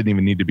almost like I didn't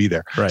even need to be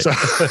there. Right. So,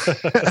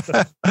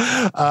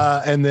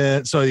 and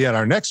then,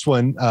 our next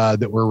one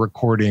that we're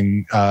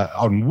recording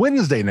on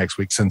Wednesday next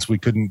week, since we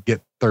couldn't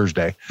get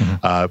Thursday,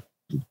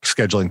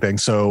 scheduling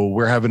things. So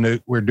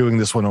we're doing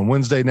this one on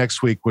Wednesday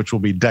next week, which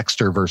will be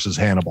Dexter versus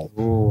Hannibal.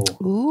 Ooh.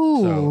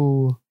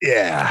 So,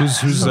 yeah.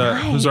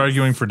 Who's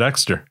arguing for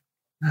Dexter?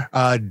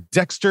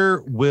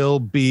 Dexter will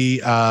be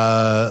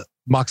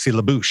Moxie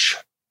LaBouche.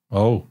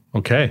 Oh,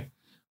 okay.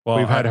 Well,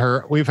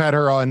 we've had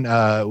her on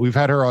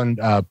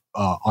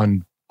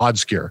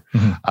Obscure.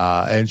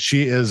 And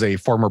she is a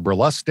former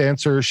burlesque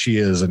dancer. She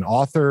is an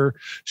author.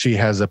 She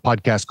has a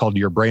podcast called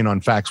Your Brain on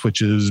Facts,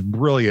 which is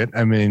brilliant.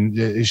 I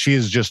mean,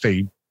 she's just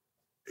a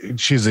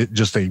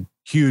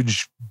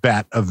huge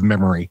vat of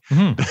memory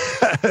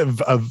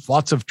of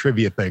lots of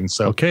trivia things.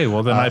 So, okay.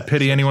 Well, then I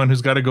pity anyone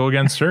who's got to go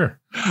against her.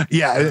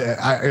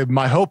 Yeah.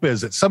 My hope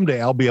is that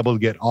someday I'll be able to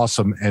get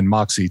Awesome and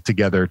Moxie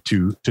together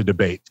to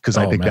debate, because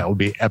I think that will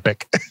be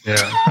epic.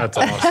 Yeah, that's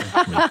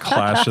awesome.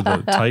 Clash of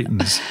the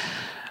Titans.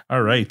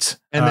 All right.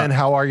 And then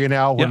How Are You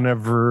Now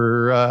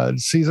whenever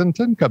season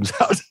 10 comes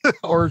out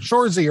or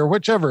Shoresy or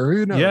whichever,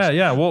 who knows?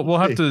 Yeah. We'll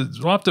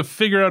have to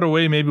figure out a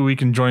way. Maybe we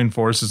can join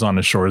forces on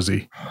a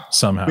Shoresy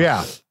somehow.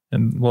 Yeah.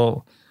 And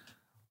we'll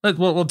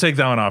take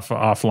that one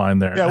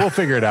offline there. Yeah, we'll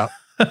figure it out.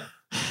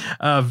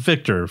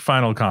 Victor,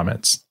 final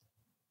comments.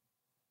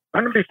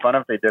 Wouldn't it be fun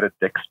if they did a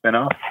Dick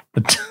spinoff?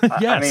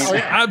 Yes,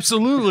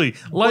 absolutely.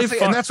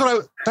 And that's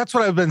what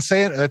I've been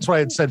saying. That's what I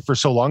had said for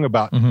so long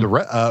about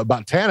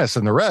about Tanis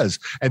and the Res,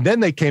 and then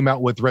they came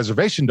out with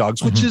Reservation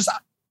Dogs, which is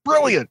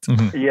brilliant.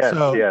 Yes.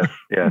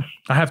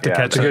 I have to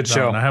catch it's a good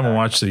show. I haven't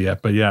watched it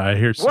yet, but yeah, I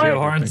hear Two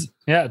horns.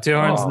 Yeah, two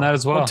horns and that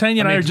as well. Well,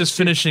 Tanya and I are just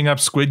finishing up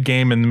Squid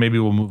Game, and maybe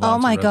we'll move on. Oh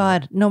my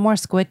God, no more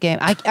Squid Game.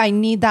 I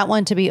need that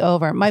one to be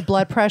over. My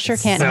blood pressure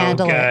can't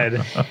handle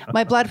it.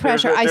 My blood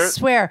pressure, I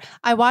swear,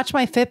 I watch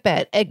my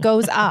Fitbit. It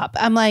goes up.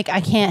 I'm like,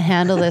 I can't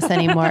handle this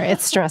anymore.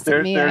 It's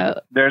stressing me out.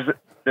 There's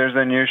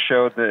a new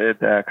show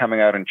that coming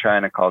out in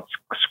China called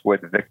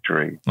Squid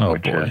Victory,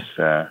 which is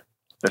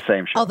the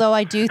same show. Although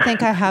I do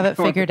think I have it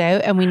figured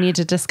out, and we need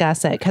to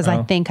discuss it, because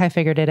I think I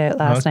figured it out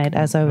last night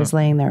as I was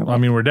laying there. I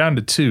mean, we're down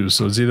to 2,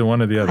 so it's either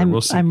one or the other.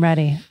 We'll see. I'm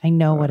ready. I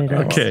know what it is.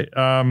 Okay.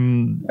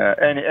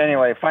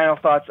 Anyway, final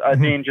thoughts.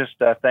 Dean, just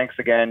thanks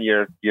again.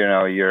 You're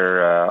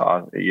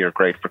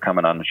great for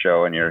coming on the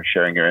show, and you're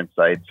sharing your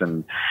insights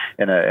and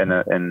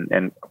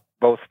in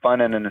both fun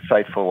and an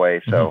insightful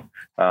way. So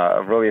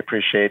really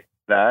appreciate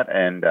that,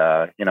 and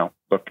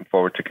looking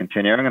forward to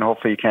continuing, and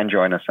hopefully you can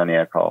join us on the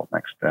Ed Call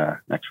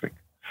next week.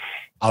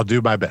 I'll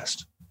do my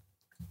best.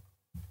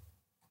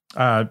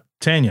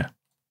 Tanya.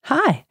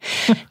 Hi.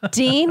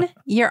 Dean,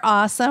 you're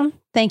awesome.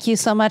 Thank you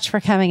so much for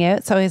coming out.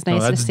 It's always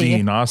nice to see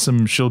Dean. you.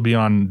 Awesome. She'll be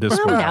on this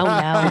week.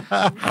 No.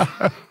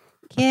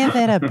 Give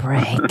it a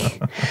break.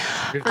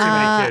 Too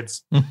many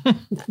kids.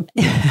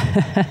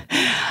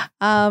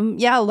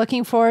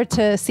 Looking forward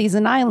to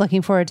season 9.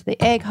 Looking forward to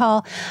the Egg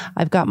Haul.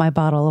 I've got my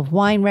bottle of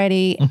wine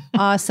ready.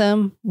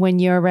 Awesome. When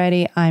you're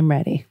ready, I'm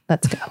ready.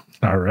 Let's go.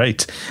 All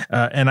right.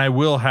 And I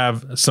will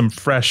have some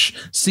fresh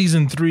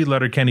season 3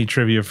 Letterkenny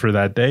trivia for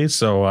that day.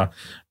 So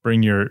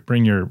bring your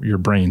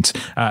brains.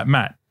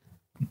 Matt.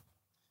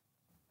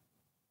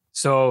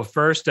 So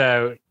first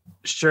out,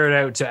 shout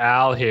out to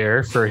Al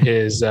here for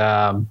his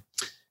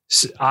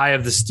Eye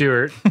of the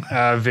Stewart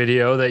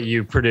video that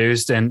you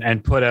produced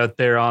and put out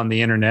there on the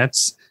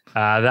internets.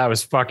 That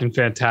was fucking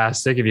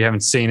fantastic. If you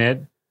haven't seen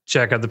it,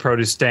 check out the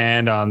produce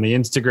stand on the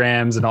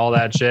Instagrams and all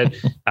that shit.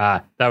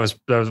 That was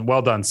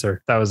well done,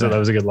 sir. That was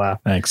a good laugh.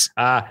 Thanks.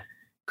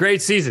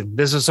 Great season.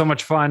 This was so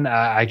much fun.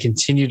 I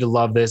continue to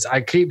love this.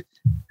 I think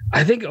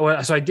it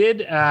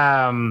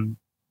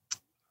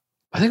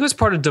was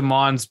part of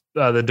Damon's,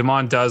 the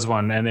Damon Does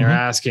one, and they were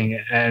asking,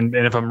 and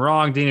if I'm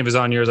wrong, Dean, if it was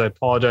on yours, I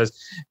apologize,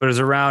 but it was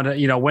around,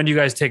 when do you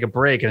guys take a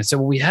break? And I said,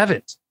 well, we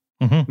haven't.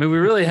 I mean, we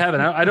really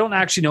haven't. I don't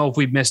actually know if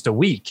we've missed a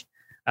week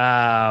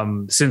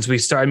since we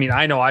started. I mean,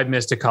 I know I've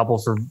missed a couple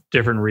for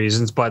different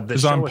reasons, but it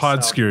was on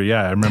Podscure.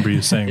 Yeah, I remember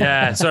you saying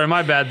that. Sorry,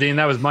 my bad, Dean.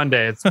 That was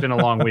Monday. It's been a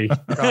long week.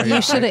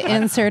 You should have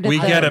inserted. We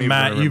get it,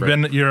 Matt.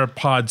 You're a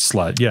pod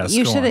slut. Yes,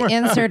 you should have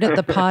inserted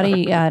the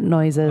potty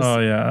noises. Oh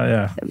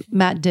yeah.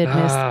 Matt did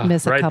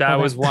miss a right. couple. That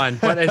was one,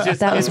 but it's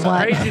just it's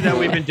crazy that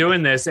we've been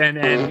doing this.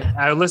 And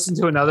I listened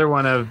to another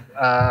one of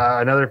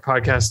another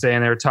podcast today,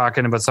 and they were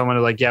talking about someone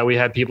who like, yeah, we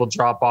had people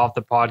drop off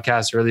the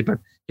podcast early, but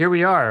here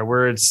we are.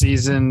 We're at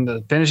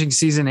finishing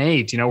season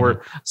 8. You know,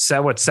 we're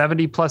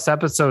 70 plus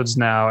episodes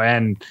now,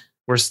 and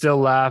we're still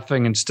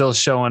laughing and still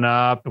showing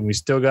up, and we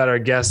still got our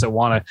guests that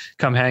want to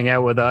come hang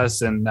out with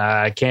us. And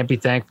I can't be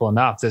thankful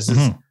enough. This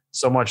is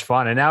so much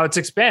fun, and now it's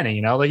expanding.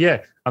 You know,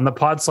 like on the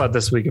Pod Slot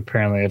this week,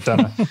 apparently I've done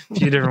a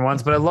few different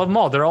ones, but I love them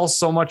all. They're all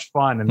so much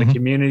fun, and the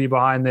community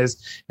behind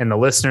this, and the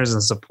listeners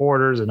and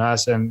supporters, and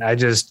us, and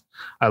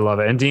I love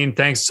it. And Dean,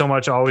 thanks so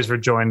much always for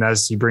joining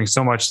us. You bring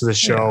so much to the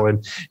show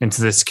and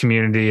into this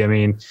community. I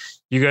mean,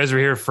 you guys were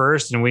here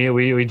first, and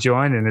we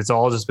joined, and it's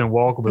all just been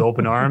welcomed with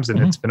open arms, and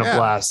it's been a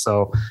blast.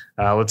 So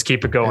let's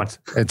keep it going.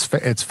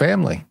 It's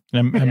family.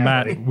 And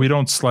Matt, we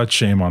don't slut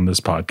shame on this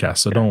podcast,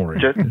 so don't worry.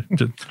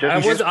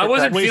 I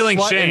wasn't feeling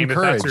shame. If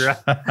that's your,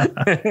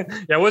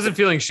 I wasn't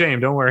feeling shame.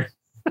 Don't worry.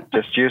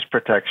 Just use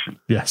protection.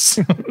 Yes.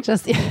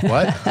 Just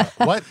what?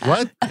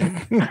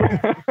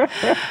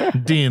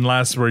 Dean,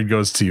 last word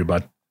goes to you,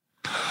 bud.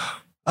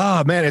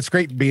 Oh man, it's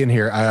great being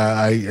here.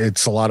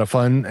 It's a lot of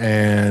fun,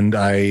 and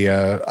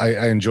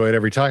I enjoy it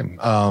every time.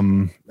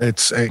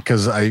 It's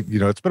because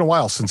it's been a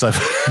while since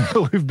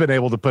we've been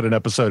able to put an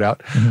episode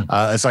out.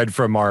 Aside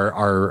from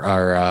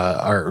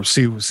our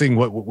seeing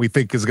what we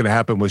think is going to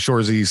happen with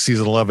Shoresy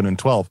season 11 and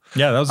 12.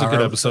 Yeah, that was a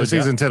good episode.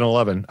 Season 10 and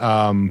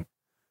 11.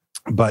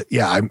 But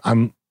yeah,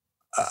 I'm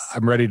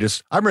ready to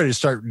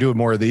start doing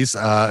more of these.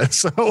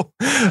 But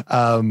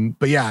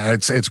yeah,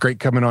 it's great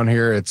coming on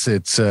here.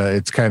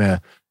 It's kind of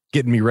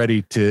getting me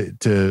ready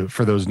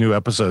for those new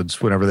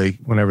episodes whenever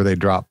they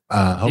drop.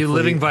 You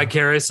living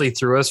vicariously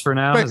through us for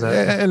now? Is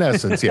that? In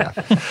essence, yeah.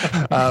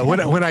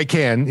 When I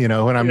can,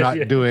 when I'm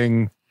not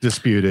doing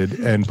Disputed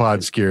and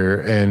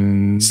Podscure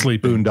and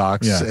Sleep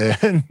Boondocks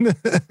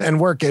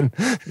and working.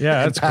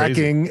 Yeah, that's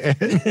packing.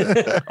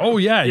 Oh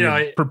yeah,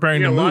 you're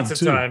preparing to move lots of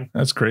too. time.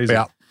 That's crazy.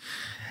 Yeah.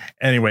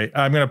 Anyway,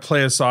 I'm going to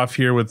play us off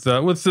here with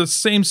the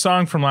same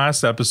song from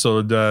last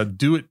episode,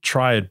 Do It,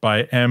 Try It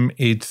by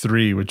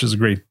M83, which is a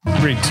great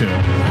tune.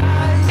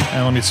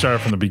 And let me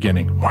start from the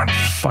beginning. One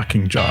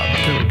fucking job.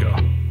 There we go.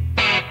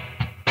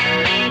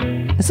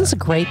 This is a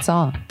great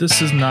song.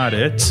 This is not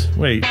it.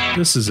 Wait,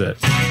 this is it.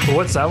 Well,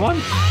 what's that one?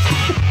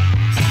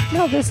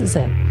 No, this is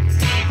it.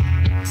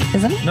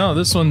 Isn't it? No,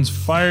 this one's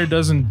Fire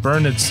Doesn't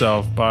Burn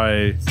Itself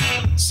by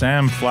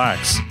Sam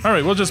Flax. All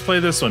right, we'll just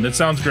play this one. It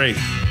sounds great.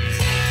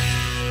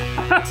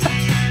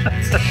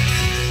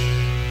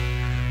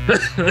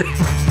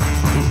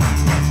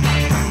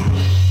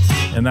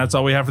 And that's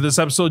all we have for this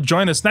episode.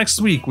 Join us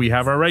next week. We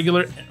have our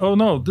regular. Oh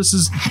no, this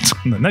is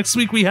next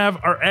week. We have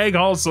our Ag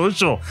Hall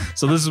Social.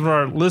 So this is where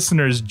our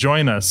listeners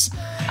join us.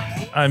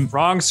 I'm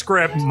wrong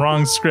script.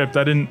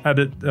 I didn't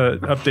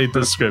update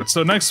the script.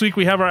 So next week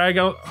we have our Ag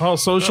Hall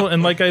Social,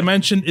 and like I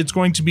mentioned, it's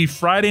going to be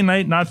Friday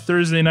night, not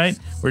Thursday night.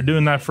 We're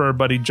doing that for our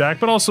buddy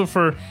Jack, but also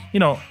for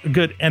a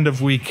good end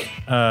of week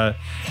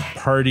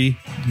party,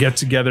 get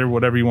together,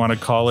 whatever you want to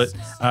call it.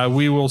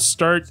 We will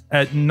start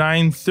at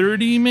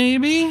 9:30,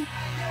 maybe.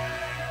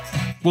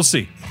 We'll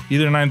see.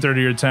 Either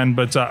 9:30 or 10,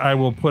 but I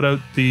will put out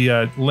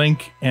the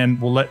link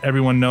and we'll let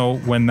everyone know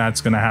when that's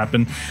going to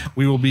happen.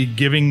 We will be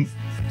giving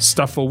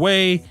stuff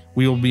away.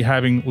 We will be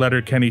having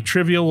Letterkenny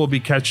Trivia. We'll be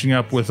catching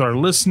up with our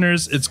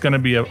listeners. It's going to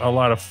be a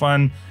lot of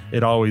fun.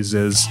 It always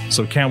is.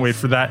 So can't wait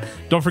for that.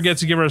 Don't forget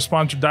to give our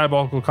sponsor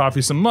Diabolical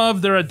Coffee some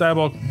love. They're at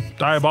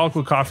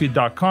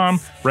diabolicalcoffee.com.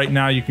 Right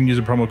now you can use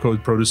a promo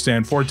code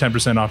PROTOSTAN for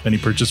 10% off any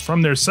purchase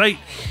from their site.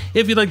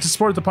 If you'd like to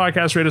support the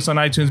podcast, rate us on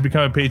iTunes,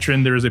 become a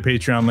patron. There is a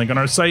Patreon link on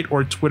our site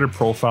or Twitter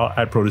profile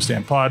at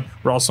ProtestanPod.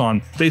 We're also on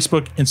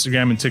Facebook,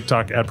 Instagram, and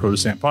TikTok at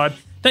ProtestanPod.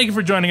 Thank you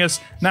for joining us.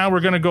 Now we're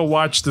going to go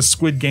watch the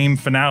Squid Game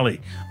finale.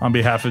 On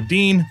behalf of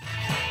Dean,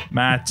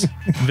 Matt,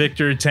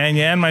 Victor,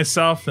 Tanya, and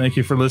myself, thank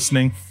you for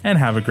listening and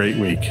have a great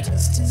week.